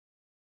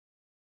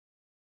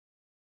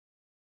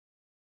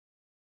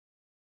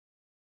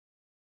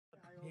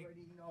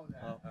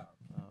know that.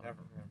 Never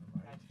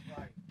mind. That's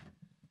right.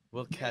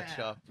 We'll catch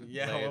up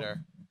Yeah,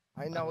 later.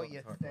 I know what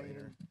you're saying.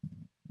 Later.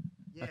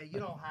 Yeah, you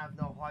don't have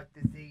no heart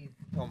disease.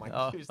 Oh my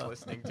God, who's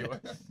listening to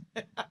us?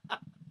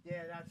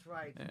 Yeah, that's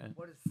right. Yeah.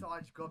 What does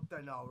Sarge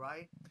Gupta know,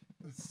 right?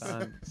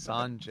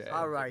 Sanjay.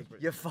 All right,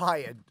 you're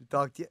fired.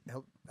 All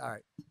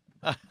right.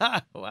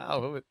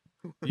 Wow.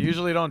 You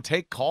usually don't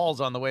take calls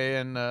on the way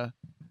in to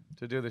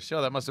do the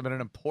show. That must have been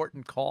an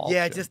important call.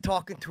 Yeah, Chip. just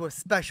talking to a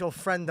special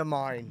friend of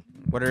mine.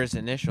 What are his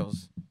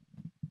initials?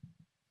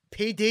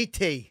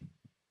 PDT.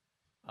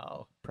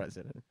 Oh,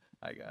 President.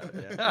 I got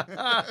it.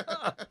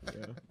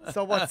 Yeah.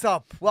 So what's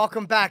up?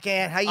 Welcome back,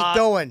 Ann. How you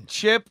doing?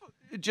 Chip,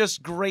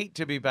 just great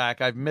to be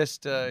back. I've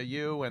missed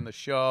you and the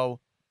show.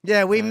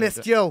 Yeah, we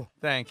missed you.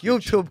 Thank you.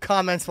 YouTube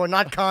comments were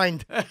not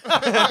kind. That's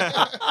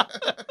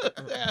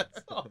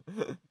all.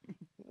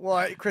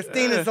 What?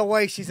 Christina's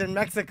away. She's in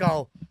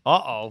Mexico.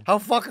 Uh-oh. How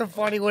fucking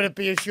funny would it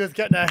be if she was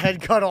getting her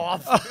head cut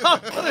off?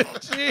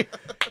 Gee.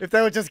 If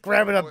they were just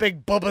grabbing her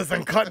big bubbas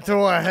and cutting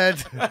through her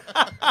head.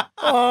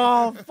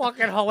 Oh,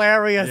 fucking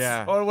hilarious.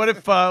 Yeah. Or what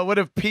if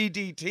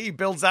PDT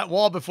builds that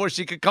wall before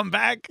she could come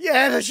back?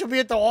 Yeah, they should be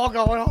at the wall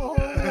going, oh.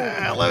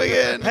 Let me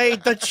in. Hey,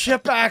 the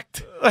Chip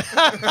Act.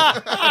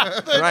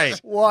 Right.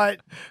 What?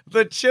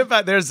 The Chip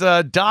Act. There's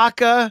a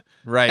DACA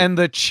and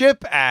the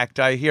Chip Act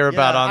I hear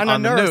about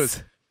on the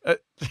news.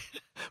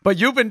 But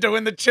you've been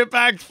doing the Chip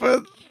Act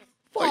for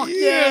Fuck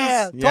years.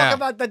 yeah. Yeah. Talk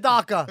about the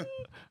DACA.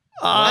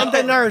 And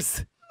the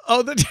nurse.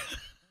 Oh,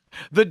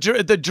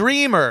 the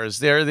Dreamers.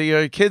 They're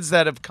the kids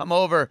that have come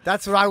over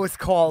That's what I was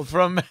called.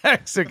 from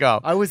Mexico.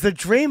 I was a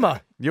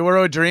dreamer. You were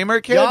a dreamer,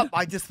 kid? Yup,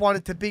 I just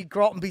wanted to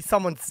grow up and be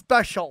someone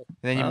special.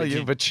 And then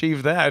You've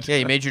achieved that. yeah,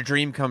 you made your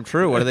dream come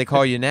true. What do they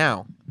call you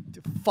now?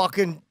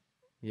 Fucking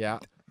Yeah.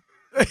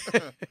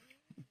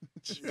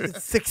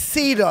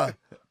 succeeder.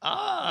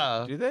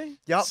 Ah. Do they?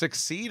 Yup.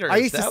 Succeeders. I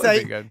used to That would be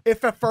say, good.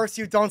 if at first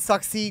you don't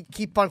succeed,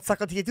 keep on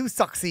sucking till you do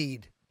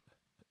succeed.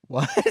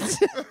 What?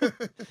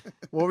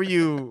 What were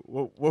you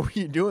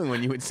doing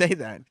when you would say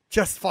that?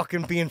 Just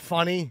fucking being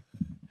funny.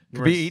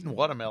 Could be eating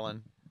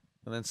watermelon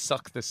and then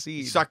suck the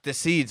seed. Suck the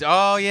seeds.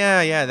 Oh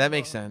yeah, that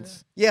makes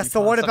sense. Yeah, so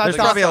on what sucking. about There's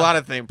probably a DACA? lot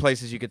of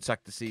places you could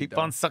suck the seed. Keep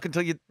though. on sucking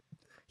till you...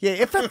 Yeah,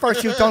 if at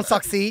first you don't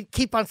succeed,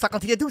 keep on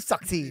sucking till you do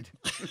succeed.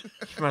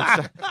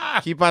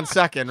 Keep on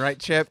sucking, right,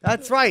 Chip?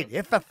 That's right.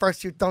 If at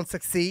first you don't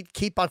succeed,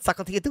 keep on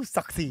sucking till you do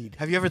succeed.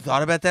 Have you ever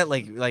thought about that?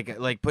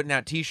 Like putting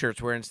out T-shirts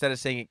where instead of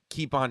saying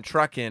 "keep on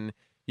trucking,"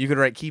 you could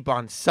write "keep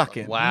on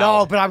sucking." Wow.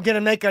 No, but I'm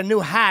gonna make a new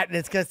hat, and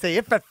it's gonna say,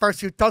 "If at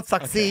first you don't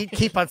succeed,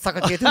 keep on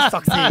sucking till you do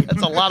succeed."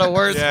 That's a lot of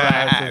words for a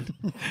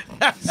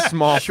hat.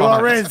 Small Sure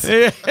font.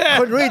 is.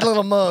 Couldn't read,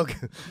 little mug.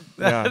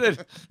 Yeah.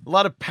 A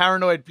lot of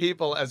paranoid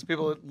people as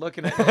people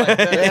looking at you like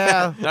that.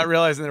 Yeah. Not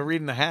realizing they're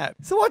reading the hat.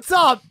 So what's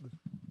up?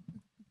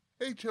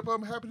 Hey, Chip,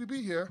 I'm happy to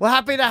be here. We're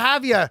happy to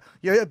have you.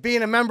 You're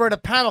being a member of the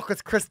panel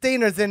because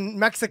Christina's in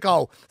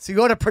Mexico, so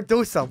you're the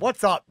producer.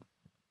 What's up?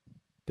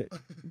 Did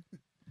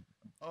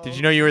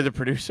you know you were the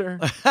producer?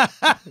 You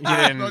No,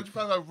 I didn't. just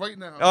found out right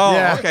now. Oh,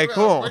 Yeah. okay, Right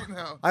cool. Right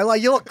now. I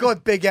like you. Look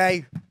good, Big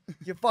A.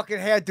 Your fucking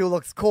hairdo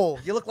looks cool.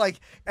 You look like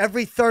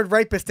every third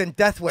rapist in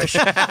Death Wish.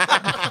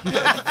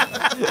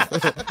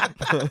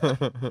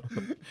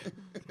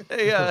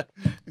 Hey,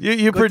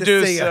 you Good to see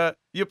produce ya.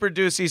 you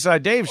produce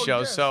Eastside Dave's show,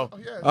 yes. so Oh,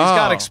 yes. he's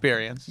got Oh.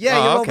 experience. Yeah,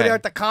 Oh, you're over okay. there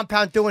at the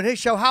compound doing his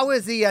show. How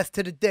is ES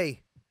to the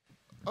D?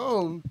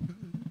 Oh,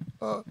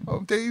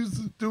 Dave's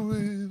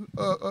doing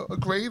a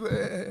great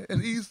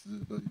and East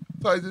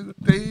Side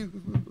Dave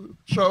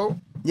show.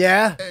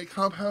 Yeah. And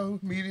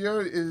Compound Media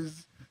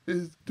is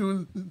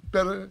doing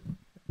better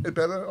and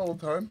better all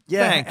the time.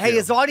 Yeah. Thank Hey, you.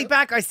 is Artie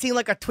back? I seen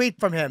like a tweet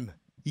from him.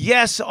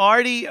 Yes,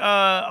 Artie.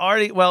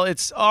 Well,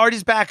 it's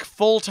Artie's back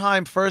full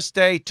time first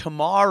day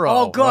tomorrow.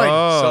 Oh, good.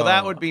 So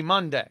that would be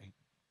Monday.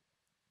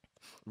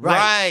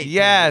 Right.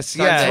 Yes,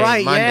 Sunday, yes. That's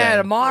right. Monday. Yeah,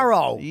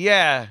 tomorrow.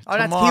 Yeah, Oh,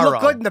 tomorrow. he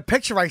looked good in the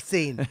picture I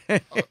seen.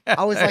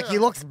 I was like, he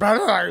looks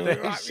better.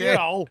 You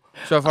know.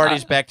 So if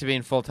Artie's back to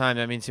being full time,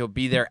 that means he'll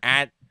be there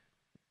at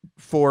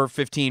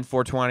 4:15,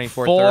 4:20,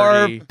 4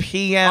 4:30.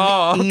 p.m.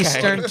 Oh, okay.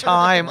 Eastern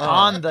time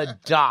on the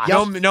dot.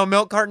 No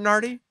milk carton,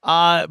 Artie?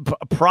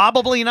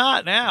 Probably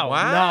not now.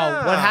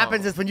 Wow. No, what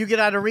happens is when you get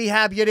out of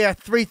rehab, you're there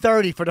at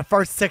 3:30 for the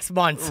first 6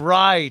 months.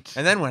 Right.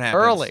 And then what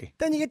happens? Early.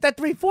 Then you get that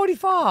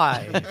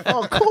 3:45.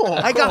 Oh, cool.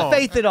 I got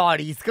faith in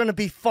Artie. He's gonna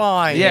be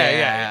fine.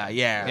 Yeah.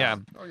 Yeah.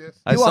 Oh, yes.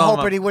 I You were saw him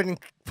hoping he wouldn't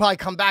probably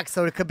come back,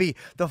 so it could be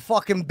the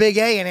fucking Big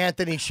A and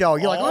Anthony show.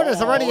 You're like, oh,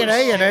 there's already an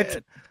A in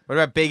it. What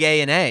about Big A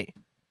and A?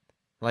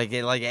 Like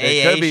It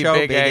AA could be show,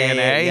 big A and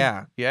A.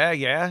 Yeah.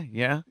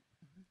 Yeah.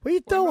 What are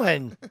you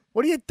doing?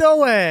 What are you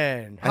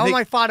doing? How think-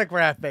 am I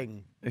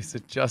photographing? It's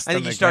adjusting I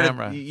think the you started.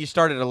 camera. You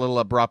started a little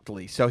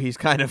abruptly, so he's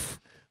kind of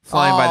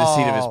flying by the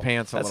seat of his Oh.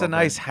 pants. That's little a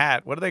nice bit.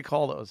 hat. What do they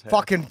call those hats?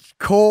 Fucking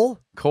cool.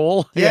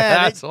 Cool?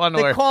 Yeah, that's one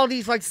they word. call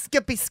these like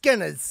Skippy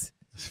Skinners.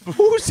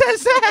 Who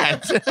says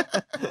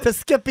that? To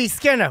Skippy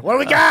Skinner. What do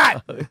we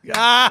got? What do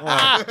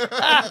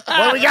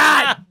we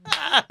got?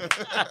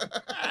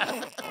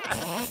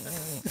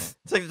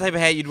 It's like type of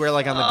hat you'd wear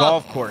like on the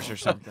golf course or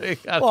something.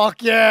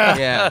 Fuck yeah.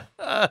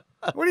 Yeah.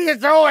 What are you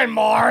doing,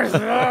 Mars?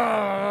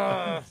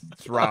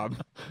 It's Rob.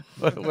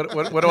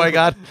 What do I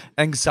got?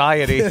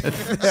 Anxiety.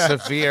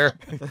 Severe.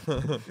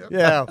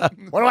 Yeah.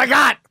 What do I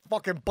got?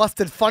 Fucking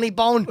busted funny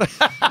bone.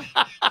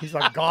 He's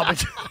like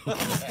garbage.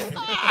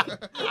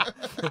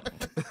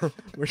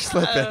 We're I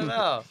slipping. don't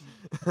know.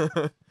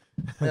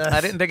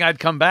 I didn't think I'd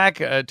come back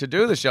to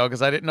do the show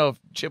because I didn't know if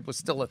Chip was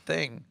still a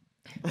thing.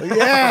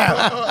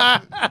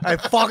 Yeah. I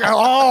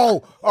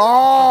fucking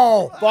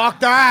fuck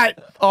that.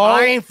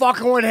 I ain't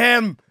fucking with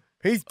him.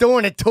 He's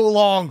doing it too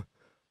long.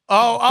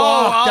 Fuck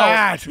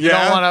that. You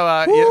don't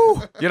want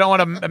to. You don't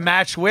want to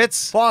match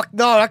wits. Fuck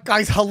no, that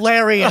guy's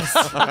hilarious.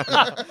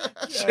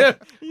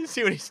 Chip, You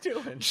see what he's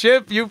doing.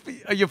 Chip, you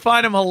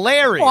find him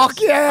hilarious.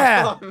 Fuck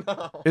yeah.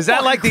 Is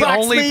that like the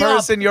cracks only me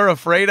person you're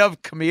afraid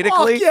of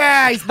comedically? Fuck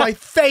yeah, he's my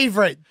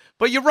favorite.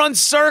 But you run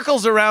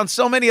circles around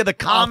so many of the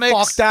comics. Oh,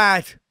 fuck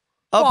that.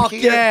 Up Fuck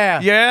here. yeah.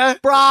 Yeah?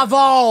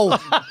 Bravo.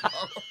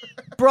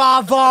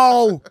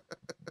 Bravo.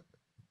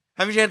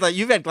 Haven't you had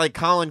you've had like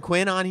Colin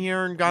Quinn on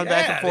here and gone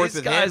back and forth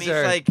with him? guys He's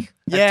are- like a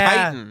Yeah.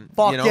 titan.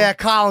 Fuck you know? yeah,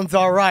 Colin's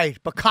all right.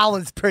 But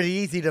Colin's pretty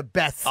easy to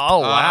best. Oh,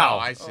 wow.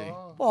 I see.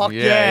 Fuck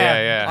Yeah,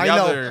 yeah. yeah. I The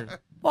know. other,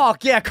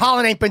 Fuck yeah,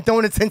 Colin ain't been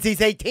doing it since he's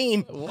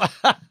 18.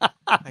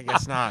 I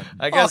guess not.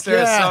 I guess Fuck there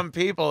yeah. are some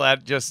people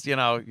that just,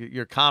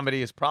 your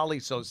comedy is probably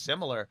so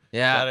similar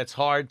Yeah. that it's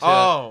hard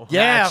to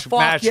Yeah, match, fuck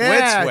match yeah.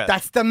 wits with.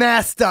 That's the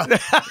master.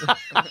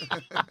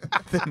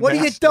 What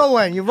are you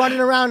doing? You're running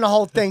around the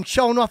whole thing,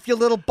 showing off your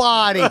little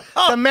body.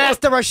 The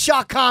master of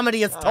shock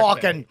comedy is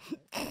talking.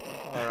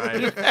 All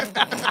right.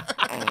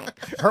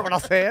 Heard what I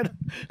said?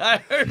 I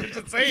heard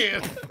you say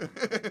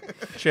it.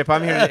 Chip,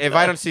 I'm here. If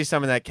I don't see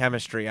some of that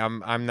chemistry,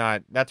 I'm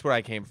not. That's what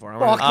I came for.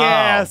 Fuck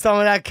yeah, Oh. some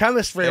of that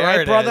chemistry, There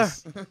right, it brother?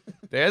 is.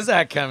 There's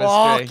that chemistry.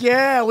 Fuck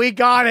yeah, we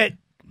got it.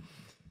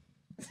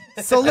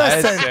 So I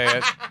listen, say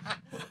it.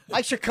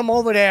 I should come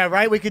over there,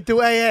 right? We could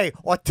do AA,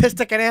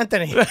 Autistic and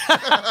Anthony.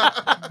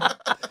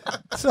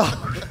 So,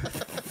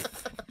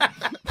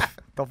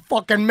 the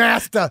fucking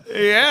master.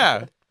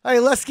 Yeah. Hey,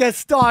 let's get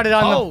started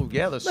on Oh,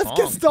 yeah, the Let's song.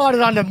 get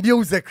started on the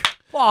music.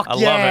 Fuck I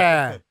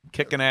yeah. love it.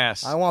 Kicking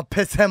ass. I want to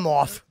piss him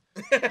off.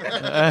 Fuck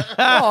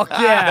yeah.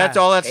 That's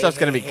all that stuff's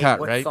gonna be cut,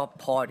 what's right? up,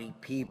 party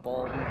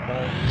people?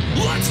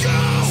 Let's go!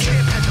 Chip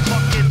has a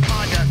fucking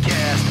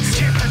podcast.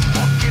 Chip has a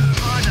fucking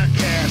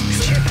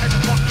podcast. Chip has a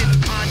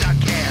fucking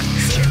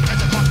podcast. Chip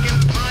has a fucking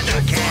podcast.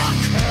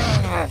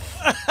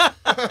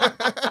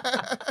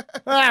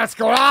 Let's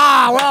go.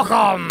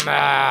 Welcome.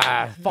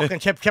 Fucking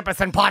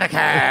Chipperson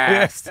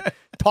Podacast.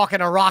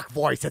 Talking a rock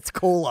voice. It's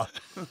cooler.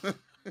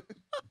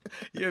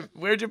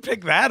 Where'd you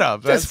pick that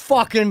up? Just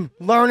fucking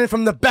learning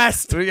from the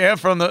best. Yeah,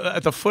 from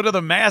at the foot of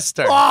the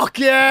master. Fuck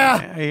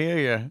yeah. I hear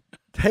you.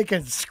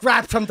 Taking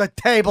scraps from the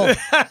table.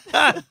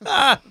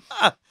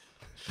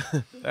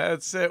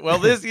 That's it. Well,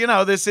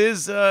 this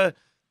is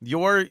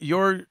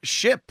your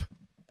ship.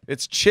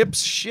 It's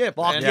Chip's ship.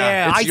 Fuck and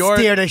yeah. it's I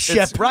steer the it's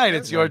ship. right.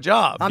 It's your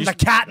job. I'm the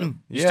captain.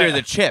 You steer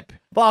the chip.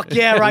 Fuck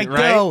yeah, right,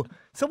 Right? do.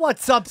 So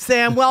what's up,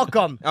 Sam?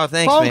 Welcome. Oh,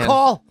 thanks, Phone man.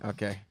 call.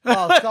 Okay.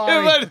 Oh,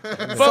 sorry.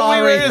 but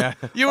Sorry.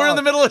 you were in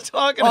the middle of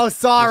talking. Oh,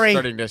 sorry.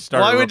 Starting to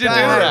start. Why a would you do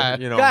rapport, that?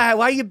 You know, Go ahead.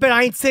 Where you been?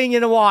 I ain't seen you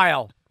in a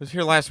while. I was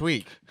here last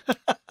week.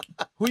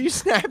 Who are you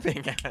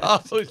snapping at? Oh,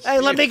 Hey,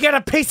 let me get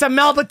a piece of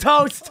Melba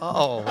toast.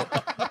 Oh,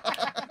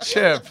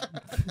 Chip.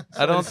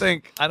 I don't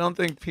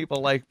think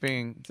people like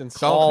being insulting.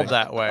 called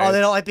that way. Oh, they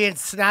don't like being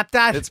snapped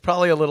at? It's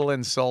probably a little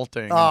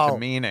insulting and Oh.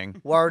 demeaning.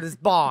 Word is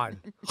bond.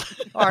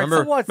 All right,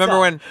 Remember, so what's remember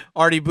up? when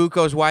Artie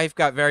Bucco's wife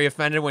got very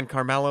offended when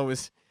Carmelo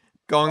was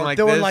going like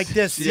doing this? like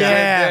this, She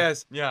yeah. did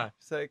this. Yeah.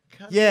 It's like,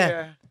 come Yeah.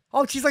 here.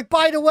 Oh, she's like,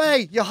 by the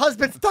way, your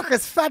husband stuck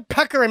his fat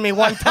pecker in me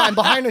one time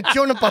behind a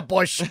juniper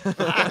bush.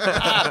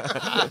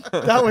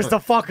 That was the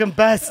fucking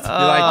best. You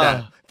like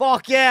that?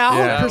 Fuck yeah, I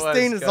Yeah. hope That was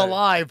Christine is good.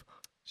 alive.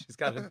 She's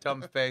got a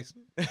dumb face.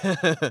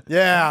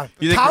 Yeah.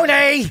 You think-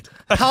 Tony!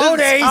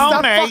 Tony!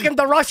 Stop Tony. fucking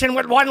the Russian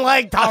with one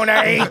leg,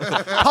 Tony!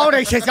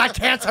 Tony, she's got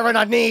cancer in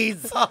her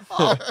knees.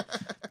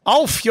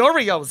 Oh,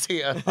 Furio's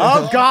here.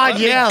 Oh, God,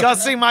 yeah.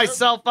 Gussing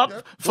myself up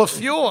for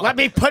fuel. Let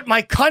me put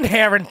my cunt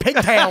hair in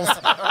pigtails.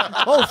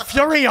 Oh,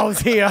 Furio's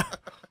here.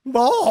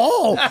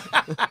 Oh,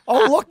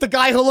 look, the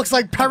guy who looks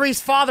like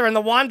Perry's father in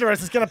The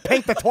Wanderers is going to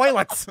paint the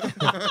toilets.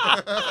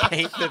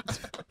 Paint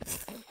the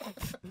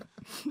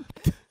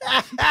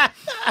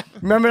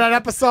Remember that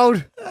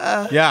episode?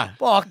 yeah.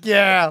 Fuck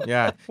yeah.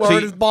 Yeah. Word So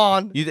is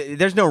bond.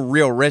 there's no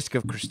real risk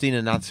of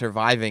Christina not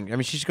surviving. I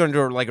mean, she's going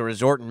to like a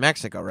resort in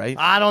Mexico, right?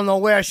 I don't know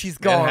where she's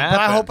going, but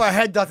I hope her happens.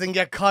 head doesn't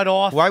get cut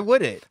off. Why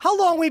would it? How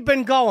long we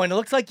been going? It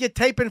looks like you're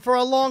taping for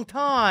a long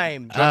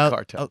time. Drug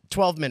cartel.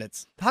 12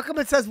 minutes. How come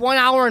it says 1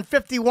 hour and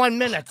 51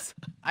 minutes?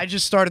 I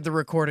just started the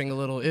recording a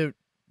little.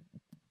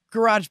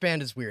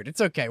 GarageBand is weird.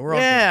 It's okay. We're all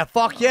Yeah,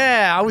 fuck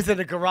yeah. I was in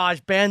a garage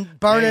band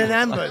burning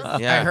embers.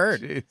 good. Yeah. I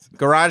heard. Jeez.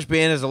 Garage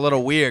band is a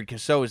little weird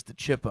because so is the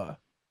Chippa.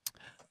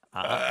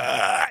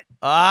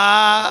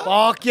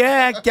 Fuck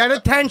yeah, get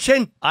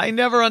attention. I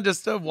never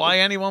understood why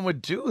anyone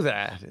would do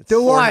that. It's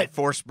Do what?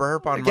 Force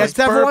burp on Gets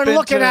Mike. everyone burp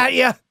looking into- at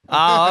you.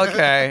 Oh,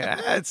 okay.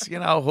 It's, who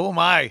am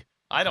I?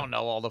 I don't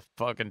know all the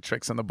fucking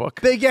tricks in the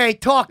book. Big A,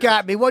 talk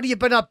at me. What have you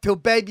been up to,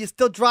 babe? You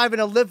still driving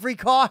a livery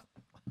car?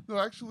 No,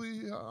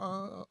 actually,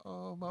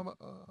 I'm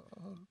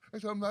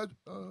not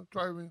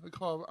driving a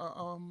car.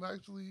 I'm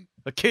actually.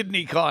 A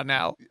kidney car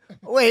now.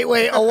 Wait,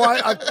 a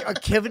what? A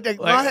kidney?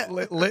 Like,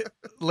 What?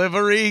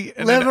 livery.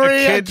 And then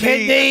Livery, a a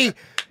kidney.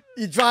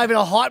 You driving a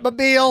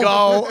Hotmobile?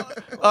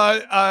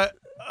 Go.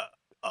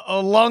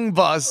 A lung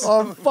bus.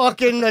 A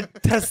fucking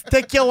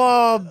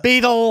testicular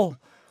beetle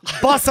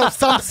bus of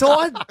some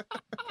sort?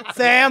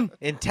 Sam?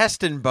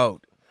 Intestine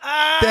boat.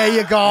 There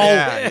you go.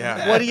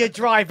 Yeah. What are you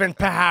driving,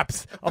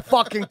 perhaps? A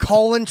fucking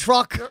colon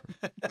truck?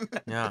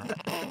 Yeah.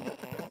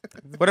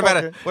 What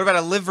about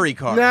a livery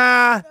car?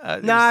 Nah,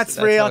 it's that's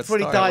real. how That's what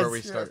he started. does. Where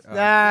we start.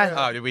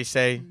 Nah, Oh, did we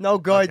say? no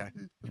good. Okay.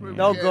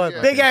 No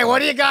good. Big A, what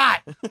do you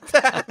got?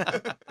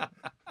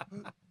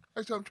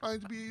 Actually, I'm trying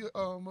to be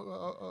a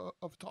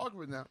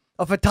photographer now.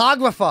 A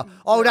photographer.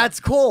 Oh, that's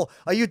cool.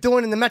 Are you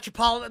doing in the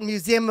Metropolitan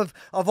Museum of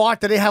Art?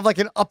 Do they have like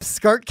an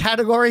upskirt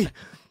category?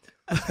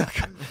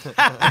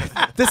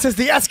 This is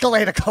the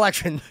escalator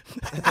collection.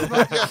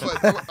 Not yet,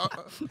 but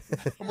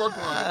I'm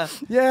working on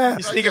it. Yeah.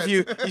 You sneak a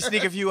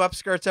few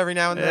upskirts every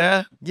now and then.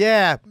 Yeah.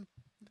 Yeah.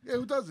 Yeah,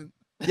 who doesn't?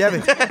 You ever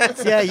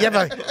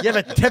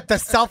tip the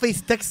selfie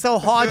stick so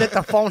hard that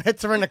the phone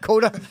hits her in the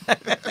cooter?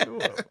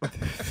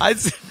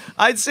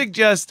 I'd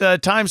suggest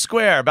Times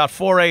Square about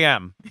 4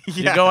 a.m.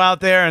 You Yeah. go out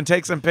there and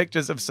take some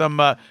pictures of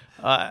some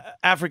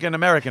African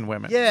American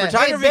women. Yeah.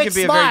 Photography Hey, can big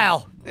be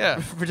smile.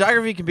 Yeah.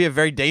 Photography can be a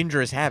very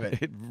dangerous habit.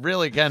 It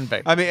really can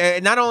be. I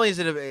mean, not only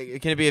can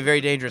it be a very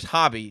dangerous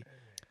hobby,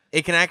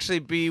 it can actually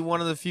be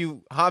one of the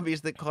few hobbies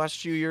that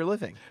costs you your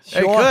living.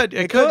 It could be.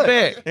 It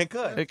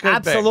could. It could be.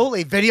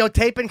 Absolutely.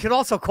 Videotaping could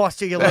also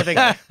cost you your living.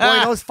 Boy,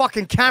 those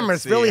fucking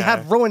cameras really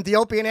have ruined the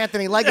Opie and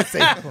Anthony legacy.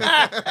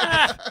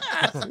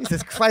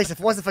 Jesus Christ, if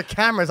it wasn't for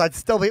cameras, I'd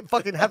still be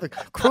fucking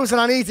cruising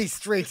on Easy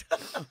Street.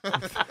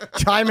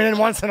 Chiming in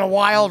once in a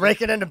while,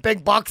 raking in the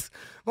big bucks.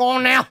 Go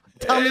on now.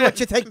 Tell me what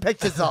you take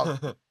pictures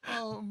of.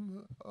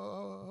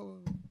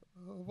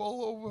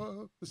 All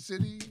over the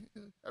city,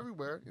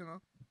 everywhere,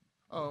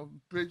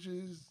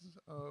 bridges,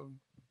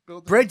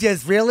 buildings.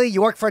 Bridges, really?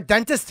 You work for a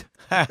dentist?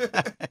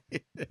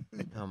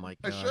 Oh my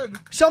I god! should.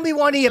 Show me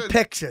one of your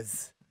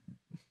pictures.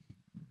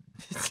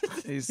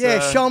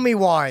 Show me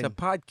one. It's a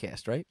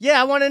podcast, right? Yeah,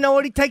 I want to know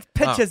what he takes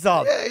pictures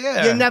of.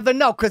 Yeah. You never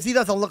know, because he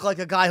doesn't look like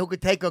a guy who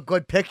could take a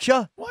good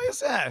picture. Why is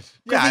that?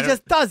 Because he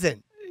just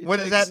doesn't. What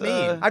does that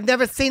mean? I've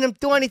never seen him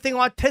do anything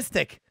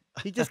artistic.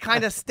 He just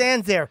kind of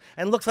stands there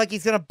and looks like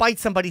he's going to bite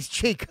somebody's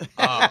cheek.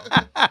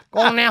 Go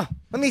on now.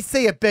 Let me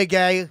see it, Big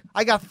A.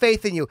 I got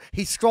faith in you.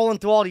 He's scrolling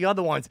through all the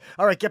other ones.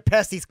 All right, get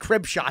past these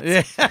crib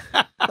shots.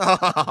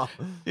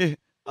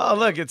 Oh,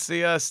 look, it's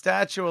the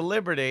Statue of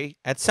Liberty.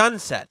 At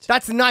sunset.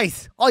 That's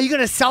nice. Oh, you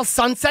going to sell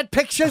sunset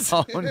pictures?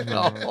 Oh,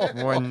 no.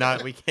 We're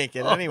not. We can't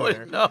get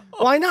anywhere. No.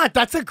 Why not?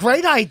 That's a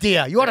great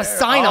idea. You ought to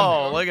sign them.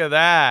 Oh, look at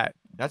that.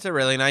 That's a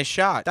really nice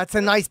shot. That's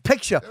a nice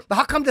picture. But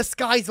how come the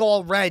sky's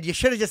all red? You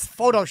should have just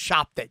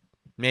photoshopped it.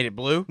 Made it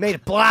blue. Made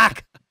it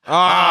black. Oh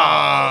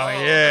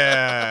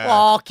yeah.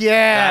 Fuck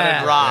yeah.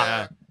 That'd rock.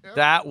 Yeah.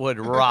 That would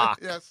rock.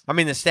 Yes. I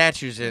mean, the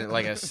statue's in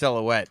like a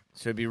silhouette,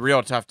 so it'd be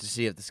real tough to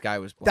see if the sky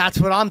was black. That's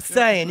what I'm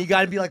saying. You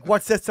got to be like,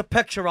 what's this a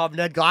picture of? And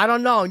they'd go, I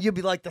don't know. And you'd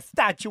be like, the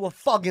Statue of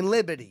fucking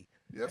Liberty.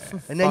 Yep.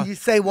 And then you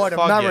say what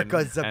Fucking,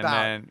 America's and about.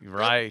 then-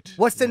 right.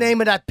 What's the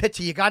name of that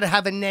picture? You got to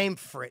have a name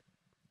for it.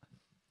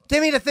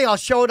 Give me the thing. I'll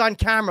show it on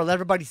camera. Let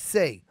everybody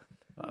see.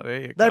 Oh, there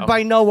you Let go.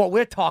 everybody know what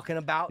we're talking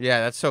about.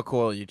 Yeah, that's so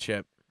cool, you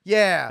Chip.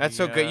 Yeah. That's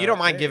so good. You don't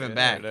mind giving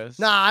back. There it is.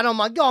 Nah, I don't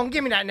mind. Go on,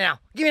 give me that now.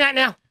 Give me that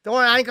now. Don't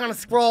worry, I ain't going to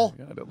scroll.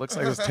 God, it looks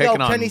like it was Yo,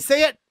 taken on. can you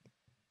see it?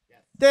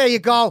 There you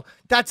go.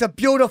 That's a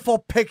beautiful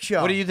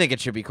picture. What do you think it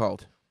should be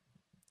called?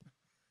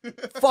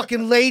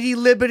 Fucking Lady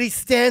Liberty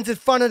stands in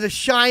front of the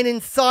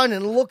shining sun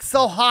and looks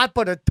so hot,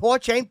 but her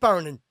torch ain't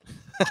burning.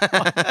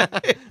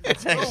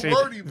 It's actually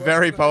wordy, but-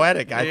 very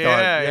poetic, I Yeah,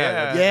 thought.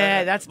 yeah.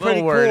 Yeah, that's Little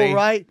pretty wordy. cool,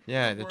 right?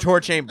 Yeah, the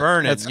torch ain't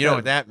burning. That's You know good.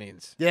 what that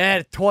means. Yeah,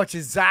 the torch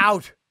is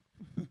out.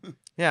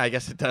 Yeah, I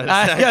guess it does.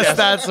 I guess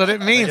that's what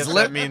it I means. guess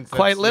that means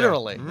quite that's- yeah.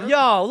 literally.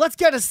 Yo, let's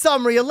get a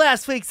summary of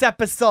last week's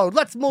episode.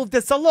 Let's move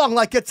this along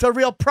like it's a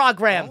real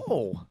program.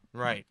 Oh,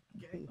 Right.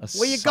 a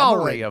Where you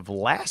summary going? of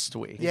last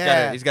week.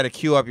 Yeah. He's got to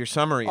queue up your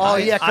summary. Oh,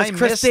 yeah, I because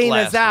missed Christina's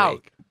last out.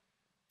 week.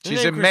 She's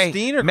Isn't in it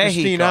Christine or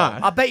Mexico. Christina?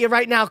 I'll bet you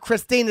right now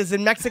Christina's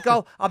in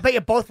Mexico. I'll bet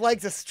you both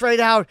legs are straight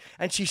out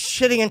and she's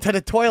shitting into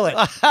the toilet.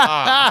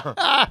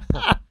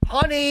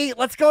 Honey,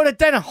 let's go to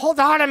dinner. Hold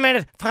on a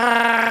minute.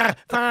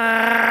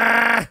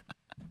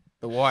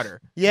 The water.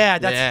 Yeah,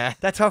 Yeah.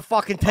 that's her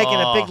fucking taking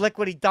a big Oh.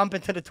 liquidy dump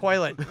into the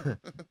toilet.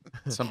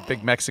 Some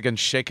big Mexican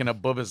shaking a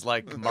boobas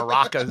like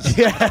maracas.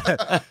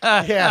 Yeah.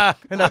 Yeah.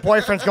 And her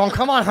boyfriend's going,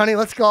 come on, honey,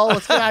 let's go.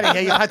 Let's get out of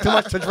here. You had too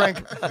much to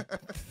drink.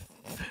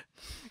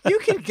 You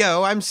can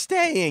go. I'm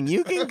staying.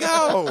 You can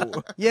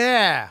go.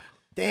 Yeah.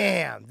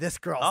 Damn, this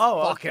girl's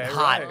Oh, fucking okay,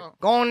 hot. right.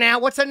 Go on now.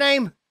 What's her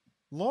name?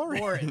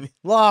 Lauren.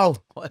 Low.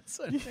 What's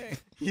her name?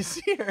 You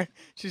see her?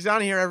 She's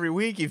on here every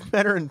week. You've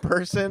met her in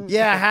person?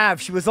 Yeah, I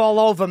have. She was all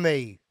over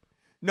me.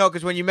 No,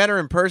 because when you met her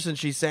in person,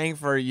 she sang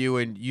for you,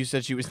 and you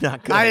said she was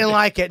not good. I didn't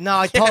like it. No,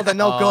 I told her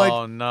no good.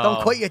 Oh, no.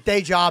 Don't quit your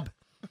day job.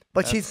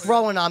 But she's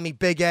growing on me,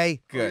 Big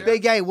A. Good.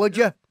 Big A, would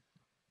you?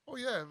 Oh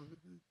yeah,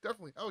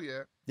 definitely. Oh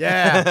yeah.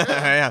 Yeah.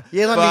 Yeah.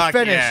 You let me Fuck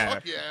finish. yeah.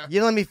 Fuck yeah.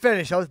 You let me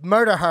finish. I'll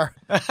murder her.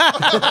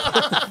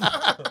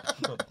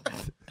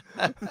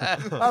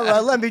 All right,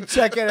 let me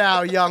check it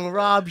out, young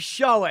Rob.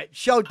 Show it.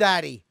 Show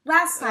Daddy.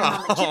 Last time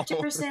on the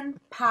Chipperson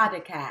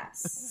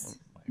Podacast.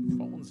 My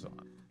phone's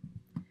on.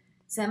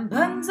 Sam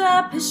buttons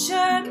up his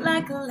shirt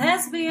like a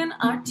lesbian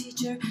art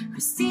teacher.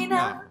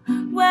 Christina,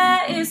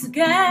 where is the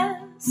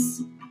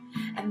gas?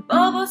 And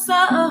Bobo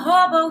saw a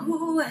hobo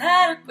who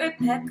had a great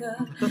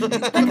pecker.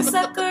 Pecker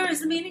sucker is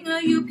the meaning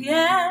of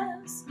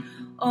UPS.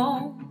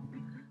 Oh,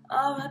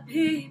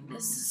 R.I.P.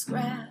 Mr.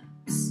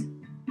 Scraps.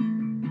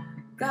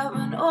 Got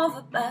run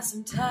over by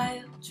some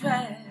tire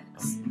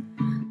tracks.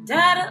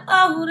 Died at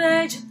old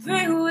age at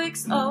 3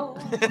 weeks old.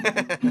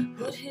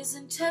 Put his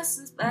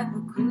intestines back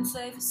but couldn't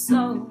save his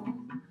soul.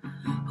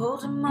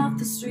 Pulled him off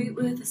the street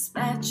with a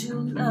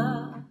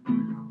spatula.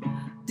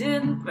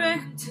 Didn't bring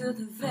him to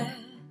the vet.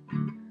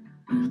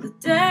 The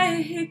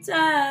day he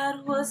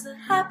died was the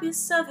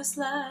happiest of his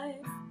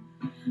life.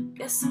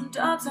 Guess some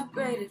dogs are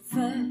great at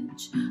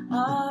fetch.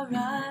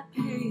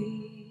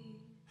 R.I.P.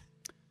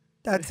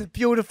 That's a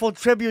beautiful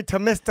tribute to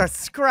Mr.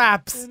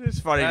 Scraps. It's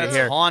funny That's to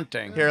hear.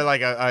 haunting. Hear like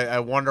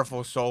a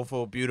wonderful,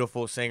 soulful,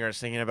 beautiful singer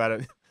singing about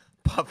a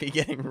puppy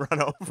getting run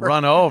over.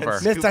 Run over. and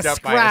scooped Mr.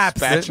 up by a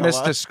Scraps. spatula.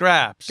 Mr.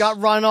 Scraps. Got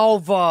run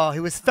over.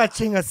 He was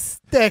fetching a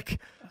stick,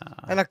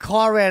 and a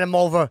car ran him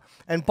over,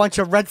 and a bunch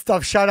of red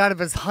stuff shot out of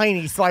his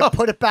hiney. So I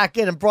put it back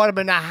in and brought him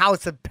in the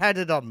house and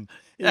petted him.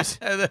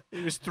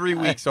 He was 3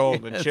 weeks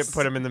old, and Chip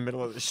put him in the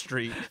middle of the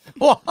street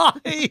Why?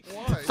 Why?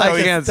 so,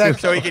 he, can't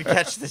so he could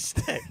catch the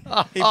stick.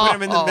 He put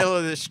him in the middle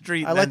of the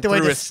street and like then the way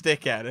threw a this-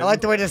 stick at him. I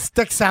like the way the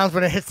stick sounds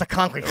when it hits the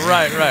concrete.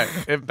 Right, right.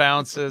 It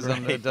bounces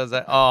and it does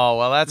that. Oh,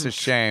 well, that's a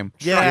shame.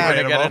 Yeah. You Ran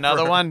gonna him get over.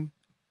 another one?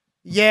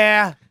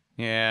 Yeah.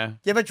 Yeah.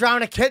 You ever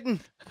drown a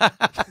kitten?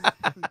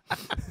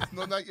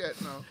 No, not yet.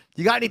 No.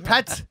 You got any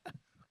pets?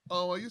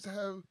 Oh, I used to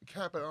have a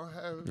cat, but I don't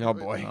have. Oh,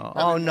 boy.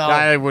 Oh, no.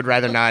 I would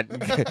rather not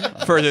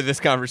further this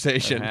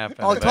conversation. What happened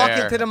Oh, talking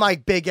there? to the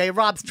mic, Big A.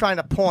 Rob's trying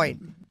to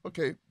point.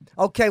 Okay.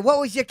 Okay, what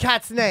was your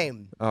cat's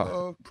name?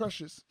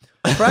 Precious.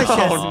 Precious.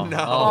 Oh,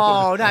 no.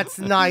 Oh, that's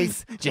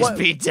nice. Just What-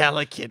 be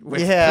delicate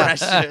with Yeah.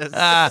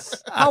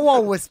 Precious. How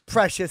old was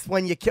Precious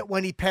when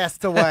he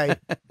passed away?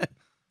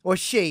 Or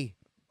she?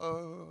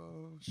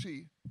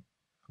 She.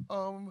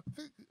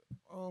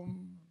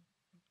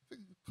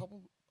 Think a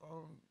couple.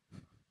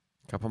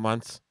 Couple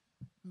months.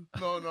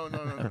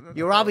 No.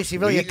 You were obviously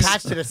really Weeks.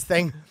 attached to this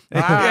thing.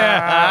 Yeah,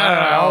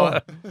 I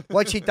don't know.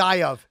 What'd she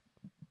die of?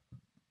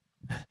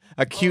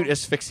 Acute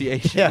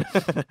asphyxiation. Yeah.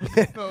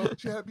 No,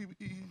 she had to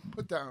be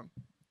put down.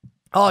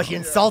 Oh, she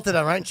insulted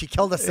her, right? And she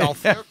killed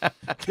herself.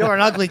 You're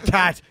an ugly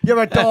cat.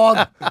 You're a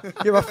dog.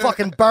 You're a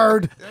fucking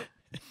bird.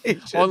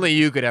 Only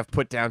you could have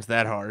put downs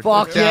that hard.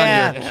 Fuck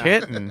yeah. Your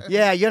kitten.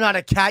 Yeah, you're not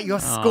a cat. You're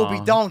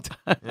Scooby. Don't.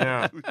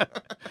 Yeah.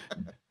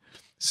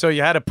 So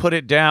you had to put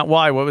it down.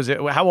 Why? What was it?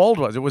 How old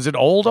was it? Was it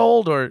old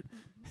or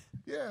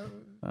Yeah.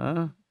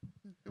 a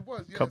It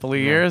was. Yes. couple of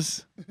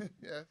years?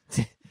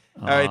 Yeah.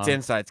 Its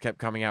insides kept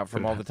coming out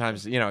from all the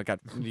times, it got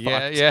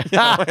Yeah,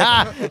 fucked.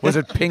 yeah. Was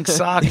it pink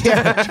sock?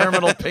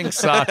 Terminal pink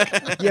sock.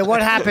 Yeah,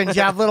 what happened?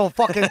 You have little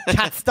fucking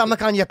cat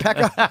stomach on your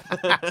pecker?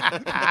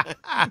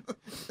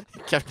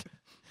 Kept.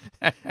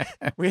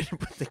 We had to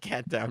put the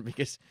cat down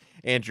because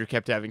Andrew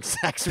kept having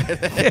sex with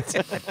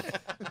it.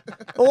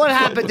 Well, what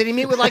happened? Did he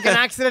meet with like an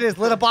accident? His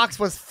litter box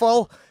was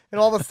full, and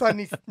all of a sudden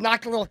he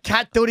knocked a little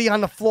cat duty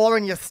on the floor,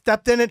 and you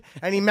stepped in it,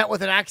 and he met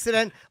with an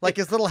accident. Like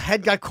his little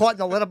head got caught in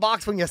the litter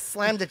box when you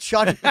slammed it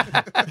shut.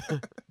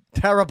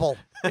 Terrible.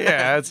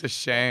 Yeah, that's a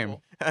shame.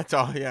 That's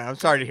all. Yeah, I'm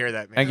sorry to hear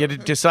that, man. And you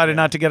decided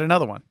not to get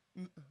another one.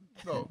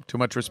 No. Too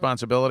much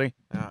responsibility.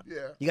 Yeah.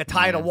 You got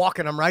tired of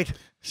walking him, right?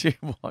 She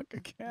walk a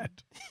cat.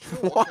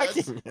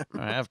 Walking.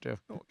 I have to.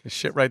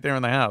 Shit right there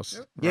in the house.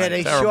 Yeah,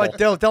 they Terrible. sure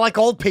do. They're like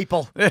old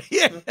people.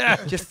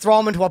 Yeah. Just throw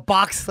them into a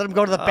box, let them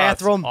go to the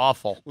bathroom.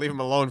 Awful. Leave him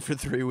alone for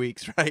 3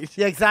 weeks, right?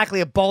 Yeah, exactly.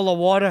 A bowl of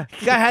water.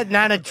 Go ahead,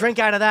 Nana. Drink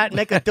out of that and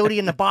make a duty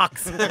in the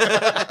box.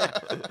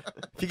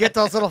 If you get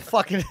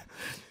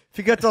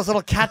those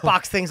little cat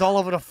box things all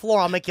over the floor,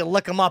 I'll make you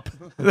lick them up.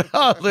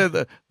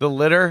 The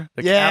litter,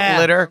 the cat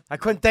litter. I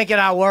couldn't think of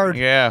that word.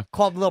 Yeah.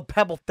 Called little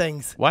pebble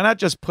things. Why not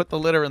just put the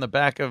litter in the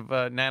back of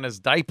Nana's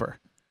diaper?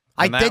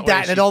 I And did way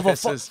that and it she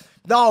overflowed. pisses-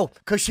 No,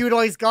 because she would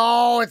always go,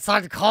 oh, it's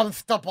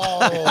uncomfortable.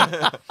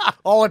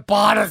 Oh, it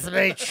bothers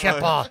me,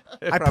 Chipper. I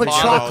put bothers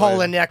charcoal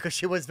you. in there because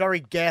she was very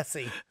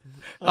gassy.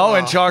 Oh,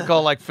 and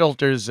charcoal like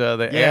filters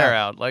the Yeah. air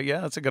out. Like,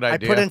 yeah, that's a good I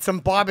idea. put in some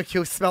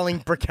barbecue smelling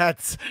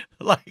briquettes.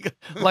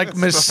 like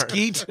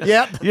mesquite.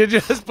 Yep. You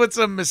just put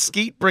some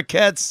mesquite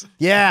briquettes.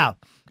 Yeah.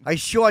 I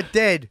sure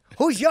did.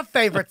 Who's your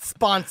favorite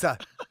sponsor?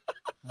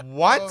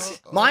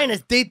 What? Mine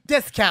is Deep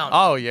Discount.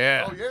 Oh,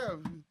 yeah. Oh yeah,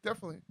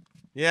 definitely.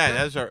 Yeah,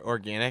 those are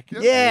organic.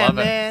 Yep. Yeah, Love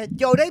it. man.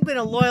 Yo, they've been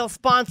a loyal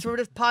sponsor of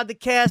this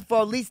podcast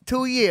for at least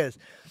 2 years.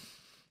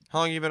 How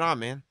long you been on,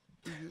 man?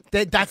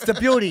 That's the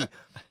beauty.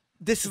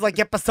 This is like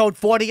episode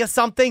 40 or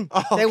something.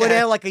 Oh, They were okay.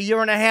 there like a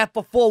year and a half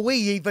before we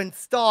even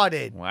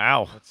started.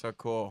 Wow. That's so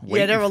cool.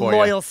 Yeah, they're a Waiting for ya.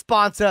 loyal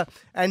sponsor,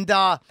 and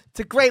it's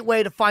a great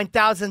way to find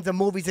thousands of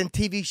movies and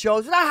TV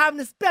shows without having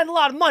to spend a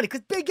lot of money.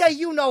 Because, Big A,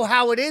 you know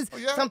how it is. Oh,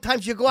 yeah.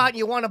 Sometimes you go out and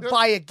you want to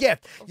buy a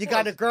gift. You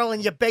got a girl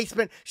in your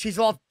basement. She's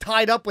all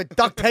tied up with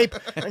duct tape,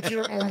 and she's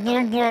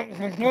and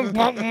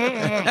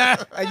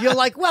you're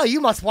like, well,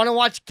 you must want to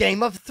watch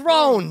Game of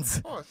Thrones.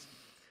 Of course.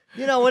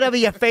 You know, whatever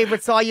your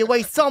favorites are, you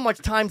waste so much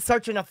time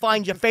searching to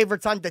find your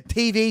favorites on the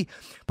TV,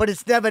 but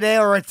it's never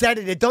there or it's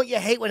edited. Don't you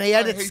hate when they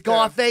edit hate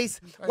Scarface?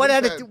 that. I What hate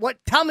edit? that. What?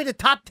 Tell me the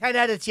top 10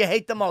 edits you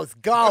hate the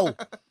most. Go.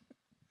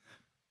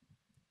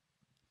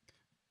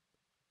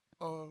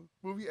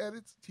 Movie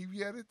edits,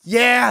 TV edits.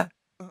 Yeah.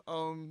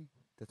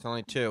 That's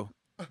only 2.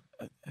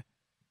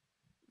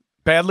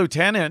 Bad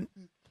Lieutenant.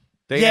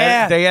 They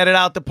Yeah. they edit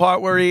out the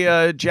part where he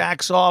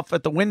jacks off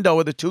at the window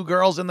with the 2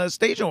 girls in the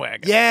station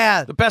wagon.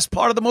 Yeah. The best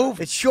part of the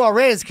movie. It sure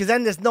is, because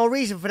then there's no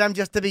reason for them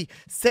just to be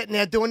sitting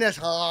there doing this.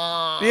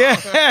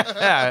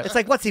 Yeah. It's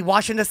like, what's he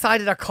washing the side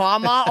of the car,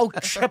 Ma? Oh,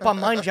 Chipper,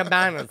 mind your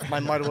manners, my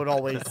mother would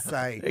always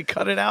say. They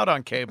cut it out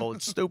on cable.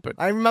 It's stupid.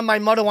 I remember my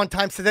mother one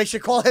time said they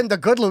should call him the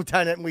good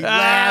lieutenant, and we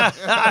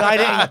laughed, but I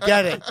didn't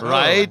get it.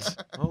 Right?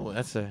 Oh,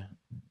 that's a.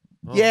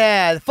 Oh.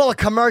 Yeah, full of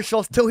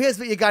commercials, too. Here's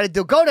what you got to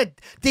do. Go to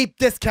Deep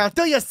Discount.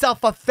 Do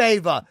yourself a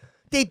favor.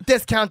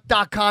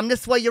 DeepDiscount.com.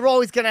 This way you're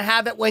always going to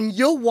have it when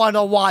you want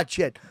to watch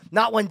it,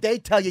 not when they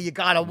tell you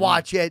got to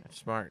watch it.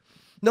 Smart.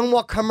 No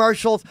more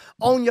commercials.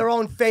 Own your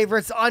own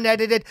favorites,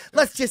 unedited.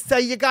 Let's just say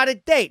you got a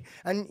date.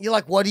 And you're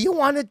like, what do you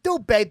want to do,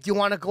 babe? Do you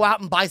want to go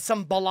out and buy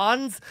some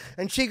balloons?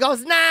 And she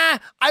goes, nah,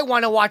 I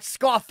want to watch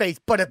Scarface,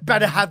 but it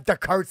better have the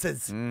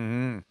curses.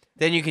 Mm-hmm.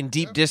 Then you can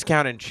deep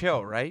discount and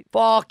chill, right?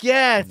 Fuck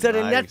yeah, instead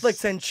of Nice.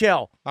 Netflix and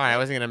chill. All right, I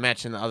wasn't going to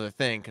mention the other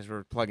thing because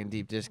we're plugging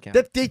deep discount.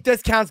 Deep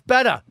Discount's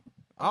better.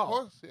 Of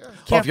course, yeah.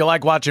 Well, if you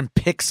like watching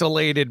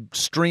pixelated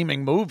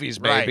streaming movies,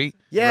 baby. Right.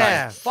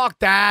 Yeah, fuck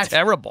that.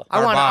 Terrible.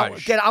 I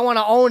Garbage. want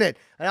to own it,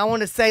 and I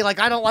want to say, like,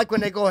 I don't like when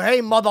they go, "Hey,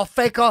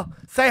 motherfucker,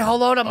 say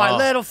hello to my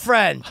little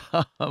friend."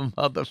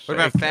 Motherfucker. What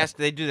about Fast?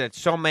 They do that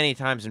so many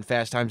times in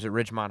Fast Times at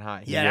Ridgemont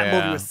High. Yeah, that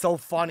movie Yeah. was so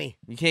funny.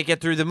 You can't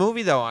get through the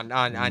movie though on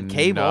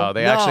cable. No,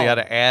 they actually No. had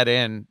to add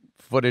in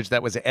footage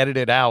that was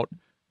edited out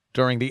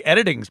during the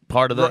editing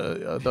part of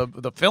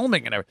the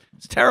filming and everything.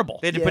 It's terrible.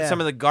 They had to put Yeah. some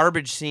of the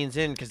garbage scenes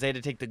in because they had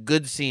to take the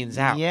good scenes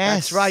out.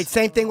 That's right.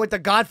 Same thing with The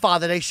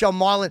Godfather. They show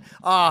Marlon,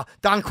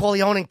 Don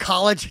Corleone in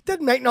college.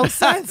 Didn't make no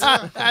sense.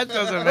 That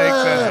doesn't make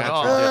sense at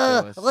all.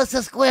 Ridiculous. What's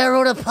the square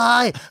root of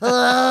pi?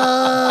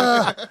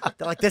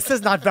 They're like, this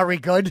is not very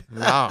good.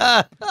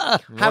 No.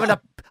 Having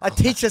a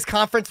teacher's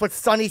conference with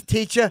Sonny's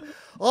teacher.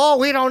 Oh,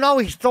 we don't know.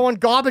 He's throwing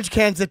garbage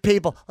cans at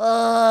people.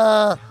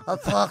 I'll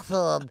talk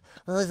to him.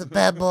 Oh, he's a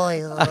bad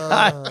boy.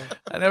 I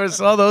never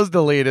saw those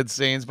deleted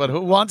scenes, but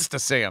who wants to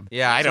see them?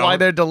 Yeah, I That's why don't.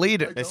 they're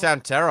deleted. They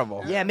sound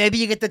terrible. Yeah, maybe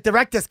you get the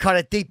director's cut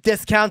at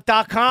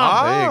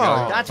deepdiscount.com. There you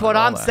go. That's what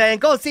All I'm that. saying.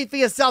 Go see for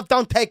yourself.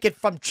 Don't take it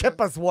from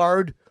Chipper's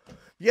word.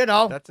 You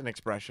know, That's an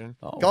expression.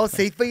 Oh. go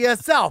see for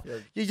yourself.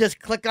 You just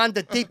click on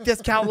the Deep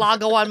Discount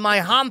logo on my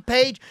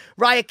homepage,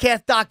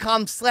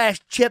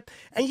 riotcast.com/chip,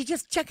 and you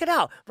just check it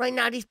out. Right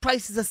now, these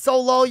prices are so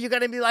low, you're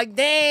going to be like,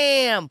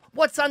 damn,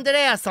 what's under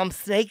there? Some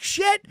snake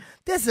shit?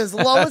 This is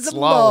low as a That's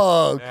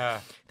low. mug. Yeah.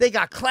 They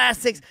got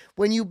classics.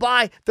 When you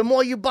buy, the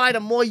more you buy, the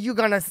more you're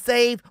going to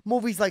save.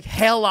 Movies like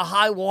Hell or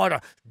High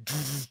Water,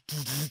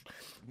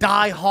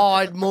 Die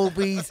Hard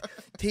movies,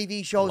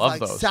 TV shows Love like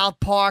those. South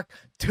Park,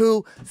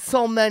 too,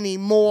 so many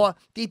more.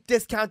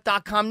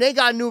 DeepDiscount.com. They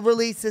got new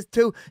releases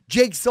too.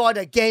 Jigsaw,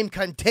 the game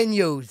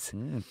continues.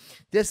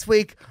 This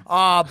week,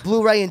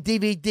 Blu-ray and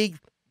DVD.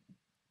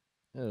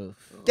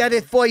 Get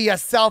it for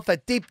yourself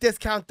at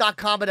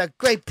DeepDiscount.com at a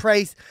great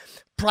price.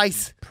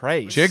 Praise.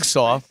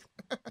 Jigsaw.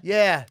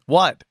 Yeah.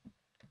 What?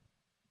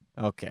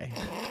 Okay.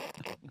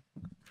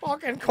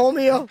 Fucking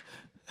Comio.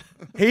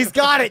 He's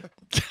got it.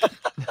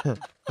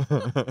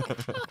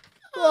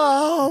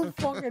 Oh,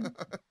 fucking.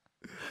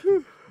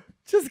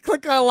 Just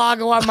click on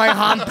logo on my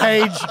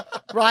homepage,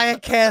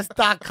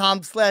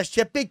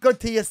 riotcast.com/chip. Be good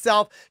to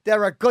yourself.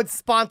 They're a good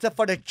sponsor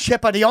for the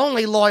Chipper, the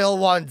only loyal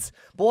ones.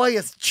 Boy,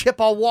 is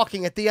Chipper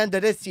walking at the end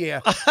of this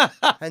year.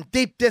 And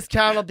Deep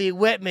Discount will be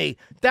with me.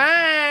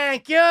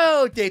 Thank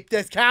you, Deep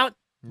Discount.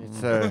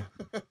 It's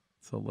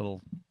It's a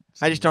little.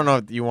 I just don't know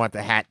if you want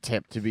the hat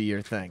tip to be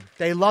your thing.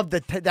 They love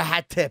the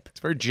hat tip. It's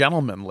very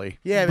gentlemanly.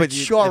 Yeah, But it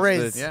you- sure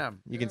it's is. the- Yeah.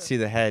 You can see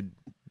the head.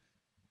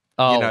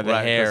 Oh, know, the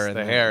right, hair 'cause and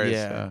the the- hair is.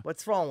 yeah.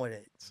 What's wrong with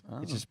it?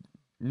 It's just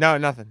no,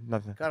 nothing.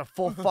 Got a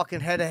full fucking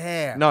head of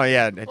hair. No,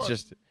 yeah, it's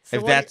just So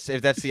if what-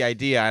 that's the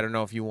idea, I don't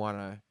know if you want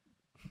to,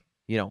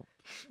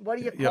 What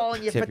are you Yeah,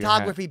 calling your tip your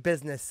photography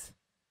business?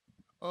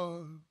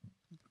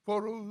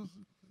 Photos,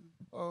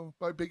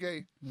 by Big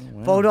A.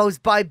 Photos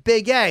by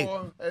Big A.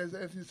 Or, as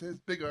he says,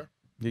 bigger.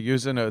 You're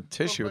using a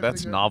tissue.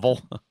 That's novel.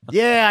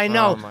 Yeah, I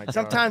know. Oh, my God.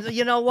 Sometimes,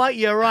 you know what?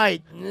 You're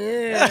right.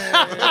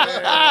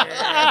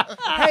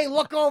 Hey,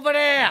 look over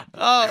there.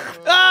 Oh.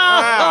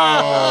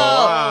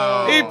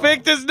 He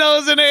picked his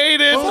nose and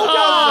ate it.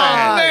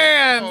 God.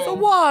 Man. So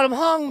what? I'm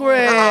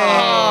hungry.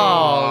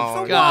 Oh,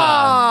 so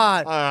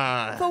God.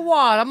 what? So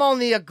what? I'm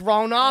only a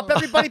grown-up.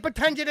 Everybody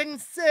pretend you didn't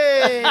see.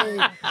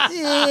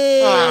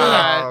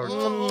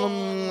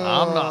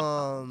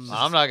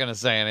 I'm not gonna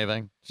say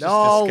anything.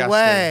 No disgusting.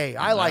 way.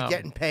 I like No.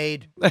 getting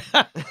paid.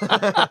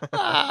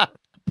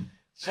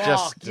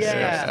 Just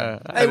yeah.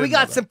 I Hey, didn't we know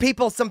got that. some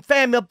people, some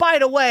fan mail. By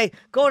the way,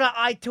 go to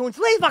iTunes,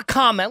 leave a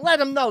comment, let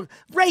them know.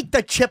 Rate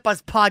the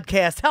Chippers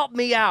podcast. Help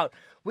me out.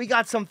 We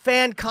got some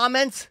fan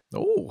comments.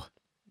 Oh,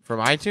 From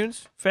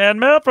iTunes? fan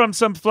mail from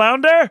some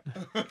flounder.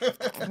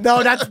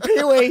 No, that's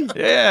Pee-wee.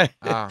 Yeah.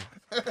 Ah.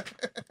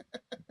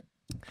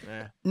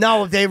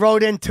 No, they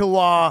wrote into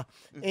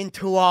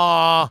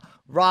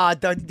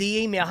Rod the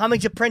email. How many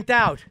did you print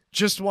out?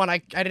 Just one. I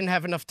didn't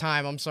have enough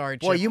time. I'm sorry,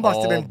 Chip. Boy, you must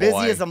have been busy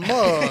boy. as a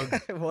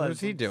mug. What was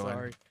he doing?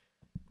 Sorry.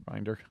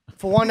 Grinder.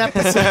 For one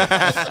episode.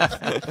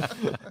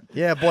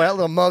 Yeah, boy, that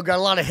little mug got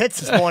a lot of hits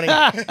this morning.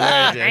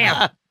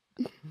 Damn.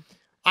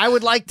 I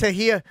would like for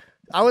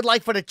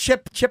the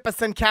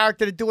Chipperson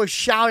character to do a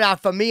shout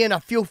out for me and a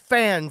few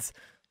fans.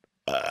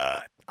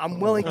 I'm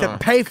willing to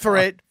pay for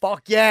it.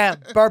 Fuck yeah.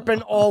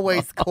 Burping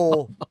always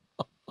cool.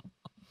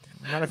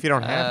 Not if you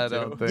don't have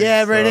to.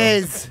 Yeah, it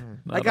is.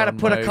 I Not gotta on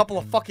put a my- couple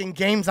of fucking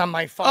games on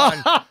my phone.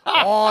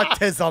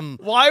 Autism.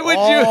 Why would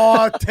you?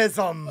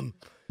 Autism.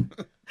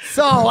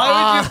 So,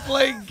 Why would you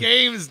play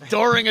games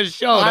during a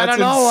show? I That's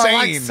don't know. insane.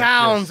 I like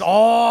sounds.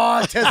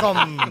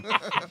 Autism.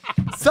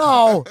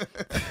 So,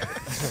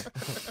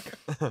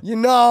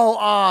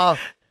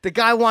 the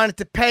guy wanted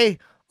to pay.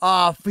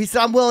 He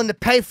said, I'm willing to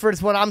pay for it,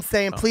 is what I'm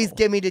saying. Please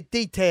give me the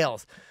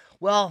details.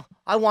 Well,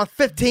 I want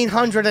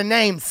 $1,500 a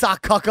name,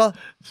 sockcucker.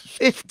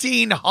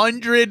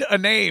 1,500 a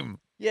name.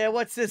 Yeah,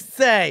 what's this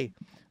say?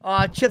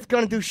 Chip's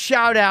gonna do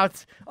shout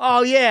outs.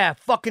 Oh, yeah,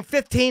 fucking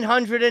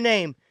 $1,500 a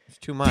name. It's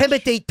too much.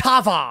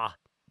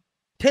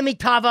 Timmy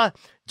Tava,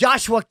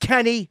 Joshua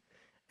Kenny,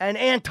 and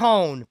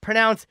Antone.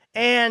 Pronounced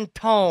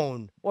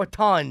Antone or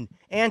Ton.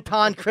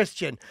 Anton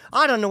Christian.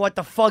 I don't know what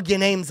the fuck your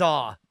names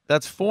are.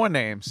 That's 4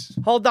 names.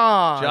 Hold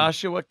on.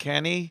 Joshua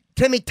Kenny.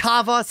 Timmy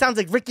Tava. Sounds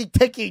like Ricky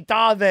Tikki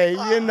Tave,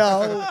 you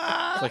know.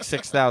 It's like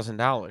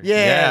 $6,000. Yeah.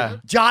 Yeah.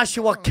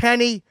 Joshua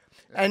Kenny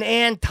and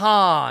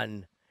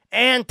Anton.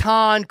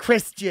 Anton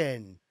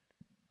Christian.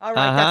 All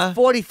right, that's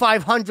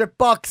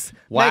 $4,500.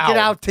 Wow. Make it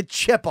out to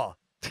Chipper.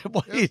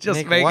 What are you just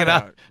Make making what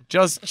up? out?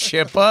 Just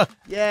Chipper?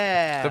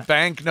 Yeah. The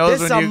bank knows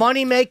This is when a you...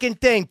 money-making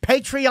thing.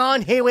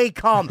 Patreon, here we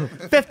come.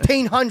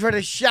 $1,500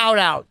 a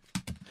shout-out.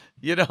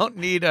 You don't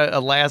need a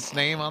last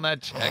name on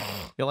that check.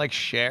 You're like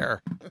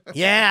Cher.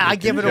 Yeah, I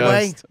give it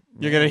away.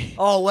 You're gonna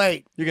Oh,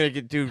 wait. you're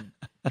gonna you're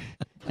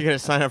gonna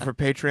sign up for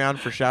Patreon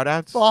for shout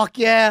outs? Fuck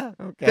yeah.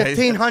 Okay.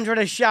 $1,500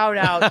 a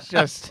shout-out.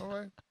 Just All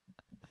right.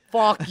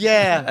 Fuck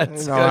yeah. I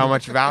don't know how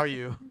much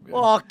value.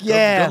 Fuck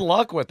yeah. Good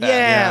luck with that.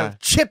 Yeah.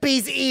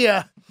 Chippy's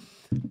ear.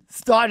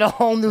 Starting a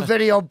whole new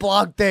video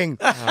blog thing.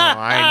 Oh,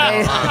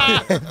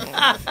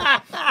 I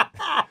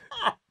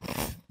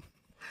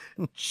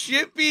know.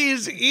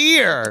 Chippy's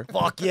ear.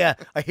 Fuck yeah.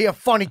 I hear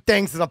funny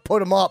things and I put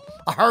them up.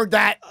 I heard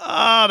that.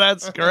 Oh,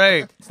 that's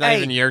great. It's not Hey.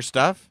 even your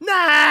stuff.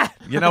 Nah.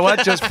 You know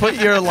what? Just put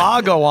your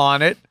logo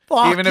on it,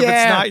 Fuck even if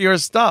yeah. it's not your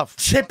stuff.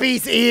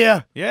 Chippy's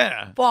ear.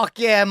 Yeah. Fuck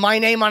yeah. My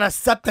name on a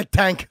septic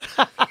tank.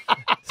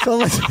 So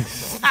listen.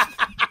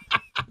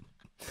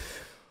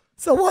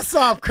 So what's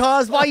up,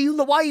 cuz? Why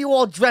you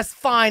all dressed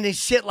fine and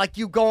shit like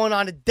you going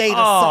on a date or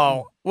something?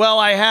 Oh, well,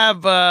 I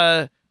have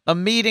a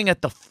meeting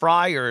at the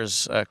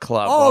Friars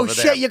Club. Oh, over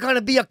shit, there. you're going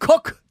to be a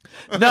cook?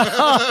 No,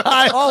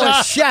 Oh,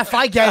 a chef,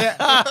 I get it.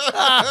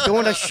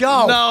 Doing a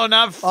show. no,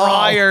 not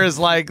Friars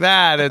like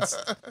that.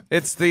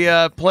 It's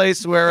the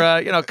place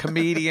where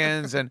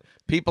comedians and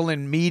people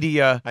in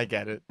media. I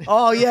get it.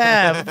 Oh,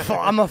 yeah.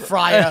 I'm a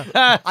fryer.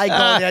 I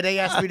go there. They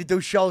ask me to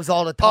do shows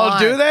all the time. Oh,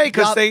 do they?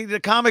 Because Yup. the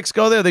comics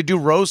go there. They do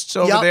roasts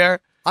over Yup. there.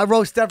 I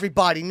roast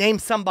everybody. Name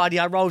somebody,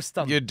 I roast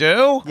them. You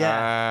do?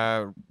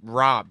 Yeah.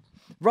 Rob.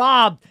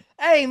 Rob,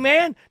 hey,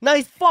 man,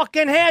 nice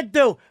fucking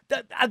hairdo.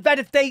 I bet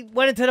if they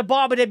went into the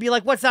barber, they'd be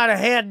like, what's that, a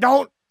hair?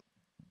 Don't.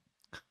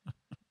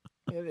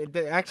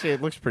 Actually,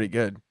 it looks pretty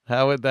good.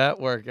 How would that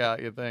work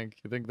out, you think?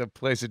 You think the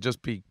place would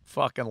just be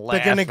fucking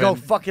laughing? They're going to go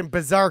fucking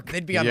berserk.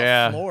 They'd be on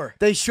Yeah. the floor.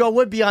 They sure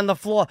would be on the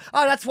floor.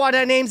 Oh, that's why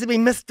their names would be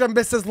Mr. and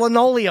Mrs.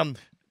 Linoleum.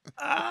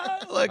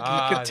 Look,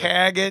 he could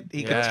tag it.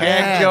 He could Yeah.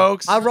 tag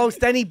jokes. I'll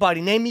roast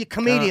anybody. Name me a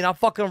comedian. I'll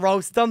fucking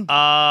roast them.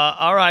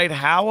 All right.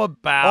 How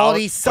about All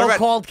these What about-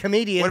 so-called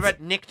comedians. What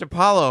about Nick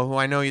DiPaolo, who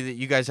I know that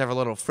you guys have a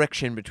little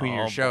friction between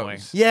your Oh,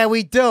 shows? Yeah,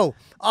 we do.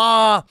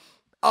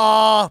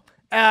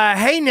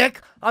 Hey,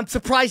 Nick, I'm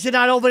surprised you're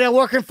not over there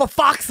working for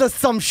Fox or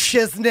some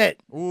shiznit.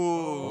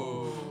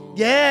 Ooh.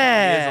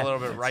 Yeah. He is a little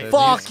bit right.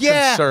 Fuck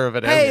yeah.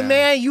 Conservative. Hey, Yeah.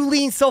 man, you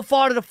lean so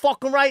far to the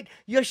fucking right,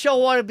 your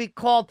show ought to be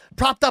called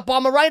Propped Up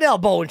on My Right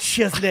Elbow and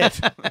Shiznit.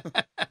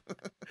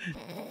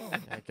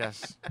 I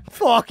guess.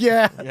 Fuck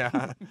yeah.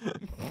 Yeah.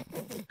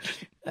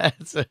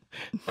 That's a,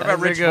 What about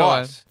Rich good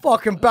one. Voss?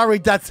 Fucking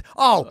buried that's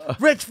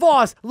Rich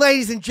Voss,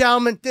 ladies and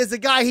gentlemen, there's a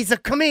guy, he's a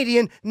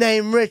comedian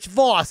named Rich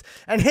Voss,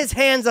 and his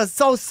hands are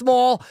so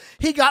small,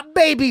 he got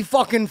baby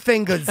fucking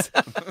fingers.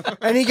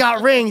 And he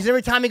got rings.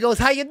 Every time he goes,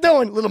 how you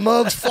doing? Little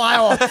mugs fly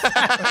off.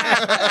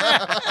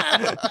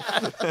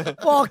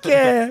 Fuck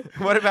yeah.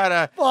 What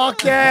about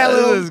Fuck yeah, This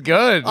little is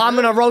good. I'm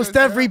gonna roast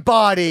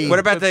everybody. what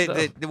about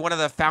the one of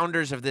the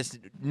founders of this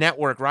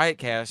network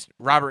Riotcast,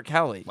 Robert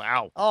Kelly?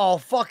 Wow. Oh,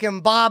 fucking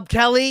Bob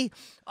Kelly.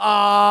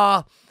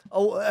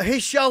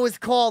 His show is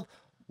called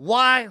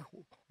YKWD.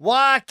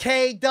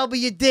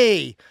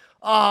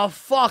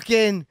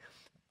 Fucking.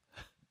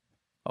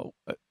 Oh,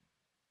 a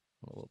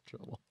little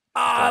trouble.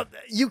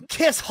 You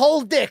kiss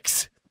whole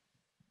dicks.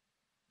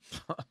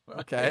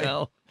 Okay.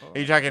 Well, Are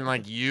you talking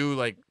like you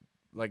like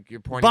you're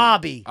pointing?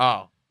 Bobby.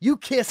 Oh. You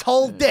kiss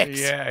whole dicks.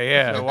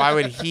 yeah. So why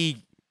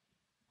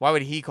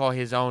would he call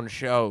his own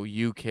show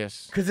You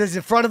Kiss? Because it's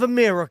in front of a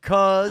mirror,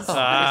 cuz.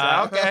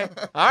 Okay.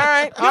 All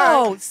right.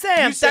 Yo,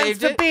 Sam, You thanks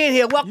saved for it. being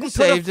here. Welcome You to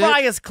the saved it.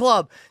 Friars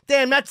Club.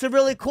 Damn, that's a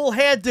really cool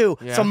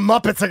hairdo. Yeah. Some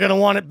Muppets are going to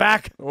want it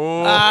back.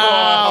 Oh,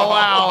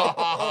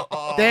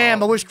 wow.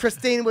 Damn, I wish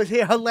Christine was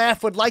here. Her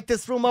laugh would light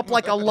this room up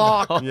like a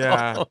lark.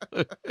 Yeah.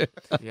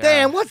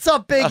 Damn, what's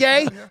up, Big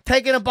A?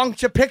 Taking a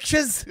bunch of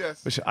pictures?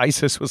 Yes. Wish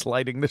ISIS was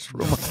lighting this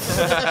room up.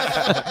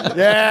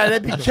 Yeah,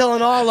 they'd be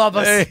killing all of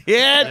us.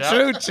 Yeah,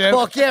 true, Chip.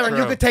 Fuck yeah, and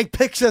you True. could take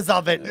pictures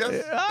of it. Yes.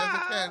 Yes,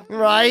 I can.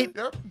 Right?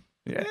 Yep.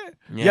 Yeah.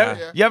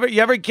 Yeah.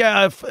 You ever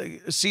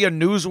see a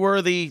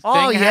newsworthy thing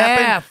Oh, yeah.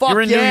 happen? Fuck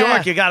You're in yeah. New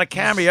York. You got a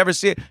camera. You ever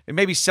see it? And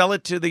maybe sell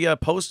it to the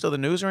Post or the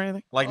News or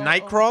anything? Like I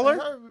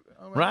Nightcrawler?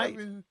 Right.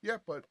 Yeah,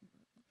 but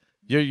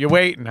You're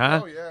waiting,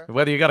 huh? Oh, yeah.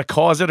 Whether you got to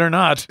cause it or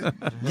not.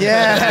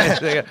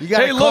 Yeah. You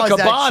gotta hey, look, cause a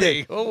that body.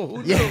 shit. Oh,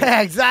 who knew?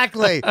 Yeah,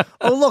 exactly.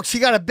 Oh, look, she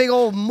got a big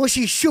old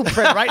mushy shoe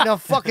print right in her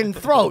fucking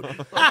throat.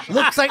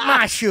 Looks like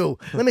my shoe.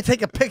 Let me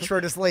take a picture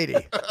of this lady.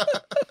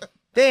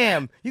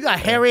 Damn, you got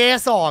hairy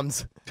ass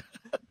arms.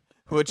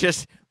 We'll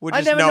just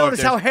I never know if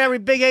noticed how there's- hairy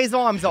Big A's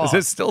arms are. Is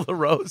this still the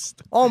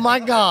roast? Oh my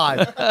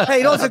God.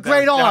 Hey, those are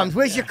great arms.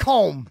 Where's your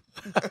comb?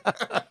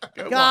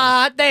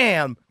 God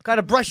damn.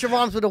 Gotta brush your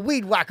arms with a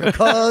weed whacker,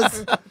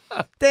 cuz.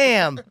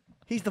 Damn.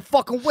 He's the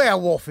fucking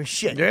werewolf and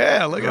shit.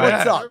 Yeah, look at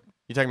What's that. up?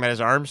 You talking about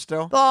his arms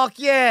still? Fuck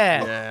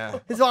yeah. Yeah.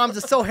 His arms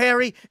are so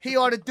hairy, he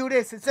ought to do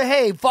this and say,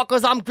 hey,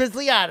 fuckers, I'm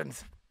Grizzly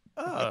Adams.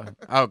 Oh,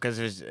 because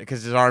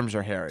his arms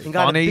are hairy. And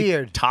got Funny, a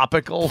beard.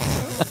 topical.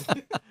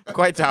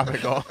 Quite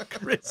topical.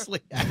 Grizzly.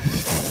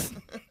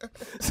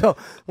 So,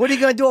 what are you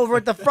going to do over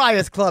at the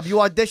Friars Club? You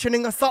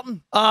auditioning or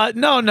something?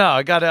 No.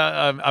 I got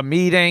a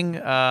meeting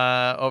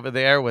over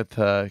there with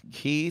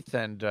Keith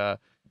and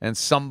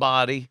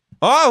somebody.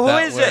 Oh, who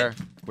that is it?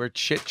 We're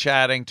chit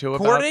chatting to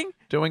Courting?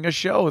 about doing a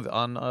show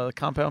on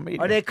Compound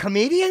Media. Are they a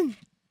comedian?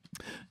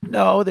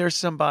 No, there's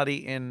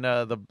somebody in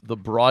the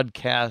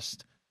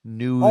broadcast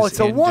news Oh, it's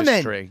a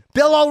industry. woman.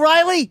 Bill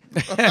O'Reilly?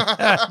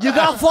 You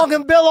got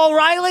fucking Bill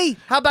O'Reilly?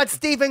 How about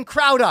Steven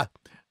Crowder?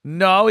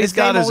 No, he's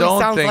got name his always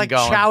own sounds thing like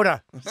going.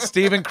 Chowder.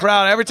 Steven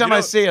Crowder. Every time I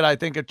see it, I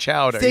think of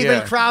Chowder. Steven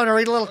yeah. Crowder,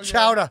 eat a little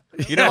chowder.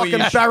 You know who fucking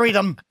you should- buried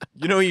him.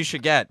 You know who you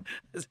should get?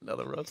 There's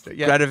another roaster.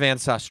 Yeah. Greta Van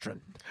Susteren.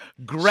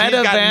 Greta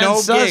She's got Van no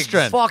gigs.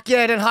 Susteren. Fuck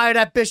yeah, then hire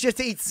that bitch just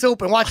to eat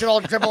soup and watch it all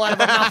dribble out of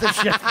her mouth and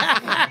shit.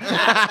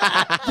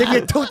 Give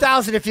you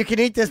 $2,000 if you can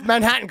eat this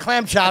Manhattan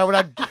clam chowder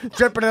without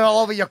dripping it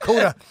all over your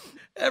cooter.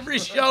 Every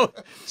show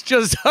is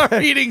just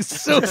her eating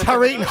soup. It's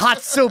her eating hot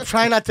soup,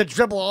 trying not to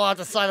dribble all out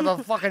the side of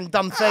her fucking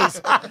dumb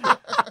face.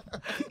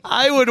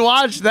 I would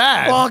watch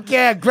that. Fuck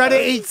yeah,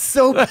 Greta eats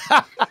soup.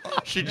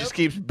 She just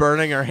keeps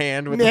burning her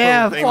hand with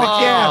Yeah, the little thing.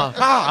 fuck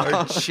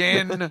yeah. Her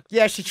chin.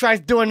 Yeah, she tries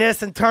doing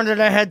this and turning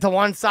her head to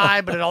one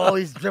side, but it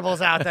always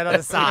dribbles out that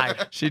other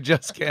side. She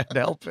just can't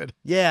help it.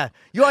 Yeah.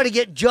 You ought to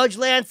get Judge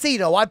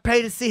Lancito. I'd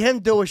pay to see him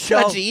do a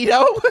show. Judge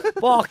Ito?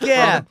 Fuck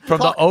yeah. From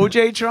the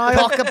OJ trial?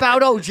 Talk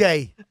about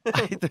OJ.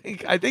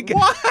 I think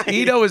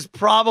Ito has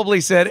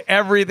probably said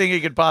everything he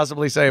could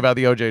possibly say about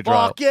the OJ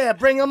trial. Fuck yeah,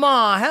 bring him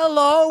on.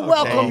 Hello,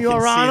 welcome, you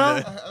Your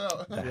can see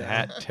Honor. The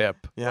hat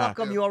tip. Yeah.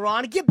 Welcome, Your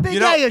Honor. Give Big You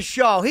know- A a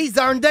show. He's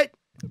earned it.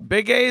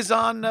 Big A's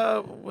on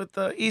with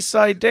East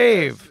Side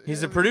Dave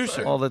He's a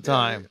producer. all the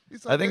time.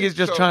 He's I think he's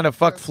just so- trying to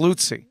fuck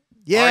Flutzy.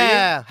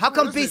 Yeah. How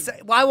come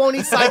why won't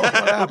he sign? What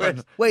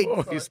happened? Wait.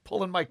 Oh, he's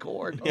pulling my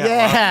cord.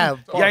 Yeah.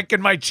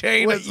 Yanking my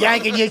chain. Wait,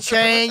 yanking your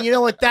chain. You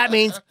know what that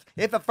means.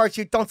 If at first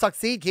you don't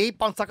succeed,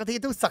 keep on sucking till you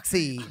do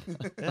succeed.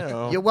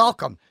 You're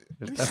welcome.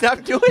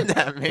 Stop doing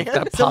that, man.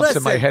 That So pops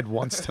in my listen. head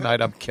once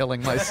tonight. I'm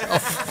killing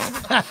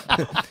myself.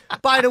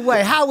 By the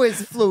way, how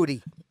is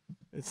Flutie?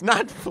 It's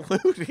not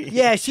Flutie.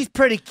 Yeah, she's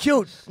pretty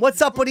cute.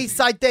 What's up with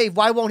Eastside Dave?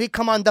 Why won't he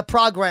come on the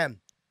program?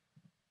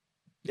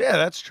 Yeah,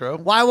 that's true.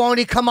 Why won't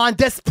he come on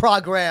this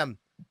program?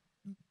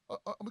 I'm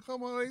gonna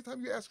come on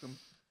anytime you ask him.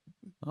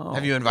 Oh.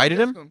 Have you invited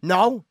him?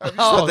 No.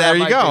 So there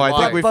you go. I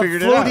think we but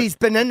figured it out. Flutie's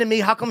been into me.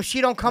 How come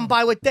she don't come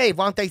by with Dave?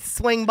 Why don't they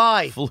swing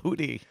by?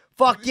 Flutie.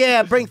 Fuck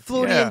yeah, bring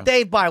Flutie Yeah. and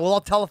Dave by. We'll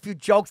all tell a few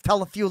jokes,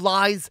 tell a few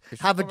lies,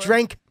 have a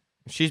drink.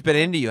 She's been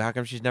into you. How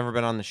come she's never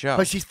been on the show?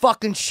 But she's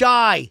fucking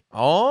shy.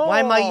 Oh. Why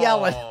am I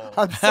yelling?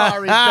 I'm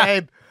sorry,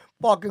 babe.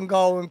 Fucking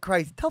going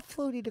crazy. Tell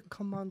Flutie to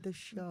come on the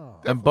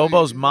show. And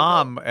Bobo's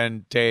mom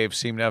and Dave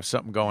seem to have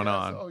something going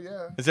on. Oh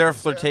yeah. Is there a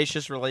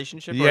flirtatious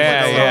relationship? Or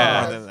Yeah, is it a little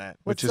yeah. more than that?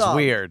 Which What's is up?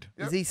 weird.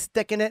 Is he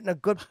sticking it in a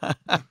good...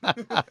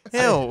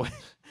 Ew.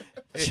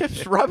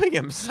 Chip's rubbing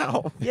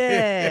himself.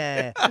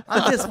 Yeah.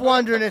 I'm just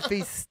wondering if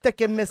he's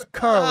sticking Miss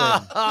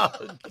Curlin.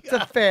 It's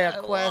a fair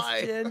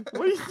question.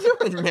 What are you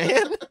doing,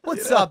 man?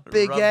 What's up,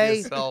 Big Rub A?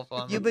 yourself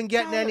on You the- been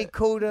getting any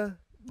cooter?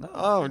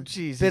 Oh,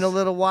 Jesus. Been a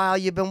little while.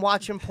 You been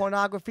watching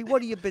pornography?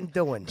 What have you been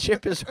doing?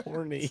 Chip is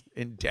horny.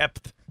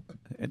 in-depth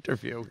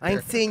interview. I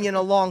ain't seen you in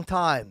a long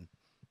time.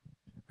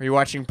 Are you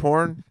watching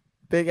porn,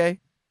 Big A?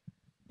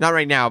 Not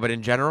right now, but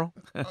in general?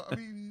 I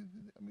mean,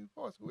 of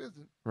course, who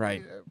isn't?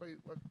 Right. Yeah, everybody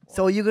watches porn.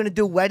 So are you going to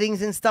do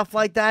weddings and stuff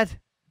like that?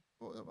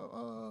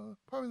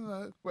 Probably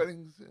not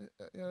weddings.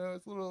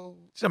 It's a little.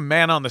 It's a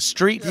man on the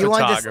street Do you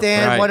photographer.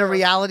 understand Right. what a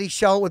reality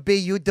show would be?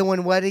 You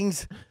doing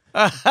weddings?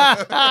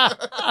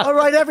 All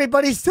right,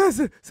 everybody says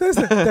it.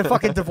 They're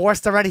fucking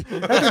divorced already.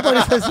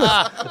 Everybody says this.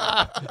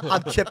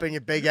 I'm chipping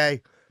you, Big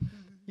A.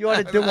 You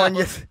ought to do one.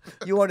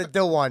 You ought to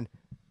do one.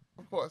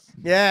 Of course.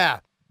 Yeah.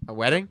 A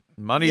wedding?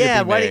 Money Yeah,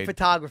 to be wedding made.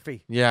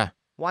 photography. Yeah.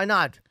 Why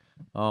not?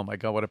 Oh my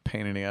God, what a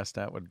pain in the ass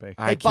that would be.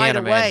 I Hey, by can't the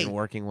imagine way-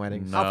 working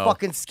weddings. No. How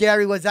fucking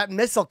scary was that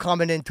missile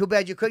coming in? Too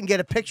bad you couldn't get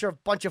a picture of a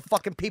bunch of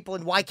fucking people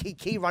in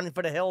Waikiki running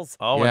for the hills.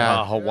 Oh,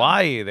 Yeah. in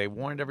Hawaii, they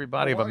warned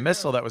everybody of a Hawaii,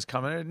 missile that was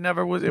coming. It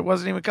never was. It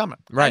wasn't even coming.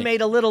 I Right. made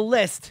a little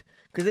list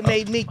because it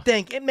made me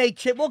think. It made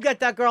Chip. We'll get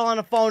that girl on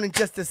the phone in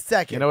just a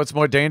second. You know what's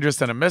more dangerous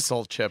than a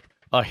missile, Chip?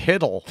 A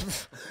hiddle.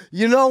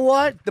 You know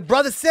what? The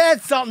brother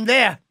said something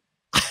there.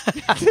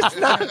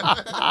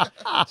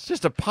 It's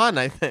just a pun,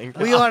 I think.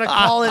 We ought to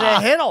call it a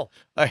hiddle.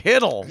 A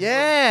hiddle.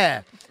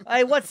 Yeah.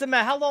 Hey, what's the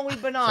matter? How long we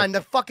been on?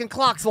 The fucking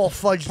clock's all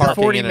fudged up.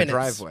 Parking 40 in a minutes.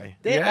 driveway.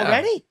 Damn, Yeah.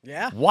 already?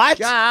 Yeah. What?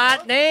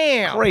 God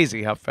damn.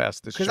 Crazy how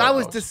fast this. Because show I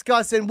was goes.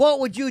 discussing what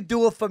would you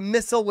do if a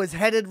missile was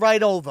headed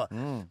right over?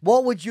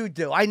 What would you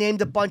do? I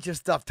named a bunch of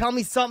stuff. Tell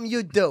me something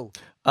you'd do.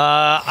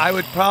 I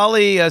would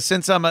probably,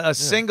 since I'm a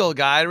single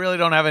guy, I really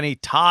don't have any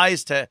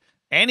ties to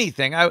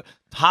anything. I would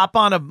hop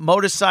on a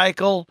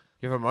motorcycle.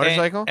 You have a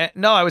motorcycle?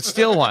 No, I would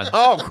steal one.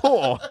 Oh,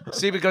 cool.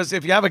 See, because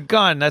if you have a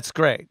gun, that's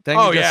great. Then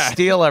you Oh, just yeah.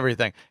 steal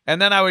everything,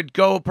 and then I would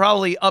go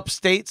probably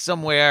upstate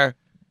somewhere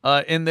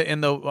in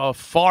the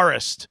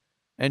forest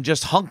and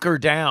just hunker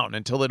down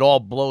until it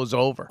all blows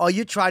over. Oh,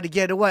 you try to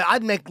get away.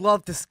 I'd make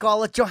love to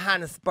Scarlett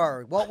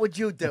Johannesburg. What would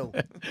you do?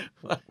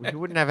 You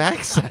wouldn't have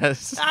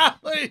access.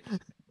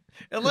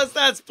 Unless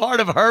that's part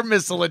of her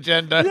missile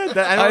agenda, I don't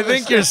I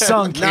think you're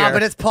sunk Nah, here.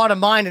 but it's part of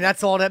mine, and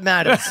that's all that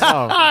matters.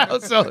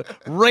 So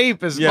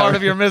rape is Yeah. part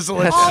of your missile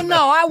agenda. Oh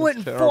no, I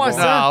wouldn't force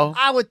her. No.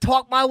 I would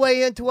talk my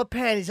way into her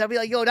panties. I'd be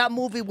like, "Yo, that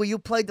movie where you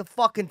played the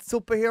fucking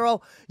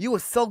superhero, you were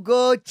so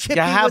good. Chippy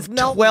You have was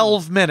melting."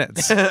 12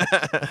 minutes.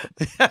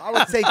 I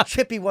would say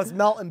Chippy was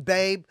melting,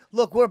 babe.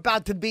 Look, we're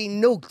about to be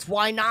nuked.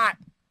 Why not?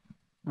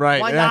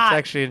 Right. Why That's not?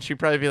 actually, and she'd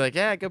probably be like,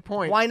 yeah, good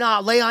point. Why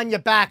not? Lay on your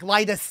back,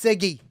 light a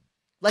ciggy.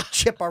 Let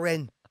Chipper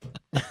in.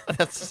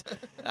 That's,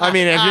 I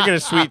mean, if you're going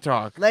to sweet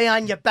talk. Lay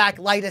on your back,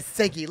 light a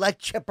ciggy. Let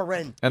Chipper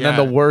in. And Yeah.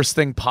 then the worst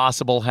thing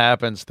possible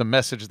happens, the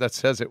message that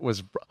says it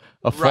was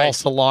a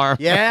false alarm.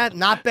 Yeah,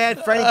 not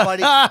bad for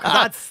anybody, 'cause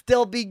I'd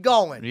still be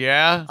going.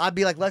 Yeah? I'd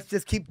be like, let's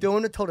just keep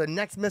doing it till the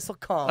next missile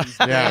comes.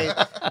 Yeah.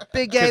 babe.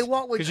 Big A,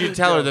 what would Because you you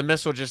tell her do? the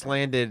missile just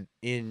landed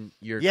in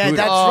your Yeah, cooter.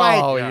 that's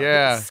Oh, right.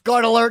 yeah.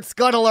 Scud alert,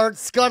 scud alert,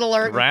 scud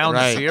alert. Round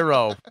Right.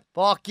 0.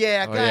 Fuck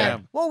yeah, Oh, go ahead. yeah.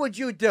 What would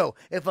you do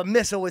if a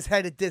missile was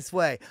headed this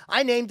way?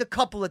 I named a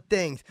couple of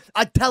things.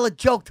 I'd tell a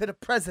joke to the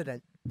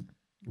president.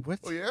 What?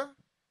 Oh yeah.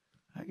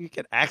 You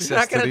get You're access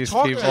not to going to these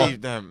talk people. to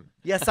them.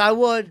 Yes, I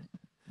would.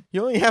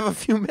 You only have a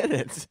few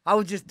minutes. I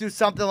would just do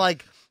something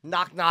like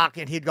knock knock,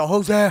 and he'd go,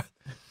 "Who's there?"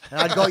 And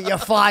I'd go, "You're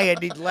fired."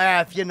 And he'd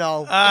laugh, you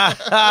know.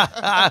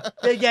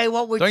 Big A,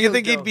 what would Don't you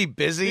think do? he'd be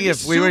busy He'd be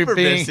if we were super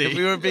being busy. if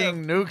we were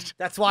being nuked?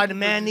 That's why the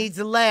man needs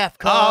a laugh.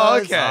 Oh,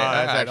 cuz. okay. that's All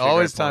right. actually a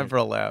Always great time point. for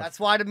a laugh. That's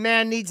why the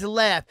man needs a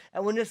laugh.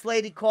 And when this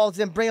lady calls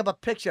in, bring up a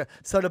picture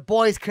so the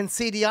boys can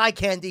see the eye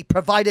candy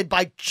provided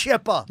by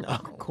Chipper. Oh,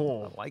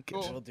 cool. I like it.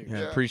 Cool. Yeah,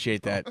 I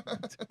appreciate that.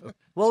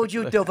 What would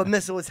you do if a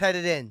missile was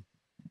headed in?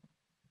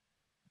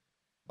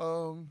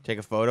 Take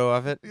a photo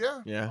of it. Yeah.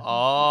 Yeah.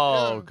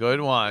 Oh, Yeah.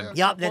 good one. Yeah.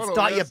 Yup, then Photo,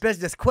 start your yes.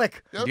 business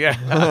quick. Yep.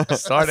 Yeah.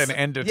 Start and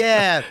end it.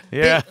 Yeah.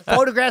 Yeah.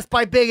 Photographs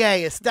by Big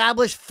A,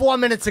 established 4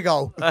 minutes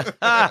ago.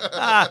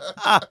 I'd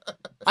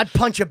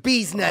punch a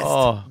bee's nest.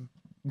 Oh.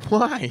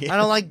 Why? I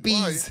don't like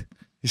bees.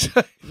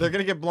 They're going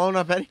to get blown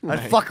up anyway.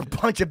 I'd fucking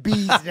punch a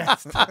bee's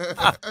nest.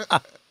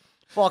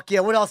 Fuck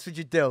yeah, what else would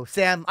you do,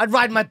 Sam? I'd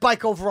ride my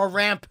bike over a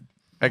ramp.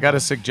 I got a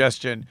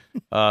suggestion.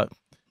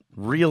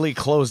 Really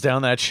close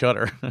down that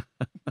shutter.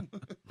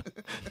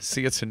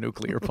 See, it's a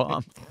nuclear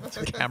bomb. It's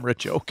a camera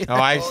joke. Oh,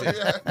 I see.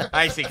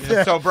 I see, because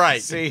it's so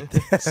bright. See,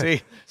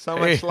 So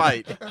much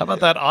light. How about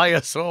that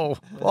ISO?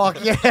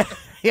 Fuck yeah.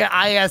 Yeah,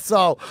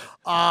 ISO.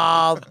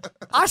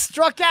 I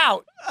struck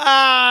out.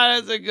 Ah,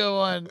 that's a good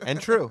one. And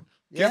true.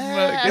 Give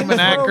him an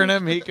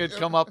acronym. He could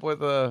come up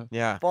with a.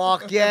 Yeah.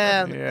 Fuck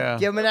yeah. Yeah.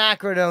 Give him an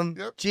acronym.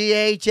 Yep.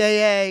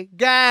 GHAA.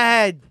 Go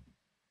ahead.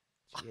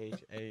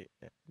 GHA.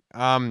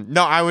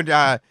 No, I would.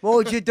 What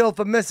would you do if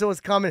a missile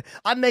was coming?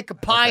 I'd make a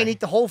pie and eat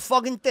the whole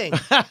fucking thing.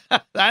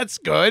 That's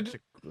good.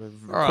 Quick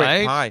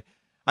right. pie.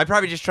 I'd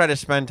probably just try to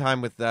spend time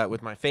with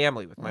my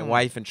family, with my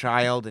wife and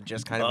child, and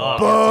just kind of all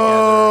get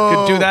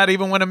Could together. do that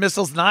even when a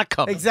missile's not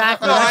coming.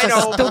 Exactly. No, That's I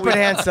know, a stupid but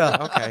answer.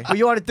 Okay. What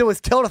you ought to do is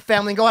kill the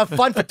family and go have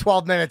fun for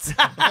 12 minutes.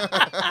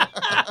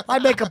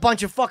 I'd make a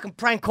bunch of fucking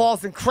prank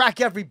calls and crack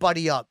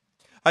everybody up.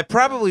 I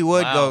probably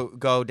would Wow.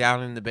 go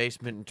down in the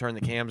basement and turn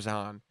the cams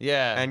on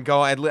Yeah. and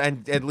go at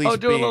least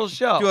do a little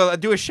show.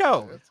 Do a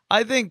show.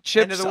 I think End of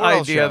Chip's the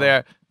world idea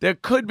show. there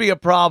could be a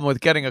problem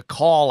with getting a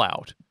call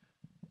out.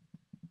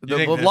 You The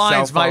think the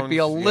lines cell might be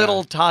a phones- little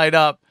yeah. tied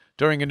up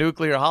during a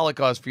nuclear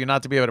holocaust for you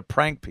not to be able to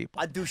prank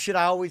people. I'd do shit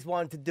I always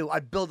wanted to do.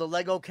 I'd build a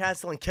Lego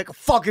castle and kick a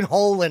fucking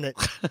hole in it.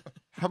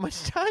 How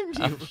much time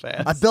do you?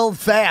 Fast. I build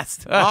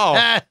fast.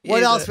 Oh,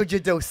 What else would you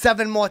do?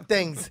 7 more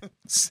things.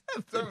 7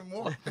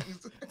 more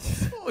things.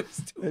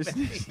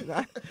 there's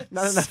not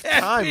enough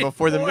time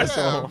before the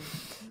missile.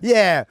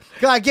 Yeah.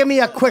 God, give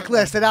me a quick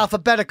list in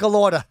alphabetical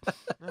order.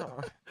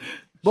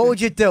 What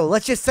would you do?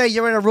 Let's just say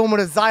you're in a room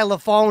with a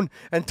xylophone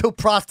and 2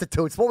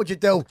 prostitutes. What would you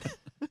do?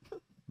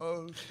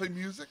 Play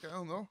music? I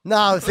don't know.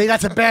 No, see,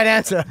 that's a bad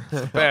answer.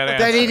 Bad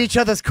They'd answer. eat each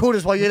other's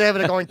cooters while you're there.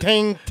 They're going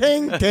ting,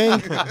 ting,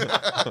 ting.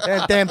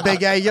 And damn,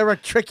 Big A, you're a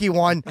tricky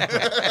one.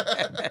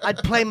 I'd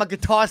play my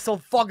guitar so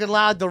fucking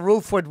loud the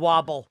roof would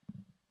wobble.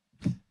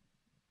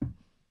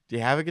 Do you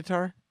have a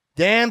guitar?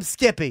 Damn,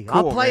 Skippy.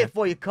 I'll Cool, play man. it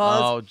for you, cuz.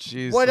 Oh,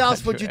 jeez. What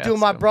else would you do,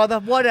 my brother?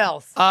 What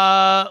else?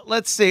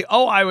 Let's see.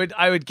 Oh, I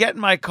would get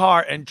in my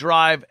car and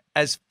drive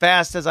as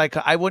fast as I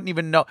could. I wouldn't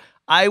even know.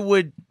 I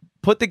would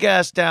put the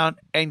gas down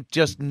and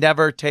just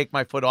never take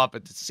my foot off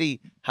it to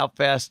see how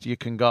fast you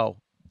can go.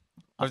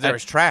 Or if there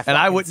was traffic. And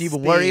I wouldn't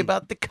even worry speed.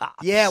 about the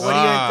cops. Yeah, what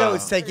are you going to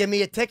do? Ah. Say, give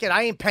me a ticket.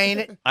 I ain't paying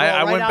it. I Throw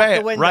it wouldn't right pay out it.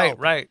 the window.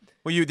 Right.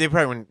 Well, they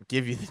probably wouldn't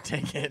give you the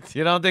ticket.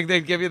 You don't think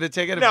they'd give you the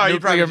ticket if No,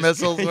 you probably nuclear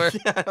just- missiles were?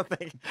 Yeah,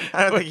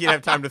 I don't think you'd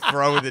have time to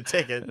throw the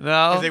ticket. No?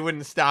 Because they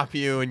wouldn't stop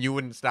you, and you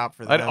wouldn't stop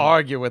for them. I'd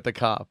argue with the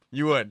cop.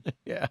 You would.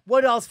 Yeah.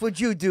 What else would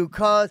you do,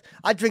 cuz?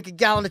 I'd drink a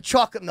gallon of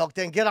chocolate milk,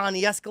 then get on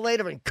the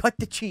escalator and cut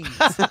the cheese.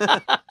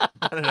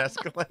 On an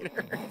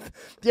escalator.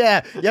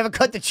 Yeah, you ever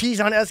cut the cheese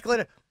on the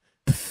escalator?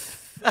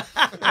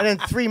 And then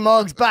 3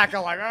 mugs back,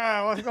 I'm like,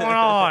 what's going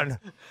on?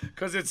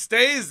 Because it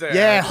stays there.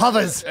 Yeah, it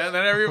hovers. And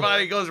then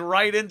everybody goes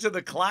right into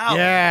the cloud.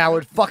 Yeah,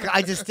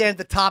 I just stand at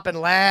the top and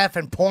laugh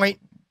and point.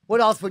 What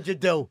else would you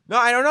do? No,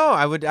 I don't know.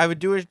 I would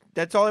do it.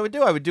 That's all I would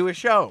do. I would do a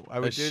show. I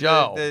would do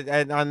show.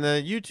 and on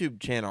the YouTube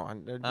channel.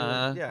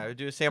 Yeah, I would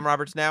do a Sam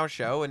Roberts Now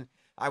show, and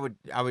I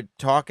would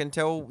talk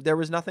until there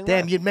was nothing Damn,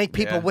 left. you'd make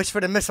people Yeah. wish for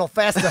the missile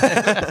faster.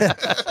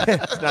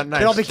 It's not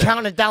nice. They'll be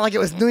counting it down like it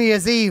was New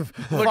Year's Eve.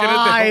 Looking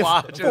at their 5,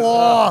 watches. 4.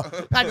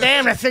 God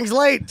damn, that thing's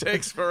late.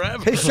 Takes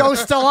forever. His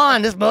show's still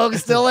on. This mug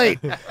is still late.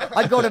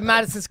 I'd go to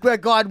Madison Square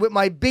Garden with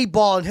my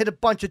B-ball and hit a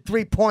bunch of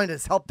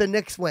 3-pointers. Help the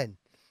Knicks win.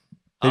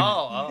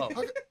 Oh.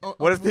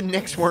 What if the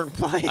Knicks weren't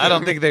playing? I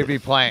don't think they'd be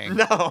playing.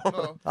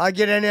 No. I'd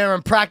get in there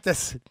and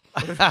practice.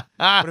 What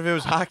if it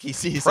was hockey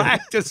season?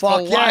 Practice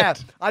Fuck for yeah.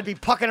 what? I'd be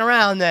pucking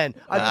around then.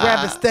 I'd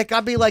grab the stick.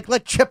 I'd be like,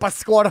 let Chipper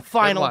score the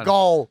final one.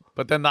 goal.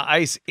 But then the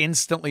ice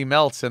instantly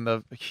melts in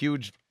the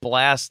huge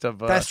blast of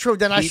That's true.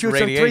 Then I heat shoot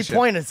some radiation.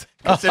 3-pointers.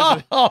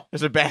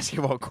 There's a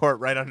basketball court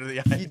right under the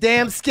ice. You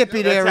damn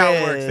Skippy there That's how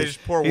is. it works. They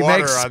just pour He water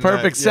makes on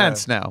perfect that.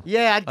 sense now.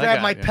 Yeah, I'd grab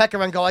got my you.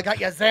 pecker and go, I got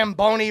your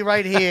Zamboni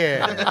right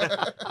here.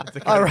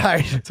 All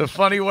right. It's a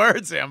funny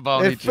word,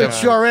 Zamboni. It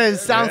sure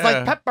is. Sounds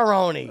Yeah. like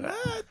pepperoni.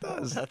 It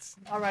does. That's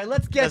All right,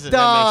 let's get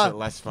that makes it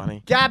less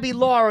funny. Gabby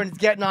Lauren's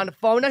getting on the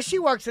phone. Now, she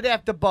works at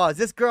AfterBuzz.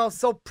 This girl's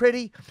so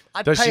pretty.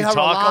 I'd Does pay she her a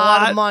talk a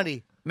lot lot? of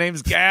money.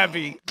 Name's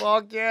Gabby.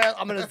 Fuck yeah.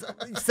 I'm going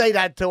to say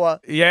that to her.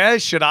 Yeah,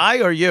 should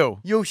I or you?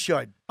 You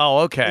should. Oh,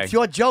 okay. It's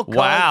your joke, cuz.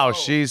 Wow,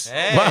 she's.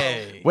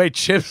 Hey. Wow. Wait,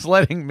 Chip's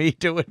letting me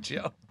do a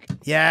joke.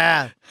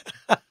 Yeah.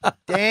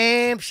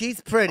 Damn, she's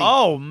pretty.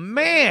 Oh,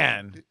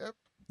 man.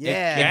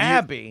 yeah.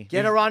 Gabby.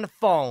 Get her on the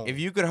phone. If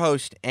you could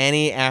host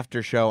any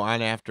after show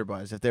on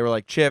AfterBuzz, if they were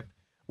like, Chip,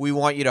 we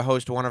want you to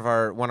host one of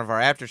our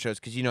after shows,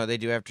 because they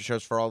do after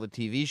shows for all the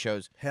TV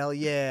shows. Hell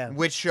yeah.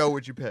 Which show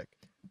would you pick?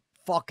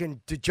 Fucking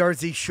the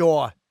Jersey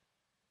Shore.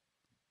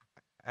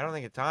 I don't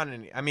think it's on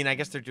any. I mean, I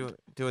guess they're doing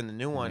the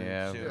new one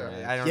Yeah, soon.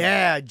 yeah. I don't know.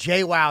 Yeah,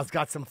 JWoww's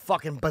got some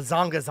fucking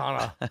bazongas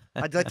on her.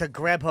 I'd like to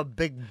grab her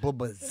big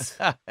boobas.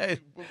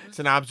 It's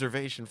an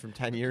observation from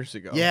 10 years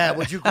ago. Yeah,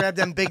 would you grab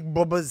them big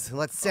boobas?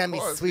 Let Sammy's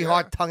course,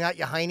 sweetheart yeah. tongue out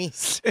your hiney.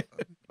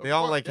 They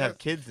all course, like have yes.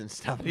 kids and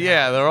stuff. now.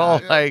 Yeah, they're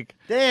all like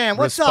Damn,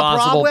 what's up, Rob?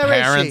 responsible Where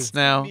is parents she?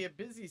 now. Be a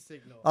busy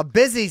signal. A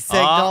busy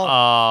signal.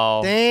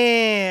 Uh-oh.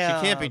 Damn.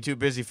 She can't be too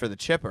busy for the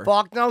chipper.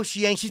 Fuck no,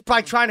 she ain't. She's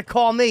probably trying to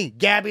call me.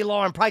 Gabby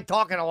Lauren, probably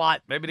talking a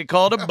lot. Maybe they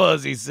called a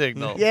buzzy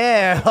signal.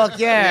 Yeah, fuck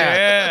yeah.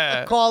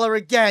 Yeah. Call her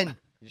again.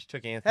 You just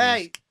took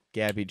Anthony's Hey,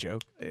 Gabby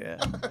joke. Yeah.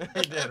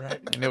 He did, right?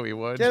 I knew he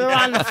would. get her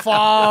on the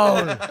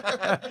phone.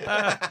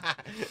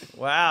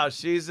 Wow,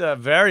 she's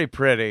very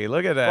pretty.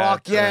 Look at that.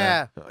 Fuck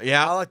yeah.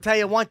 Yeah. I'll tell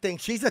you one thing.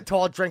 She's a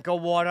tall drink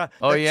of water.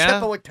 Oh, the yeah?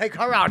 Chipper would take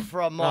her out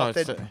for a No, month.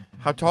 it's,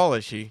 how tall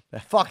is she?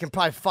 Fucking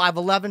probably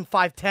 5'11",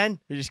 5'10",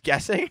 You're just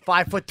guessing?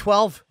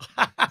 5'12",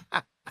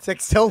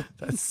 6'2".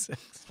 That's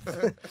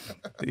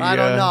I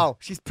don't know.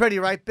 She's pretty,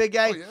 right, Big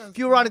A? yes. If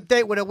you were on a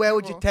date with her, where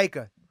would you take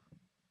her?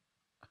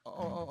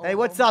 Hey,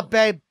 what's up,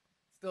 babe?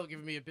 Still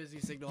giving me a busy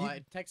signal.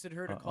 I texted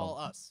her to call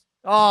us.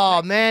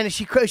 Oh, man. Is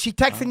she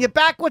texting you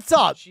back? What's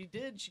up? She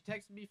did. She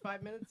texted me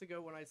 5 minutes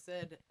ago when I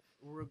said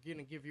we're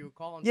gonna give you a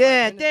call in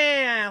Yeah, 5 minutes.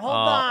 damn. Hold Oh,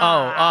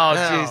 on.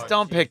 jeez.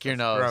 Don't pick your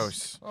nose.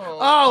 Gross.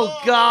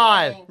 Oh,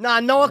 God. Nah,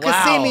 no one can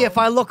see Wow. me if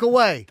I look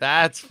away.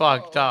 That's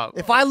fucked up.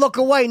 If I look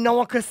away, no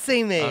one can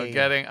see me.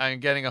 I'm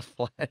getting a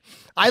flash.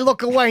 I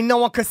look away, no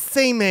one can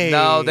see me.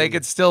 No, they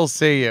could still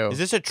see you. Is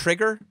this a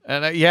trigger?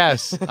 And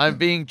yes, I'm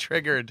being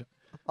triggered.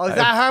 Oh, is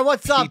that her?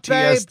 What's up,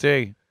 babe?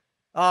 PTSD.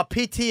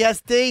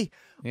 PTSD?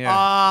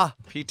 Yeah.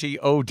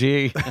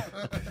 PTOD.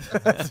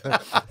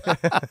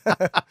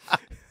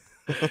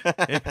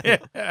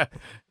 yeah.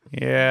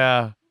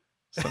 Yeah.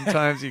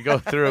 Sometimes you go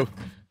through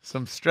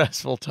some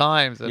stressful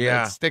times and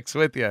Yeah. it sticks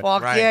with you.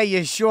 Fuck Right. yeah,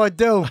 you sure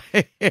do.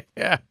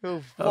 Yeah.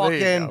 You Oh, there you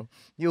fucking, go.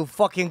 you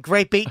fucking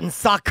grape-eating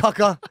sock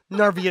cucker.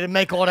 Nerve of you to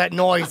make all that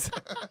noise.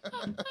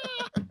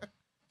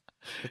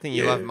 Good thing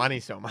you love money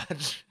so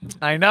much.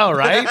 I know,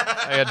 right?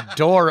 I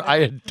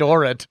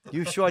adore it.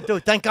 You sure do.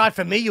 Thank God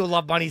for me you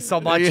love money so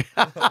much.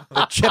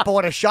 The Chipper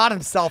would have shot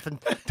himself in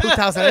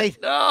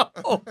 2008. No.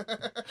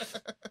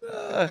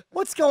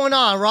 What's going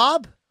on,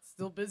 Rob?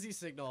 Still busy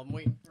signal. I'm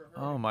waiting for her.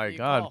 Oh, to my give me a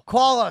God. call.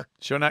 Call her.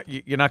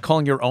 You're not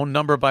calling your own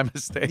number by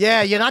mistake.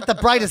 Yeah, you're not the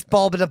brightest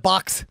bulb in the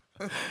box.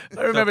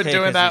 I remember okay,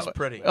 doing 'cause that he's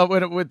pretty.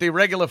 with the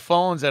regular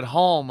phones at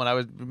home when I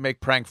would make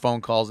prank phone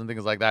calls and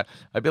things like that.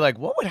 I'd be like,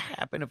 what would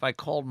happen if I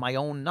called my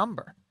own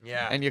number?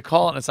 Yeah. And you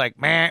call it and it's like,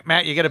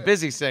 Matt, you get a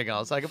busy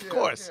signal. It's like, of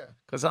course, yeah.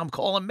 because I'm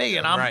calling me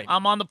and I'm Right.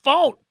 I'm on the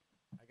phone.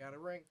 I got a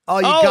ring. Oh,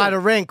 you Oh. got a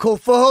ring. Cool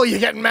for who? You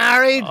getting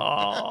married?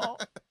 Oh.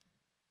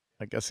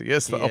 I guess he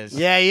is, though. is.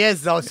 Yeah, he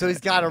is, though, so he's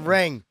got a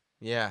ring.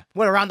 Yeah.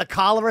 What, around the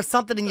collar or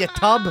something in your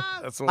tub?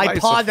 That's what I wife's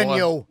pardon for.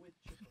 you.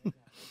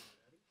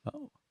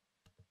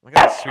 Look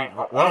at that sweet.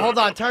 Whoa. Hold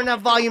on, turn that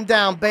volume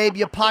down, babe.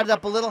 You potted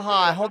up a little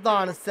high. Hold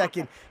on a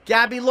second.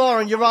 Gabby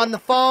Lauren, you're on the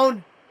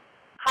phone?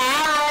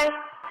 Hi.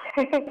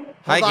 Hi,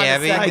 Hold on a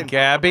Gabby. second. Hi,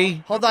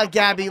 Gabby. Hold on,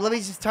 Gabby. Let me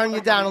just turn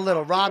you down a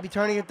little. Rob, you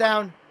turning it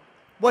down?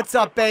 What's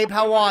up, babe?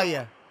 How are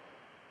you?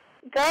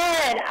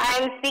 Good.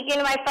 I'm speaking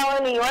to my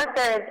fellow New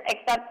Yorkers,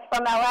 except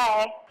from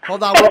LA.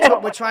 Hold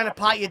on, we're trying to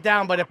pot you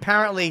down, but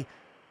apparently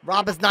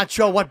Rob is not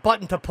sure what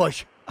button to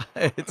push.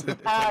 It's a knob.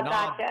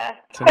 Gotcha.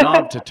 It's a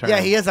knob to turn.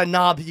 Yeah, he is a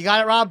knob. You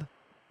got it, Rob?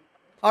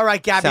 All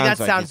right, Gabby, Sounds that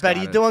like sounds he's better.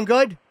 got You it. doing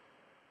good?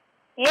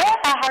 Yeah,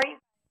 how are you?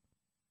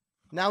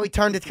 Now we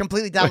turned it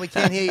completely down. We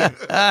can't hear you.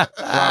 Rob,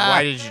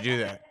 why did you do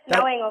that?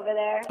 Snowing over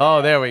there.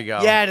 Oh, there we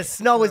go. Yeah, the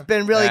snow has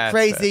been really That's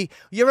crazy.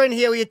 You're in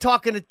here. You're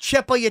talking to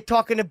Chipper. You're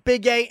talking to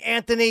Big A,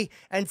 Anthony,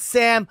 and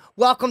Sam.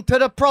 Welcome to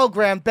the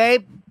program,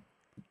 babe.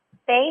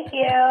 Thank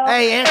you.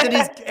 Hey,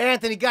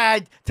 Anthony, go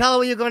ahead. Tell her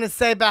what you're going to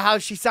say about how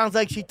she sounds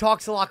like she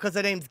talks a lot because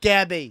her name's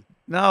Gabby.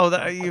 No,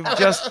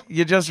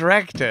 you just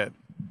wrecked it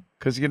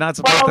because you're not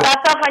supposed Well, to.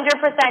 that's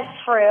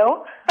 100%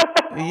 true.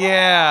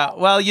 Yeah,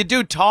 well, you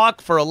do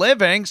talk for a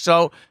living,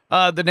 so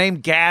the name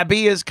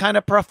Gabby is kind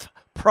of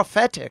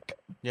prophetic.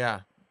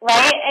 Yeah.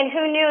 Right? And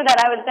who knew that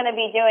I was going to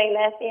be doing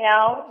this,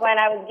 when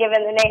I was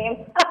given the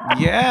name?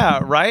 Yeah,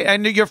 right.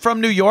 And you're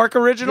from New York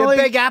You're originally.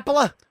 Big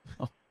Apple?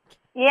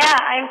 Yeah,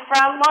 I'm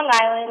from Long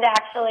Island,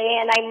 actually,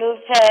 and I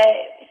moved to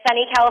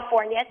sunny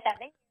California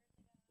 7.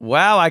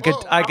 Wow, I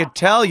could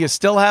tell you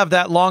still have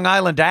that Long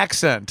Island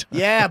accent.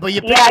 Yeah, but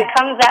you picked Yeah, it. it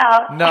comes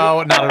out.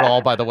 No, not at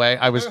all. By the way,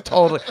 I was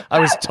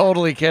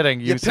totally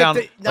kidding. You picked sound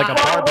it- like a nah.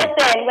 Well, Barbie.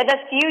 listen, with a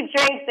few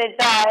drinks, it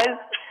does.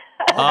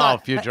 Oh, a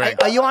few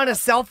drinks. Are you on a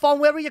cell phone?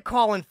 Where are you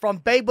calling from,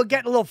 babe? We're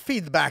getting a little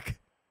feedback.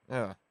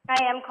 Yeah.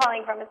 I am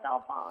calling from a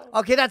cell phone.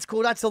 Okay, that's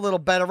cool. That's a little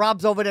better.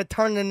 Rob's over there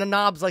turning the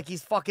knobs like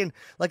he's fucking,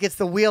 like it's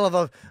the wheel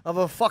of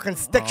a fucking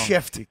stick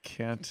shift. You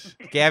can't.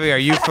 Gabby, are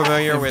you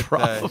familiar with?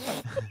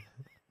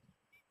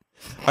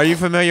 Are you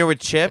familiar with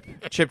Chip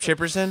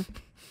Chipperson?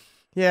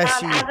 Yeah,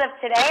 she. As of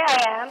today,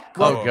 I am.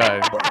 Oh,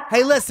 good.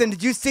 Hey, listen,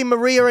 did you see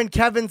Maria and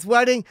Kevin's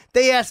wedding?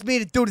 They asked me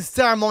to do the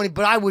ceremony,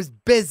 but I was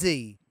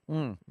busy.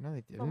 No,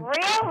 they didn't.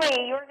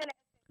 Really? You were going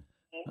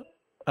to...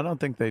 I don't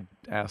think they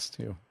asked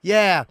you.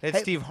 Yeah. Had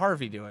Hey, Steve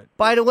Harvey do it.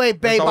 by the way,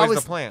 babe,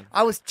 always the plan.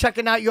 I was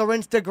checking out your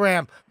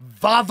Instagram.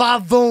 Va va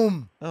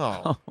voom.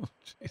 Oh.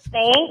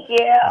 Thank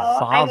you.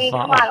 I mean,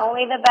 come on,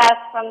 only the best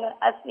from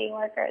us New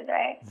Yorkers,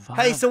 right?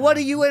 Hey, so what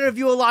do you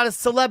interview a lot of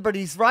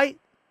celebrities, right?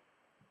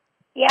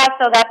 Yeah,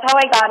 so that's how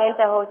I got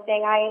into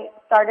hosting. I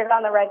started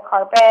on the red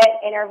carpet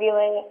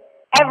interviewing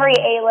every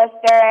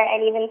A-lister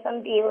and even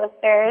some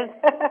B-listers.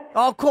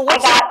 Oh, cool. I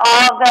got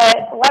all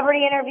the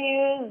celebrity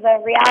interviews,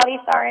 the reality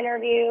star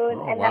interviews,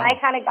 and then wow. I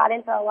kind of got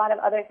into a lot of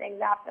other things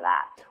after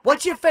that.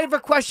 What's your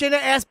favorite question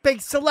to ask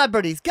big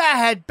celebrities? Go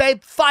ahead,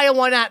 babe. Fire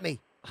one at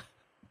me.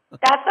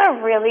 That's a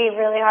really,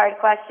 really hard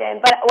question.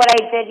 But what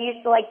I did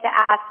used to like to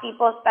ask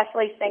people,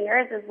 especially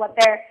singers, is what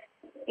their,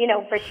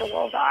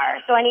 rituals are.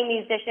 So any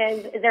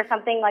musicians, is there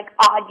something like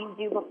odd you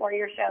do before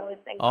your shows,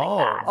 things like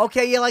that?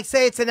 Okay, yeah, like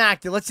say it's an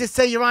actor. Let's just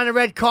say you're on a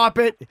red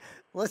carpet.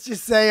 Let's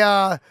just say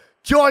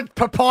George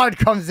Papard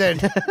comes in.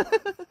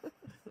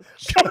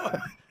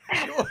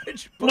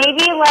 George.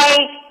 Maybe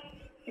like,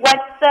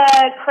 what's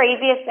the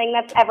craziest thing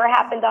that's ever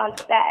happened on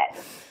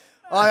set?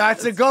 Oh,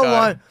 that's a good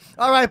one.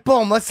 All right,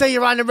 boom. Let's say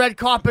you're on the red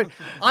carpet.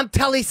 I'm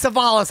Telly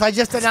Savalas. I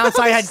just announced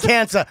I had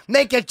cancer.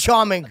 Make it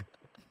charming.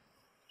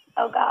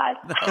 Oh, God.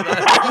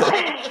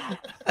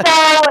 So,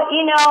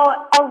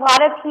 a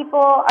lot of people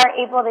are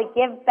able to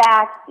give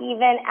back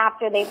even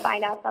after they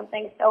find out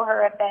something so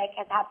horrific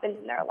has happened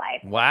in their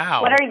life.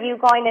 Wow. What are you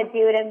going to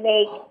do to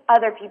make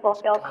other people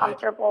feel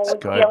comfortable with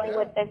dealing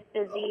with this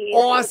disease?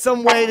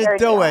 Awesome way that to they're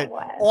do dealing it.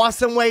 with?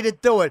 Awesome way to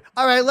do it.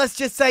 All right, let's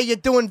just say you're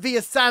doing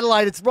via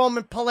satellite. It's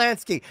Roman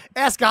Polanski.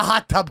 Ask a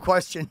hot tub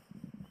question.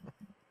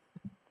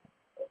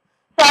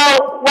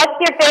 So, what's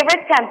your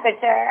favorite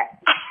temperature?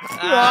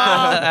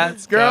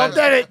 That's Girl good.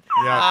 did it.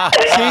 Yeah.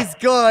 She's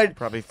good.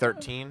 Probably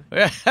 13.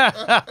 I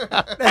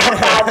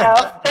don't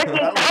know.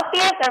 13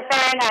 Celsius or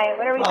Fahrenheit?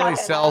 What are we Probably talking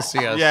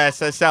Celsius. Yeah,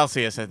 it's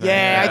Celsius, I think.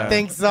 Yeah, I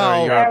think so.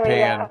 Very There we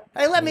European. go.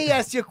 Hey, let me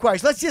ask you a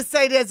question. Let's just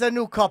say there's a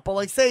new couple.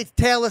 Like, say it's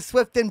Taylor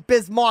Swift and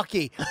Biz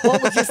Markie.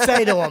 What would you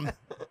say to them?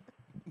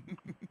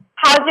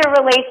 How's your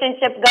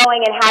relationship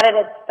going and how did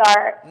it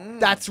start?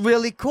 That's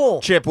really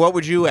cool. Chip, what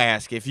would you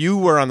ask if you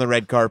were on the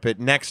red carpet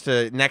next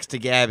to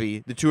Gabby?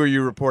 The two of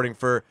you reporting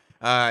for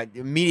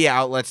media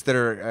outlets that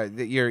are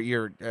that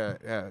you're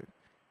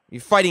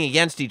fighting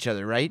against each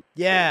other, right?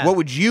 Yeah. What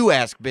would you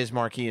ask Biz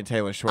Markie and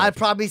Taylor Swift? I'd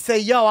probably say,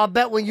 yo, I'll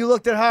bet when you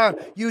looked at her,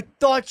 you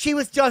thought she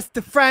was just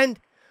a friend.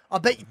 I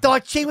bet you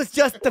thought she was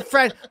just a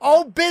friend.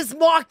 Oh, Biz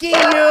Markie,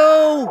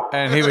 you!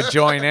 And he would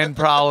join in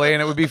probably,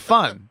 and it would be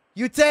fun.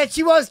 You said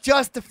she was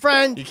just a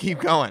friend. You keep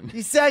going.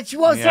 You said she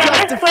was Yeah. just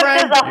Taylor a Swift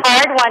friend. is a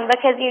hard one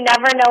because you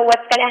never know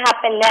what's going to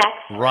happen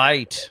next.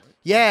 Right.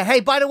 Yeah.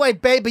 Hey, by the way,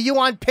 babe, are you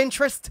on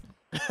Pinterest?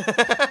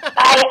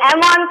 I am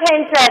on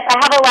Pinterest. I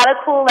have a lot of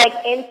cool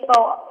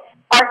inspo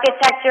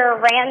architecture,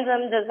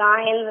 random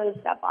designs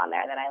and stuff on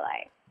there that I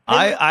like.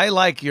 I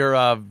like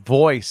your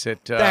voice.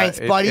 Thanks,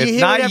 buddy. You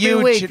hear not it every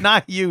you, week.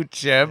 not you,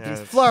 Chip.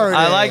 Flirting.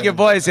 I like your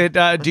voice. It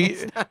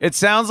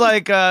sounds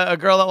like a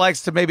girl that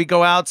likes to maybe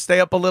go out, stay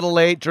up a little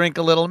late, drink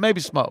a little, and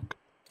maybe smoke.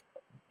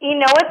 You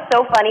know what's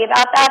so funny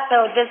about that?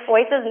 So this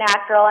voice is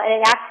natural, and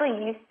it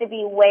actually used to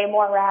be way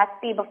more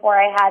raspy before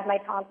I had my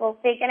tonsils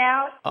taken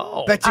out.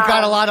 Oh, Bet you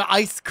got a lot of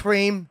ice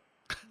cream.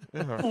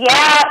 Yeah,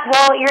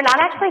 well, you're not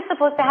actually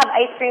supposed to have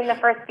ice cream the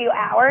first few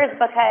hours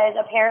because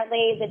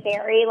apparently the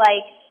dairy,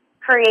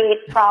 creates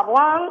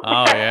problems.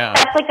 Oh, yeah.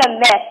 That's like a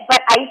myth,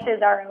 but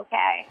ices are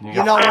okay.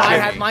 You know, when I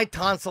had my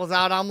tonsils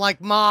out, I'm like,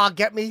 Ma,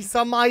 get me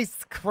some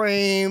ice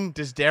cream.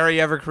 Does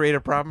dairy ever create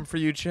a problem for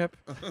you, Chip?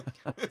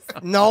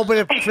 No, but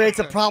it creates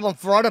a problem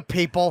for other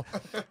people.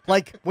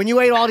 Like, when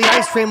you ate all the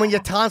ice cream when your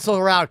tonsils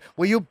were out,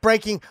 were you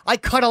breaking? I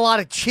cut a lot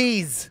of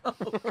cheese.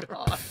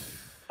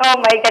 Oh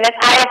my goodness,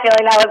 I had a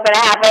feeling that was going to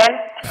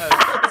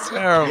happen. That's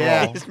terrible.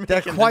 Yeah,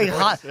 they're quite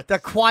hot. They're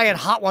quiet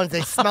hot ones.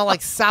 They smell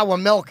like sour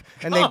milk,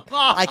 and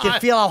I can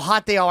feel how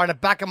hot they are on the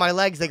back of my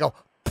legs. They go.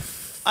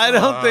 I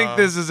don't think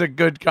this is a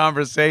good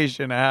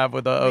conversation to have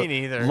with Me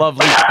neither. a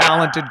lovely,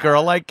 talented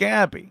girl like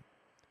Gabby.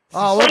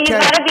 Oh, So okay. you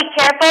got to be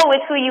careful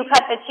with who you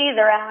cut the cheese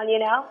around,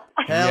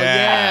 Hell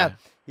yeah.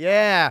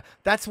 Yeah,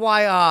 that's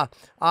why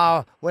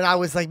when I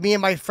was me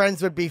and my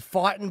friends would be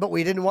farting, but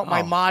we didn't want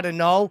my ma to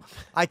know.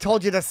 I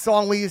told you the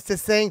song we used to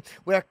sing,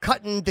 we're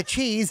cutting the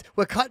cheese,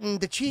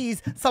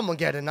 someone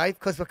get a knife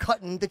because we're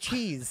cutting the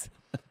cheese.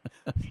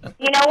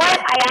 You know what?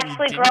 I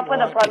actually grew up with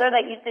a brother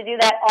that used to do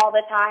that all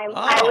the time.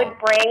 I would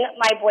bring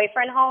my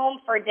boyfriend home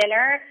for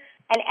dinner,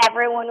 and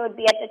everyone would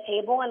be at the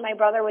table, and my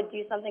brother would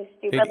do something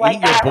stupid He'd like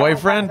eat your that. in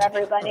front of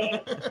boyfriend? Everybody.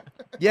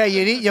 Yeah,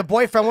 you'd eat your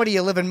boyfriend. What do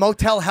you live in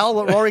Motel Hell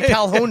with Rory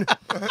Calhoun?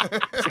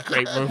 It's a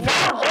great movie.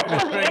 No,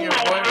 this was in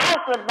my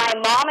house with my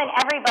mom and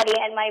everybody,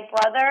 and my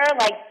brother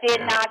did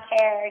not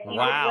care. He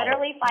Wow. would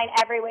literally find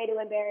every way to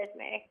embarrass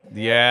me.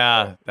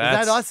 Yeah, Is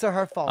that's. that us or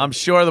her fault? I'm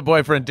sure the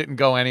boyfriend didn't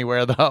go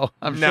anywhere though.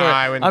 I'm No, sure.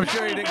 I wouldn't. I'm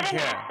sure he didn't didn't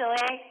care.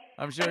 actually.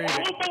 I'm sure he If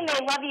didn't. anything,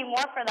 they love you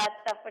more for that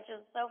stuff, which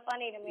is so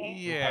funny to me.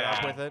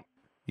 Yeah. With it.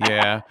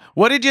 Yeah.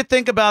 What did you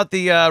think about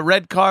the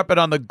red carpet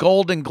on the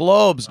Golden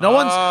Globes? No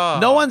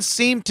one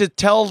seemed to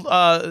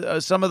tell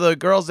some of the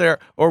girls there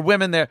or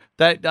women there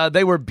that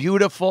they were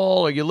beautiful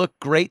or you look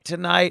great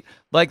tonight.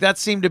 Like that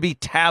seemed to be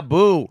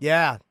taboo.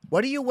 Yeah.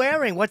 What are you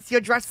wearing? What's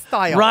your dress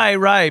style?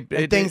 Right.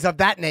 And things of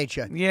that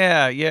nature.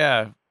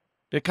 Yeah.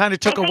 It kind of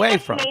took away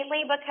from it.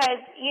 Mainly because,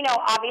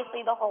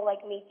 obviously the whole,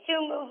 like, Me Too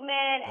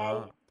movement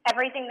and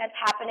everything that's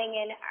happening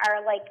in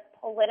our, like,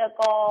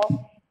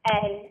 political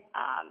and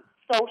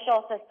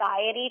social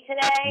society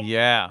today.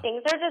 Yeah.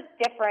 Things are just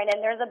different,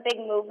 and there's a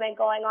big movement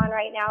going on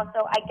right now.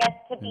 So I guess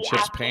to be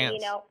asking,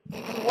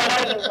 what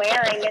are you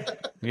wearing? It's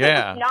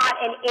not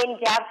an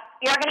in-depth.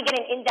 You're not going to get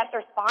an in-depth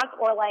response,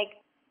 or like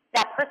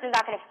that person's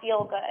not going to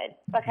feel good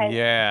because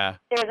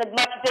there's a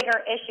much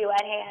bigger issue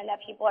at hand that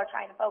people are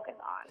trying to focus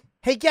on.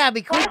 Hey,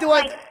 Gabby, can we do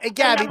it? Hey,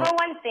 Gabby. The number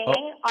one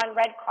thing on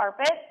red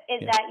carpet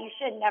is that you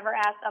should never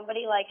ask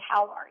somebody, like,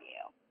 how are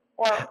you?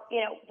 Or,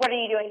 what are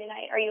you doing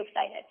tonight? Are you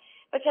excited?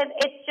 Because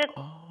it's just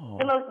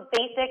the most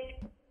basic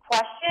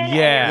question.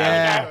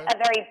 Yeah. And a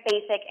very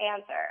basic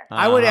answer.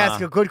 I would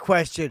ask a good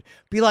question.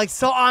 Be like,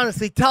 so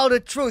honestly, tell the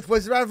truth.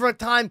 Was there ever a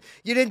time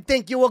you didn't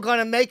think you were going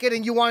to make it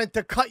and you wanted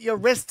to cut your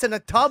wrists in a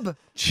tub?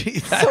 Gee,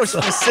 so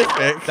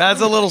specific.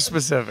 That's a little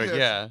specific,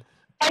 yeah.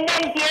 And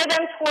then gear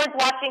them towards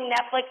watching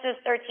Netflix's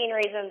 13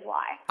 Reasons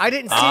Why. I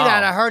didn't see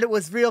that. I heard it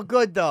was real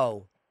good,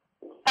 though.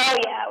 Oh,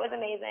 yeah, it was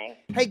amazing.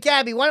 Hey,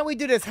 Gabby, why don't we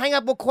do this? Hang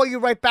up, we'll call you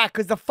right back,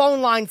 because the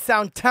phone lines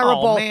sound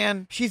terrible. Oh,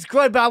 man. She's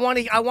good, but I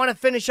want to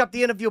finish up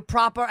the interview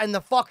proper, and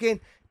the fucking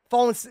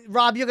phones.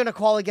 Rob, you're going to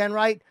call again,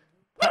 right?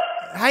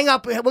 Hang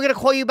up. We're going to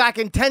call you back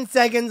in 10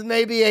 seconds,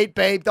 maybe 8,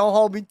 babe. Don't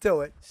hold me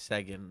to it.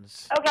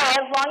 Seconds. Okay, as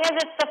long as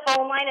it's the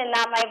phone line and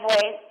not my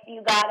voice,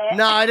 you got it.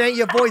 No, it ain't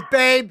your voice,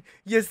 babe.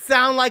 You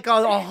sound like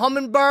a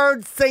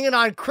hummingbird singing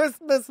on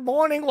Christmas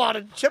morning while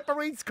the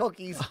Chipper eats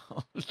cookies.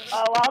 Oh,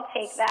 I'll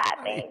take that.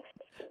 Thanks.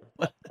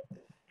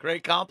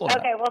 Great compliment.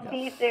 Okay, we'll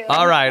see you soon.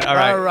 All right.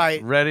 All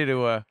right. Ready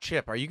to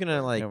Chip, are you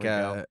gonna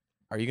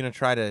are you gonna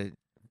try to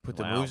put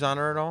the moves on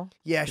her at all?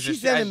 Yeah,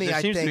 she's into me,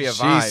 I seems to think. be a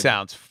She vibe.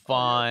 sounds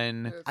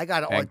fun. I got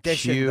to and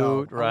audition, cute, though. I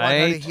want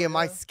her to right? hear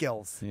my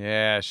skills.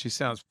 Yeah, she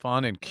sounds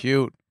fun and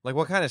cute. Like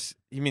what kind of?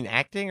 You mean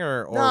acting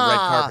or Nah, red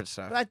carpet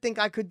stuff? But I think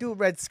I could do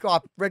red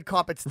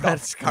carpet stuff.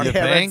 Red carpet.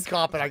 Yeah, red think?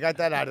 carpet. I got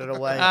that out of the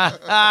way.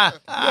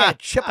 Yeah,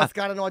 Chipper's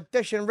got an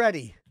audition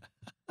ready.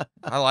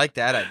 I like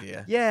that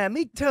idea. Yeah,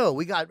 me too.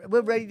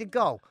 We're ready to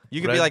go. You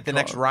could Red be like the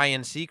next carpet.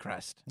 Ryan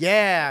Seacrest.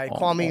 Yeah,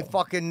 call me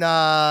fucking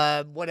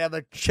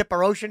whatever,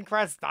 Chipper Ocean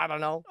Crest. I don't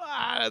know.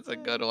 That's a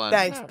good one.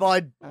 Thanks,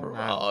 bud.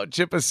 Oh,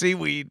 chip of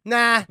seaweed.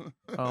 Nah.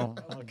 Oh,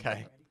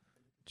 Okay.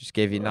 Just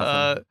gave you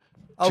nothing.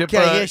 Okay,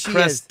 Chipper here she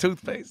Crest is.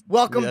 toothpaste.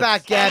 Welcome Yes.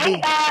 back, Gabby.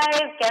 Hey,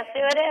 guys, guess who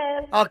it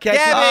is? Okay.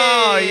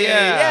 Oh,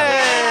 yeah.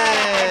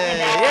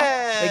 Yeah.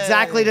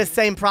 Exactly the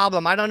same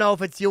problem. I don't know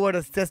if it's you or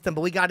the system,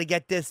 but we got to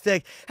get this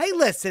fixed. Hey,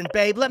 listen,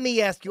 babe, let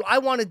me ask you. I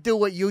want to do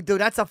what you do.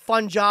 That's a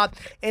fun job,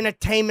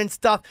 entertainment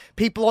stuff.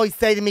 People always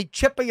say to me,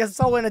 Chipper, you're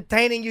so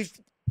entertaining.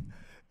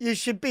 You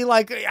should be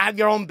like, have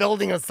your own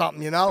building or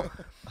something, you know?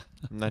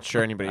 I'm not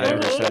sure anybody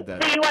ever said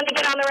that. So you want to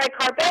get on the red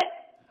carpet?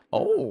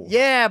 Oh.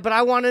 Yeah, but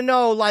I want to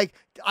know, like,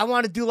 I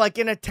want to do, like,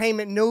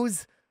 entertainment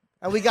news.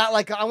 And we got,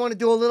 like, I want to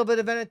do a little bit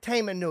of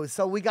entertainment news.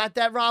 So we got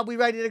that, Rob? We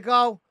ready to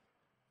go?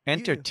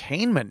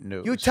 Entertainment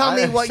news. You tell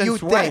me what you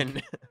Since when?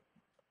 think.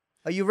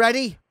 Are you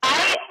ready?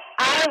 I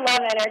love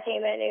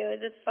entertainment news.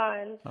 It's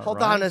fun.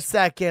 Hold on a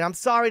second. I'm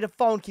sorry the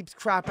phone keeps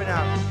crapping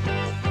out.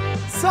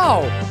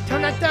 So,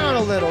 turn that down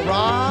a little,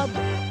 Rob.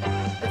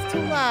 It's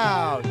too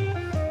loud.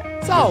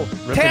 So,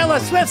 Taylor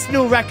Swift's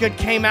new record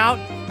came out,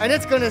 and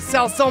it's going to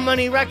sell so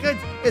many records,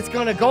 it's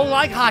going to go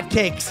like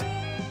hotcakes.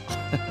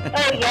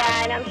 Oh,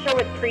 yeah, and I'm sure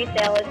with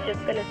pre-sale, it's just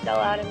going to sell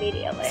out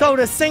immediately. So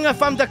the singer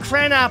from the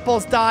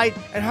Cranapples died,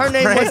 and her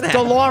name was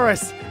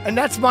Dolores, and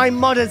that's my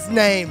mother's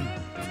name.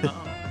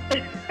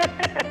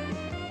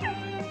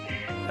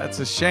 That's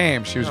a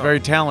shame. She was very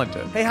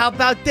talented. Hey, how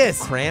about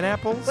this?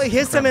 Cranapples? Wait,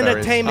 here's some Cranberries.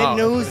 entertainment Oh.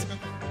 news.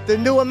 The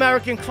new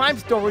American crime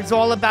story is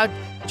all about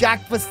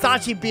Jack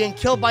Versace being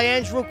killed by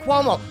Andrew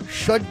Cuomo.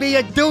 Should be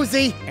a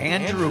doozy.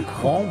 Andrew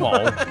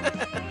Cuomo.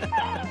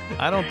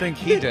 I don't think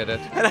he did it.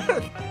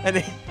 And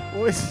it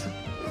was.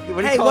 What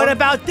do you Hey, call what it?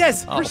 about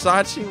this?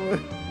 Versace?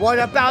 What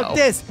about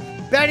this?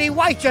 Betty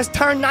White just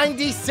turned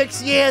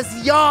 96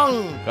 years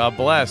young. God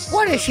bless.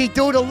 What does she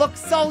do to look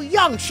so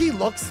young? She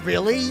looks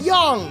really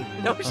young.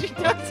 No, she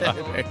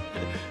doesn't.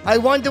 I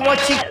wonder what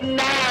she... Man,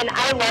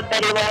 I love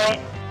Betty White.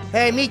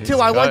 Hey, me too.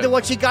 It's I wonder good.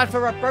 what she got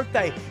for her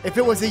birthday. If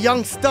it was a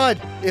young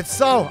stud. If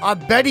so, I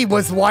bet he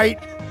was white.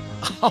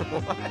 Oh,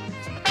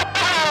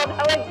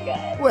 that was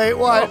good. Wait,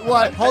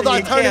 what? Hold on,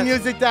 You turn the can't.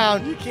 music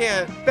down. You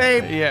can't.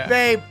 Babe, Yeah.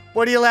 babe,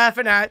 what are you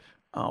laughing at?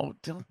 Oh,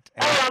 don't.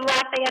 Oh, I'm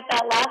laughing at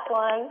that last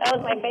one. That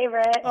was my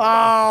favorite.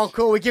 Oh,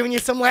 cool. We're giving you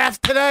some laughs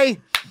today?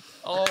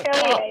 Oh,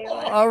 yeah, you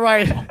are. All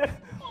right.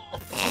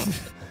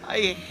 I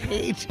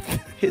hate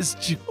his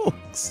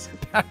jokes.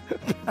 I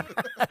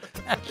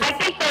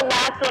think the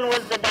last one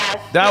was the best.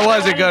 Yes. That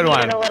was a good one.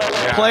 Needed a little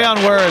work. Play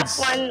on words.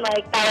 One,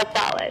 like, that was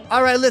solid.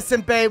 All right,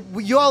 listen, babe.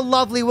 You're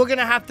lovely. We're going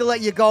to have to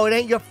let you go. It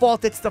ain't your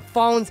fault. It's the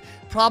phones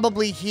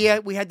probably here.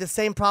 We had the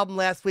same problem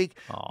last week.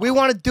 We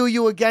want to do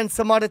you again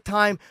some other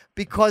time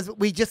because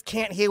we just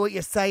can't hear what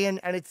you're saying,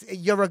 and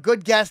you're a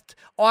good guest.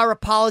 Our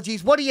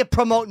apologies. What are you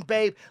promoting,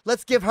 babe?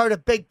 Let's give her the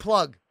big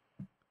plug.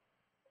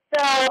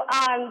 So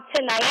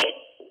tonight,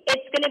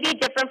 it's going to be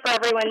different for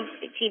everyone's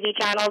TV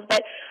channels,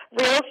 but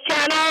Reels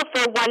channel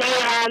for 1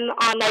 a.m.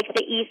 on like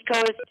the East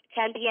Coast,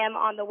 10 p.m.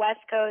 on the West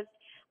Coast.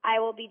 I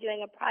will be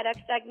doing a product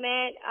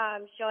segment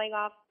showing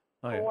off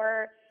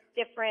 4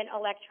 different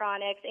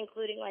electronics,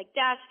 including like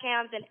dash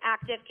cams and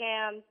active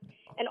cams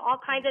and all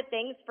kinds of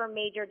things for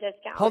major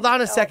discounts. Hold on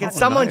a second.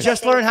 Someone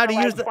just learned how to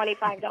use the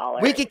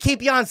 $25. We could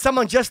keep you on.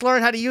 Someone just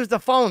learned how to use the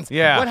phones.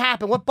 Yeah. What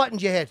happened? What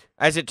buttons you hit?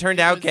 As it turned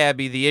out,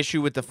 Gabby, the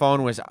issue with the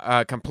phone was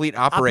complete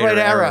operator Operator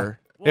error. error.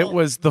 It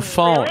was the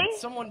phone. Really?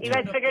 Someone You guys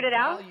turned up figured the it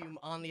out? volume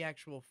on the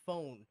actual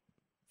phone.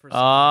 For some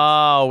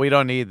Oh, we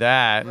don't need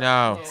that.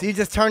 No, So you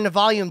just turned the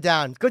volume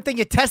down. Good thing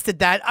you tested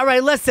that. All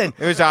right, listen.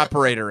 it was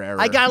operator error.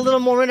 I got a little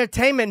more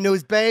entertainment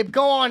news, babe.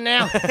 Go on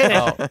now. Hit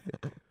it.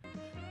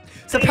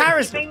 So You're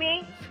Paris, keeping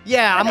me?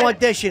 yeah, I'm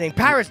auditioning.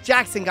 Paris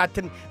Jackson got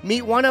to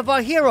meet one of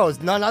our heroes,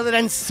 none other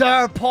than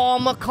Sir Paul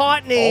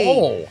McCartney.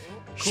 Oh.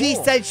 She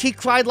said she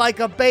cried like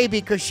a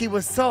baby because she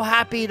was so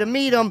happy to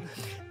meet him.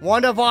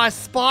 One of our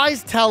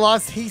spies tell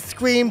us he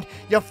screamed,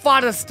 "Your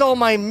father stole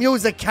my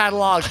music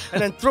catalog,"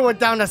 and then threw it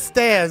down the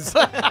stairs.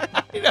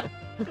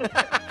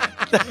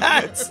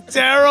 That's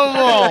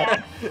terrible.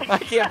 I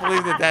can't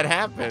believe that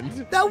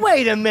happened. Now,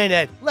 wait a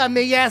minute. Let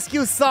me ask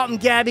you something,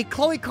 Gabby.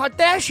 Khloe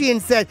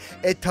Kardashian said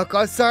it took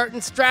a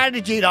certain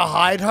strategy to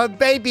hide her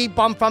baby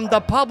bump from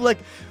the public.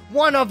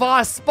 One of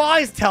our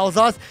spies tells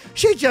us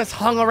she just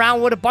hung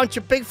around with a bunch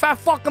of big fat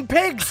fucking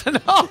pigs.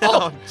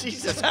 Oh,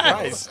 Jesus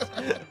Christ.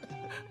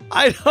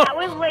 I don't. That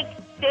was like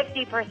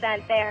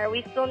 50% there.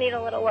 We still need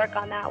a little work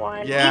on that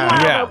one. Yeah.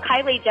 Meanwhile, Yeah. though,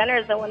 Kylie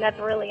Jenner's the one that's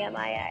really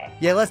MIA.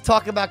 Yeah, let's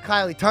talk about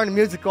Kylie. Turn the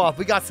music off.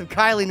 We got some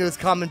Kylie news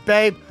coming,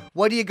 babe.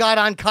 What do you got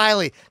on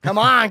Kylie? Come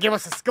on, give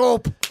us a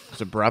scoop. It's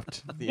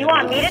abrupt. You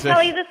want me to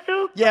tell you the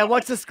scoop? Yeah,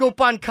 what's the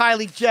scoop on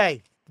Kylie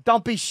J?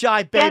 Don't be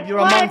shy, babe. Guess You're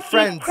what? among She's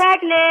friends.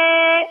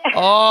 pregnant.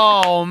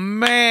 Oh, Damn,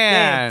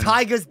 man.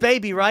 Tiger's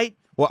baby, right?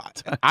 Well,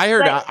 I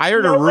heard But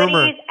a rumor.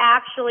 nobody's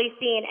actually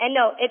seen. And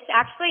no, it's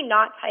actually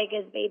not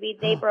Tyga's baby.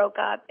 They broke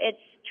up. It's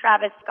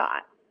Travis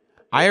Scott.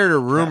 I heard a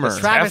rumor.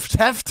 Travis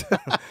Teft?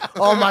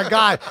 Oh, my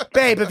God.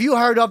 Babe, have you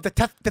heard of the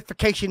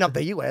teftification of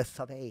the U.S.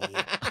 of A?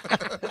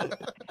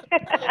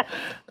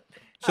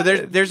 So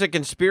there's a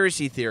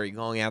conspiracy theory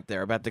going out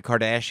there about the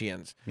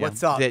Kardashians.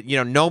 What's up? That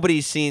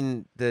nobody's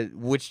seen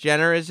which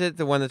Jenner is it?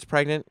 The one that's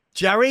pregnant?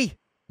 Jerry?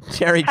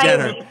 Jerry Kylie.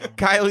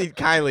 Jenner.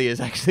 Kylie is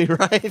actually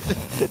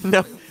right.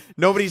 No,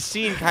 nobody's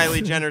seen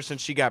Kylie Jenner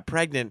since she got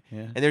pregnant.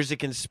 Yeah. And there's a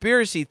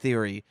conspiracy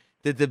theory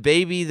that the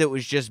baby that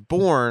was just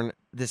born,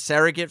 the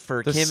surrogate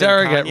for The Kim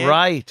surrogate, and Kanye,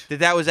 right.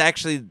 that was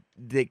actually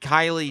that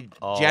Kylie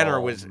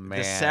Jenner was the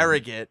man.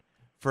 surrogate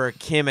for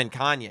Kim and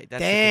Kanye.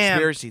 That's Damn. the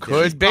conspiracy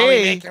theory. Could Probably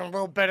be. making a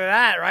little bit of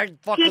that, right?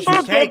 Fucking People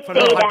some cake did for say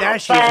the that,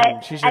 Kardashians.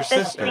 but She's your at the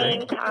sister.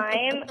 same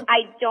time, I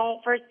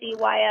don't foresee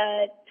why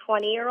a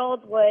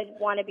 20-year-old would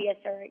want to be a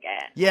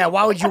surrogate. Yeah,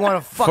 why would you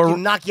want to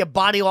fucking knock your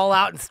body all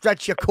out and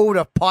stretch your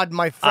cooter? Pardon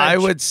my French. I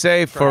would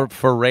say for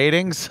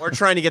ratings. Or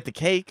trying to get the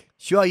cake.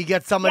 Sure, you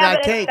get some of Yeah,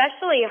 that but cake.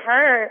 especially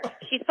her.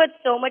 She's put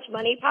so much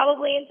money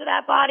probably into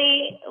that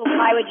body.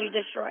 Why would you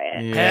destroy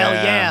it? Hell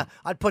yeah.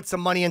 I'd put some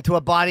money into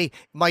a body.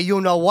 My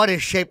you-know-what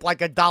is shaped like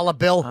a dollar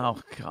bill.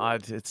 Oh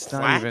God, it's not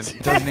Flat?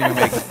 even. Doesn't even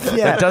make.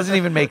 Yeah. That doesn't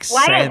even make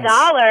Why sense. $1?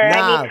 I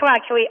Nah. mean, come on,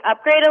 can we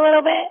upgrade a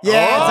little bit?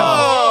 Yeah,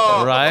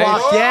 it's a... Right?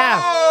 Fuck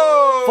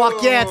yeah.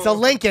 Fuck yeah, it's a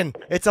Lincoln.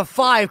 It's a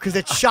 5 because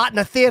it's shot in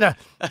a theater.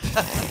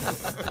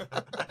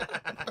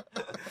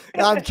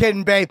 No, I'm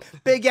kidding, babe.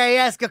 Big A,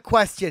 ask a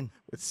question.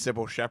 With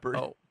Sybil Shepherd.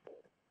 Oh,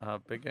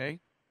 Big A.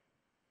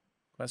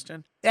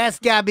 Question.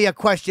 Ask Gabby a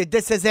question.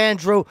 This is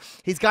Andrew.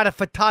 He's got a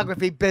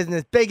photography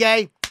business. Big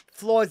A,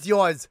 floor's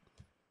yours.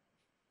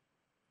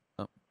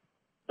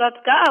 Let's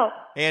go.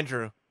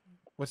 Andrew,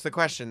 what's the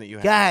question that you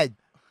have? Go ahead.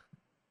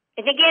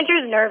 I think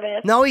Andrew's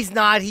nervous. No, he's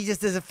not. He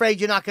just is afraid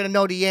you're not going to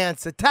know the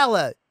answer. Tell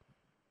her.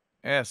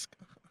 Ask.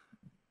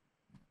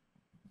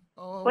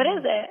 What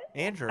is it?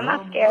 Andrew. I'm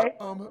not scared.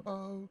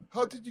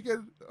 How did you get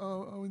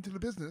into the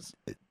business?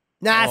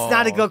 Nah, it's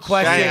not a good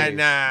question.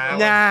 Nah.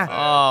 Nah.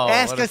 Oh,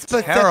 Ask what a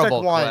specific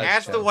terrible one. question.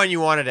 Ask the one you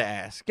wanted to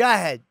ask. Go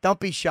ahead. Don't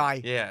be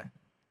shy. Yeah.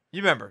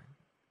 You remember.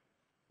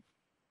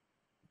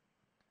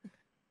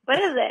 What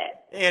is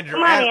it? Andrew.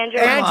 Come on, Andrew.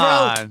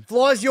 Andrew, on.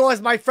 floor's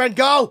yours, my friend.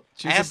 Go.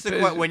 She's Ask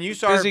a when you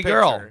saw her busy picture.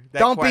 girl. that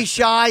Don't be question.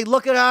 shy.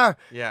 Look at her.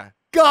 Yeah.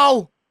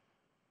 Go.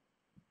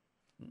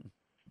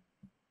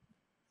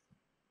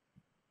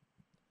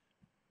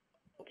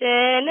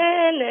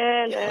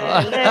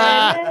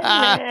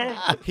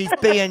 He's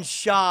being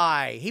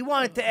shy. He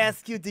wanted to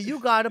ask you, do you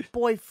got a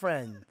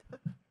boyfriend?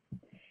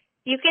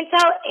 You can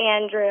tell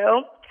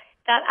Andrew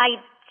that I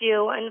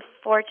do.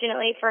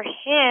 Unfortunately for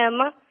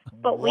him,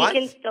 but What? we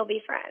can still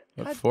be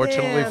friends.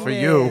 Fortunately damn for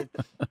you.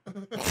 it.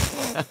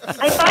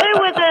 I thought it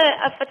was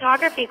a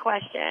photography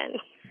question.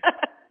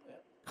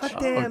 God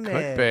damn Could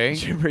it. be.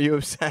 Chip, are you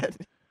upset?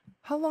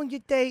 How long you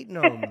dating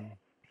him?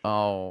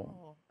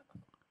 Oh.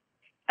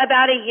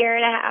 About a year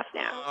and a half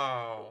now.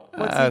 Oh.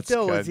 What's That's he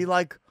do? good. Is he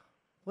like,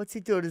 what's he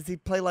do? Does he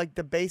play like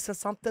the bass or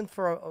something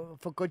for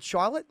Good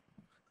Charlotte?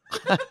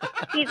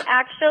 He's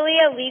actually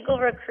a legal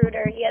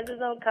recruiter. He has his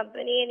own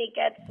company and he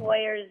gets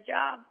lawyers'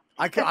 jobs.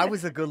 I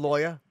was a good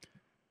lawyer.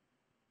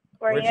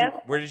 Were you?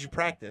 Where did you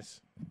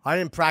practice? I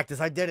didn't practice.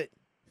 I did it.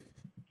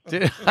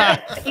 Did,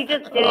 He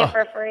just did it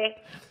for free.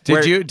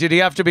 Did he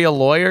have to be a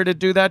lawyer to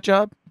do that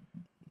job?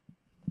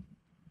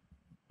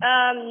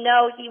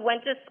 No, he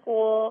went to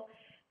school,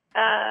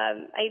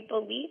 I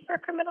believe, for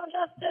criminal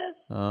justice.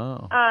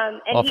 Oh.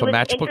 And Off he a was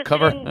matchbook interested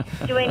cover?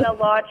 in doing a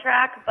law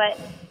track, but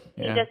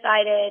he Yeah.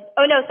 decided.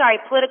 Oh no, sorry,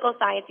 political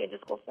science. He went to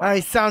school for. Oh,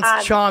 he sounds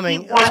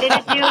charming. He wanted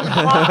to do law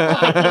school,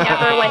 but he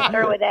never went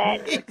through with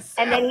it.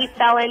 And then he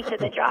fell into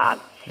the job.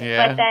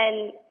 Yeah. But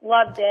then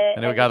loved it.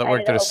 I knew a guy that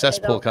worked at a decided to open his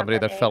cesspool own company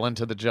that fell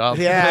into the job.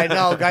 Yeah, I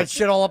know. Got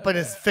shit all up in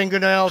his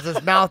fingernails,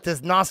 his mouth,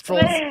 his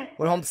nostrils.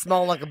 Went home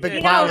smelling like a big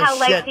You pile know how of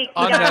like shit. he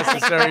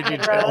Unnecessary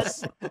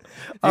details.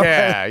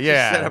 Yeah,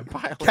 yeah.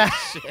 Pile of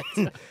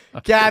shit.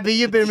 Gabby,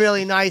 you've been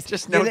really nice.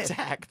 Just no You know-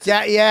 tact.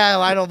 Yeah,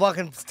 I don't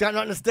fucking got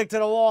nothing to stick to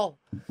the wall.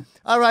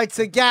 All right,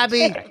 so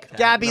Gabby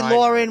No,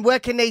 Lauren, where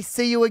can they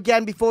see you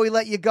again before we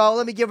let you go?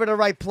 Let me give her the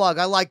right plug.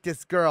 I like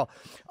this girl.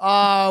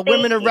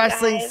 Women of you,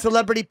 Wrestling, guys.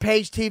 Celebrity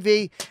Page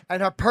TV,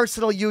 and her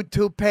personal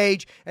YouTube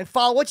page. And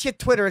follow, what's your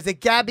Twitter? Is it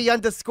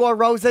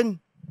Gabby_Rosen?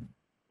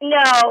 No,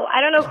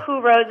 I don't know who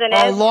Rosen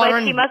Oh, is,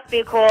 Lauren. but she must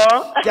be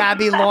cool.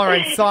 Gabby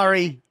Lauren,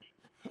 sorry.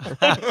 It's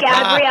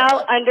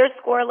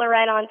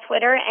Gabrielle_Loren on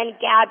Twitter and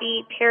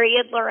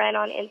Gabby.Loren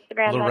on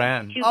Instagram.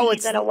 Loren. That's two Oh, B's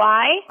it's- and a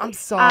Y. I'm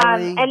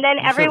sorry. And then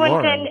said everyone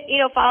Lauren.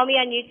 can, follow me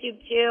on YouTube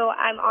too.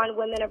 I'm on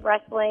Women of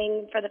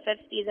Wrestling for the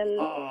 5th season,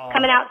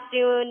 coming out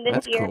soon this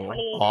That's year, cool.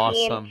 2018.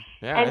 Awesome.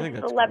 Yeah, I And think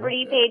that's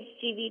Celebrity Page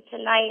TV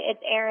tonight.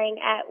 It's airing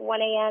at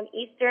 1 a.m.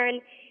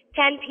 Eastern,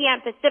 10 p.m.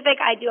 Pacific.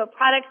 I do a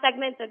product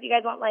segment, so if you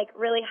guys want like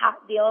really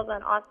hot deals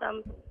on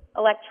awesome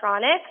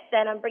electronics,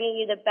 then I'm bringing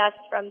you the best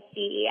from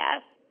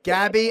CES.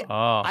 Gabby,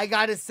 Oh. I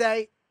got to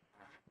say,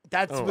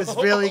 that was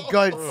really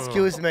good.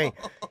 Excuse me.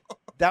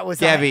 That was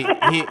Gabby,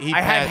 I he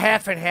had passed,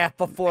 half and half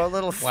before, a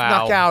little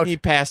Wow. snuck out. he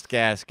passed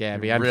gas,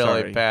 Gabby. I'm really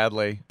sorry.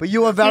 badly. But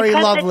you were very He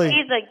cut lovely. the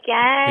cheese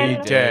again. He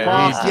did.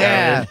 Fuck, He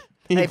yeah.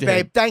 He Hey, did.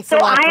 babe, thanks So a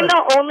lot. I'm for-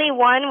 the only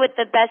one with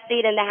the best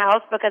seat in the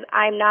house because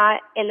I'm not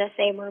in the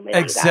same room as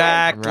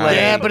Exactly. Right.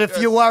 Yeah, but if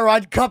you were,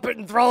 I'd cup it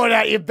and throw it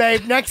at you,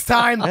 babe, next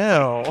time.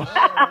 Ew.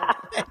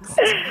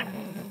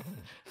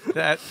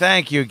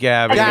 Thank you,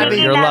 Gabby. you guys. I'm Gabby,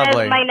 taking You're that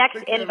lovely. as my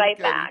next invite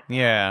back.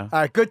 Yeah. All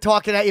right, good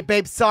talking at you,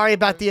 babe. Sorry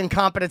about the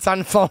incompetence on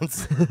the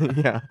phones.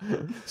 Yeah.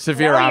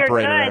 Severe No, you're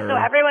operator good. So error.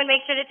 everyone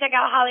make sure to check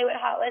out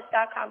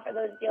HollywoodHotlist.com for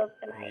those deals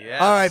tonight.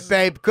 Yes. All right,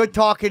 babe. Good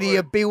talking to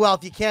you. Be well.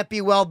 If you can't be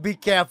well, be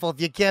careful.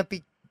 If you can't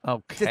be,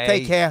 Okay. just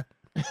take care.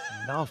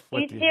 Enough You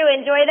with too. you.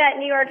 Enjoy that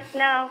New York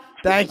snow.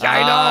 Thank you.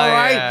 I know,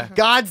 right? yeah.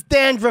 God's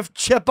dandruff,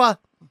 Chipper.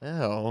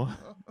 Ew.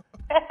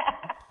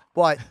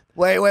 What?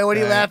 Wait, what are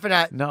you Uh, laughing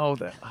at? No,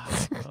 that.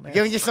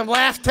 Giving you some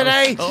laughs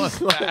today? Oh,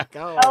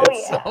 Oh,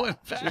 yeah. so in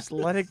fact, Just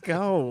let it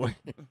go.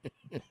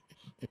 it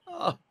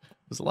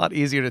was a lot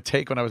easier to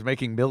take when I was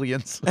making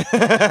millions. It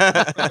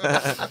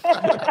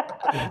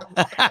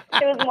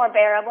was more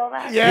bearable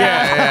then.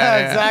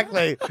 Yeah.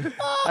 Exactly.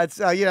 That's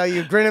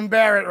you grin and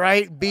bear it,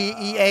 right?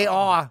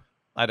 BEAR.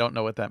 I don't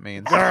know what that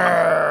means.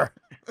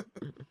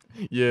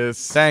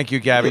 Yes. Thank you,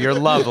 Gabby. You're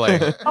lovely.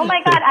 Oh my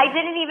God, I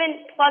didn't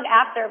even plug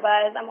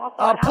AfterBuzz. I'm also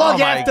on Plug Oh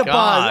my AfterBuzz.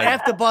 God.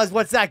 AfterBuzz.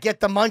 What's that? Get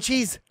the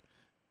munchies?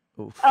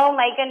 Oh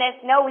my goodness,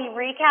 no, we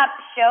recap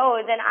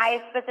shows, and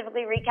I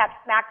specifically recapped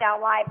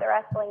SmackDown Live, the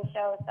wrestling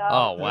show. So.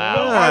 Oh, wow.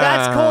 Oh,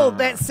 that's cool.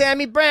 Man,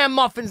 Sammy Brand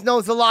Muffins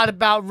knows a lot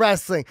about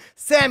wrestling.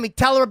 Sammy,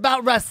 tell her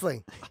about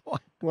wrestling.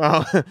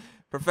 Well,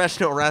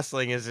 professional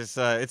wrestling is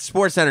it's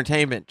sports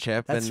entertainment,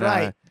 Chip. That's and,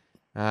 right.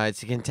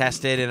 It's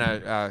contested in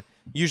a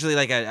usually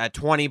like a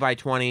 20 by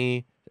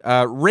 20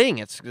 ring.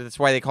 That's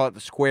why they call it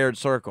the squared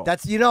circle.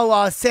 That's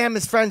Sam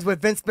is friends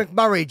with Vince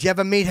McMurray. Did you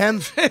ever meet him?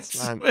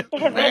 Vince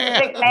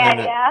McMahon,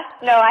 yeah.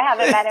 No, I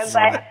haven't met him,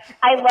 but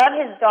I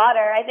love his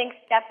daughter. I think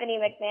Stephanie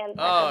McMahon's such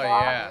Oh, a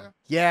boss. yeah.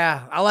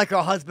 Yeah, I like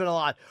her husband a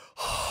lot.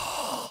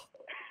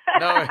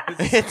 No,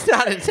 it's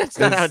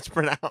not how it's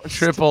pronounced.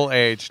 Triple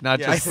H, not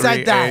Yeah. just I said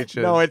three that. H's.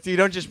 No, you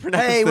don't just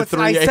pronounce Hey, the what's,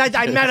 three I said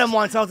I H's. met him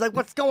once. I was like,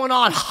 what's going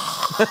on?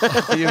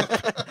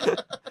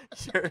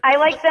 I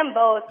like them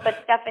both, but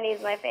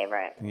Stephanie's my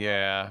favorite.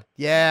 Yeah.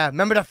 Yeah,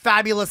 remember the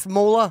fabulous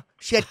Moolah?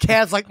 She had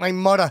calves like my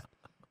mother.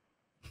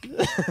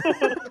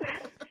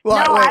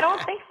 What, No, wait. I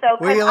don't think so.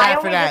 What are you 'cause I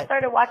laughing only at? just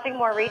started watching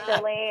more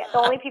recently. The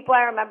only people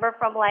I remember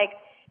from like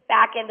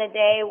back in the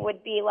day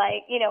would be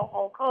like,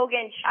 Hulk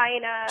Hogan,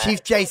 China,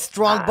 Chief J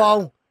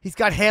Strongbow. He's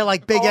got hair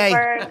like Big A.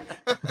 Goldberg.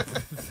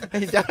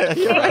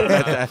 You're right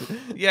about that.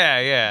 Yeah,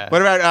 yeah.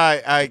 What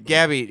about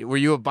Gabby? Were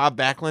you a Bob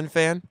Backlund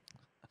fan?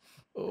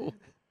 Oh.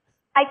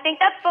 I think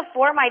that's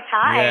before my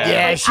time.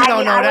 Yeah, she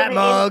don't know I that,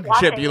 wasn't in mug.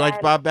 Chip, you like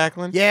then. Bob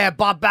Backlund? Yeah,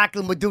 Bob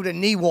Backlund would do the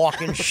knee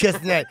walk and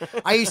shiznit.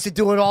 I used to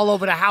do it all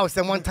over the house,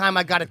 and one time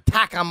I got a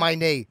tack on my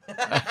knee.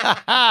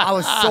 I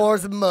was sore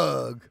as a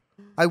mug.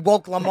 I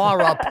woke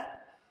Lamar up,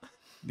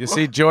 You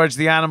see George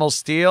the Animal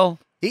Steel?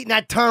 eating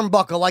that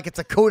turnbuckle like it's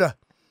a cooter.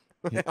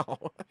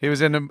 He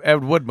was in the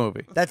Ed Wood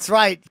movie. That's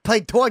right.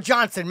 Played Tor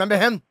Johnson. Remember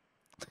him?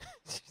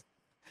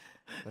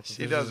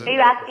 She doesn't. Are you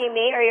asking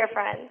me or your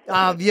friends?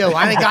 You.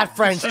 I ain't got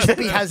friends.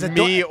 Chippy has a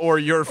Me or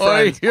your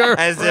friend? your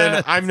As friend.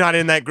 in, I'm not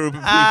in that group of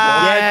people.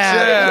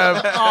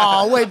 Yeah.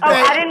 Oh, wait, Oh,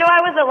 I babe. didn't know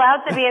I was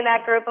allowed to be in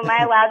that group. Am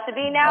I allowed to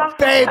be now?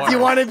 Babe, do you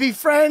want to be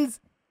friends?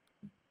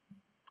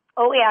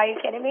 Oh, yeah. Are you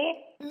kidding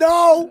me?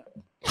 No.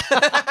 This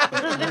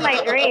has been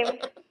my dream.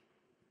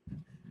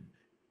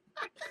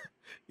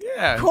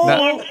 Yeah. Cool.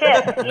 Me and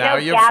Chip. You Now know,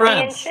 you're Gabby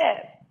friends. and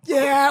Chip.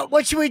 Yeah.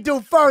 What should we do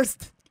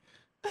first?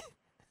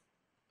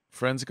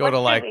 Friends go What to should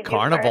we like do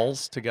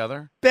carnivals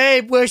together.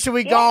 Babe, where should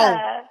we go?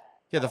 Yeah.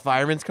 Yeah, the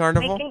Fireman's We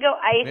Carnival? can go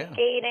ice Yeah.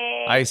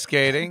 skating. Ice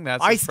skating.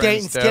 That's Ice what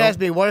friends skating do. scares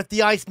me. What if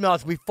the ice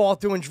melts? We fall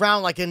through and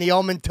drown like in The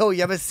Omen 2.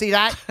 You ever see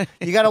that?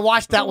 You got to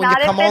watch that when Not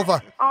you come if it's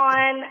over.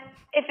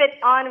 If it's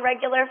on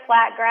regular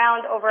flat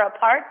ground over a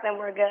park, then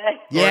we're good.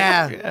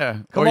 Yeah. Yeah.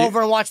 Come Or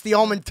over and watch The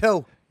Omen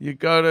 2. You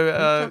go to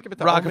talking about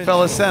the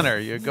Rockefeller Omen? Center.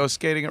 You go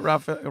skating at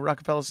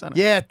Rockefeller Center.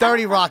 Yeah,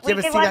 30 Rock. You We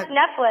ever can see watch that?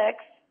 Netflix.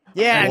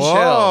 Yeah, and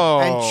Whoa.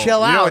 and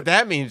chill out. You know what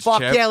that means,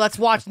 Fuck Chip? yeah, let's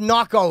watch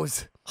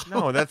Narcos.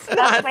 No, that's That's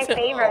not. my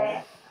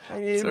favorite.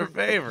 It's her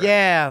favorite.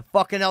 Yeah,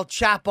 fucking El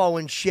Chapo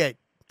and shit.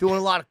 Doing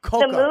a lot of The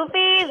coca.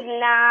 movies,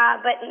 nah,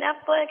 but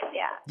Netflix,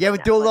 yeah. You ever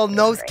do a little Netflix is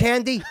nose great.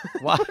 candy?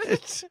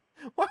 What?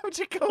 Why would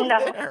you go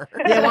No. there?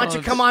 Yeah, why don't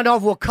you come on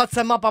over? We'll cut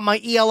some up on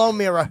my ELO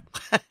mirror.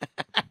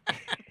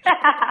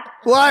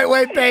 What?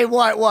 Wait, babe,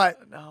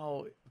 what?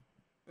 No.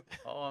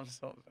 Oh, I'm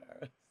so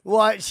embarrassed.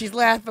 What? She's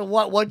laughing.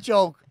 What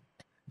joke?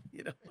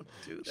 You don't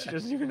do She that.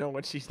 doesn't even know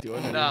what she's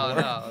doing. No,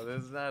 anymore. no.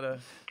 There's not a.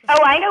 Oh,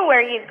 I know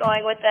where he's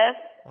going with this.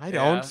 I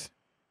don't.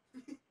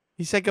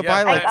 He said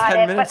goodbye Yeah, like I got 10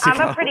 it, minutes but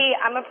I'm ago.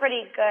 a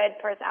pretty good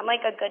person. I'm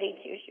like a goody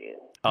two shoes.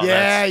 Oh,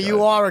 Yeah, that's you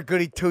good. are a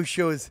goody two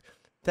shoes.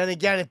 Then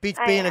again, it beats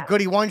I being a am.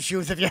 goody one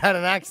shoes if you had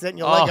an accident and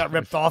your leg got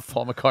ripped off.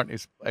 Paul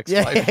McCartney's Yeah,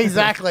 ex-wife.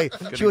 exactly.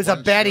 She was a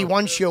one baddie shoe.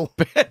 one shoe.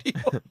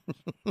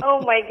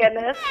 Oh my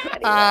goodness.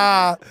 Anyway.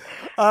 All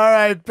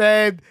right,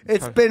 babe.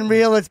 It's been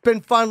real. It's been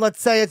fun. Let's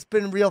say it's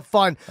been real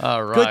fun.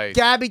 All Good, right.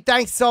 Gabby.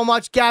 Thanks so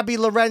much, Gabby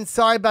Lorenz.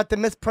 Sorry about the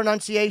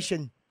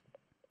mispronunciation.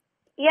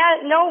 Yeah,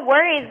 no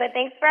worries, but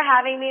thanks for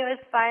having me. It was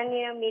fun,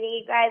 meeting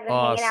you guys and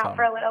hanging out Awesome.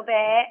 for a little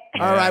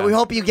bit. All right. Yeah. We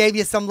hope you gave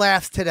you some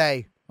laughs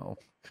today. Oh,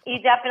 You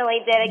definitely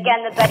did.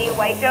 Again, the Betty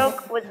White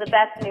joke was the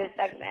best news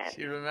segment.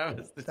 she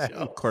remembers the Of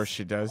joke. course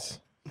she does.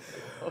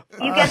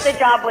 You get the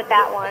job with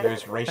that It one.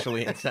 was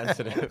racially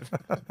insensitive.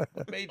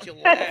 Made you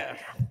laugh.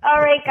 All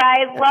right,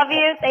 guys. Love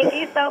you. Thank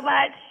you so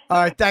much. All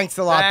right. Thanks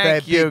a lot,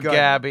 Thank babe. you, Be good.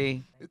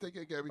 Gabby. Hey, take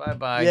care, Gabby.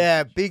 Bye-bye.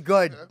 Yeah, be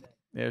good.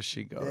 There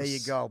she goes. There you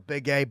go.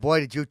 Big A.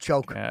 Boy, did you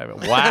choke. Yeah,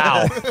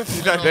 wow.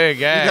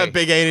 Big A. You thought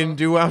Big A didn't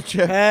do well,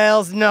 Chip?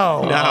 Hells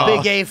no. No.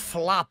 Big A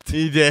flopped.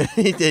 He did.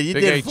 He did. You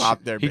Big did A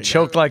flop there. He Big A.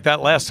 choked like that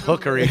last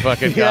hooker he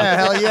fucking got. Yeah,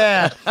 hell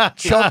yeah.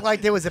 Choked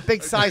like there was a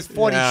big size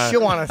 40 Yeah.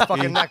 shoe on his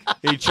fucking neck.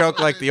 He choked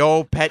like the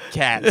old pet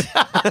cat.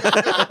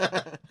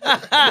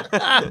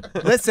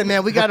 Listen,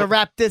 man, we got to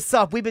wrap this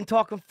up. We've been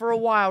talking for a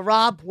while.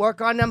 Rob,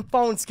 work on them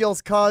phone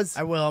skills, cuz.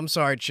 I will. I'm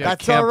sorry, Chip.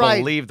 That's Can't all right.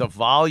 believe the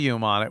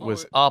volume on it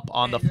was up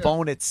on the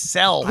phone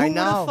itself. I Who would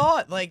know. have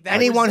thought? Like that.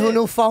 Anyone was who it.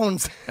 knew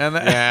phones. And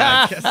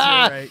Yeah. Guess you're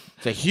right.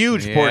 It's a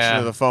huge Yeah. portion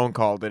of the phone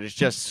call that is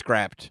just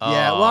scrapped.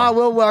 Yeah, well,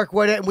 we'll work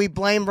with it, and we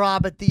blame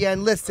Rob at the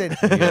end. Listen,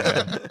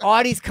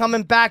 Artie's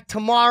coming back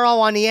tomorrow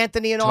on the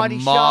Anthony and Artie show.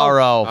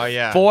 Tomorrow, Oh,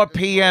 yeah. 4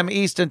 p.m.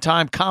 Eastern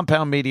Time,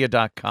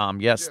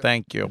 compoundmedia.com. Yes,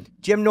 thank you.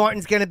 Jim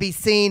Norton's going to be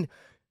seen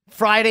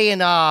Friday in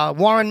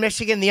Warren,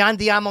 Michigan, the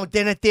Andiamo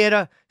Dinner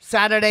Theater.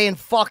 Saturday in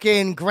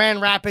fucking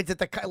Grand Rapids at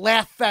the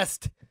Laugh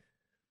Fest.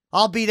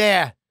 I'll be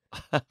there.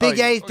 Big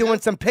A's doing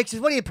some pictures.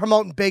 What are you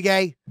promoting, Big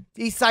A?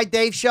 East Side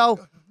Dave show?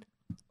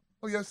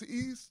 Oh yes, the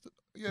East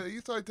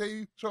Side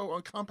Dave show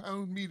on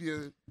Compound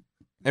Media.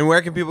 And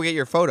where can people get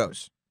your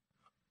photos?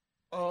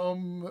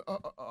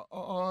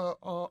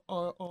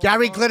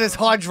 Gary Glitter's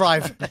hard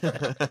drive.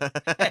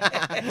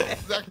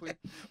 Exactly.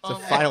 It's a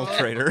file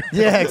trader.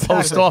 Yeah,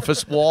 Post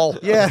office wall.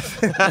 Yeah.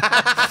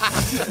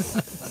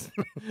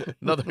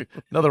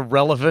 Another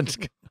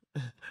relevant.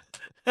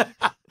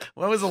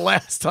 When was the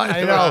last time I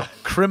there were know.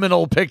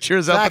 criminal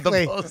pictures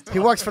Exactly. up at the post? He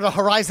works for the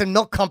Horizon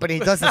Milk Company. He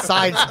does the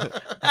sides.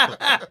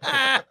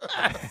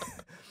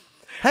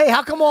 Hey,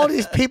 how come all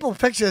these people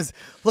pictures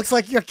looks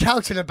like your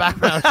couch in the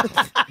background?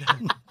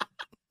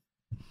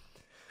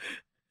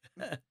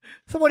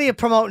 So what are you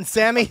promoting,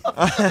 Sammy?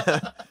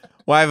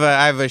 Well,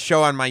 I have a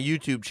show on my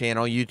YouTube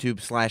channel,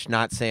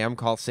 YouTube/NotSam,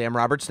 called Sam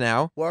Roberts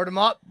Now. Word him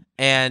up.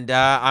 And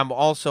I'm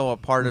also a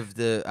part of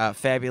the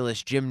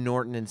fabulous Jim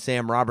Norton and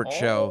Sam Roberts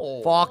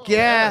show Fuck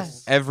yeah.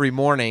 every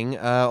morning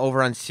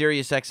over on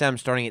Sirius XM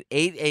starting at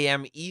 8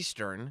 a.m.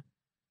 Eastern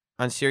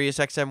on Sirius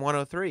XM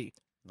 103.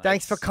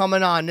 Thanks for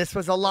coming on. This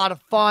was a lot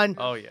of fun.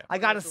 Oh, yeah. I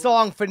got a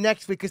song for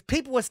next week because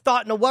people were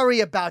starting to worry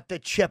about the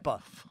Chipper.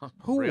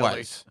 Who Really?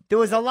 was? There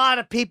was a lot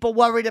of people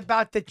worried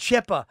about the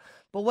Chipper.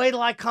 But wait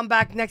till I come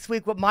back next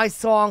week with my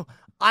song,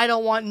 I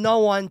Don't Want No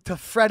One to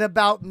Fret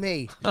About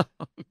Me.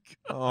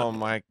 Oh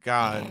my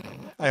God!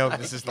 I hope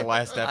this is the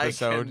last I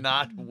episode.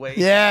 cannot wait.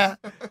 Yeah,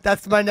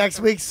 that's my next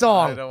week's I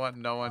song. don't want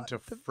no one to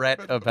fret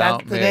about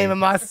That's the me. name of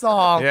my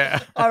song. Yeah.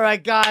 All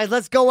right, guys,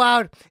 let's go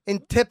out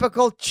in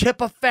typical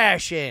Chipper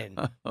fashion.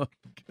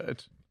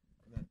 Good.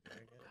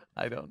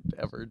 I don't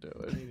ever do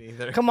it.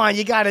 Either. Come on,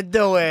 you got to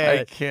do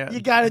it. I can't.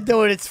 You got to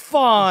do it. It's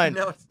fun.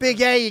 No, it's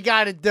Big A, you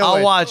got to do it.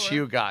 I'll watch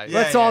you guys.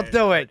 Let's all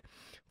do it.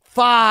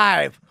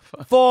 5,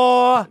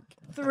 4,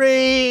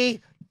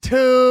 3,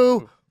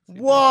 2,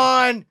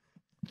 1.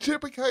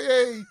 Chipper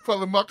KA for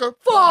the mucker.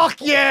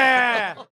 Fuck yeah!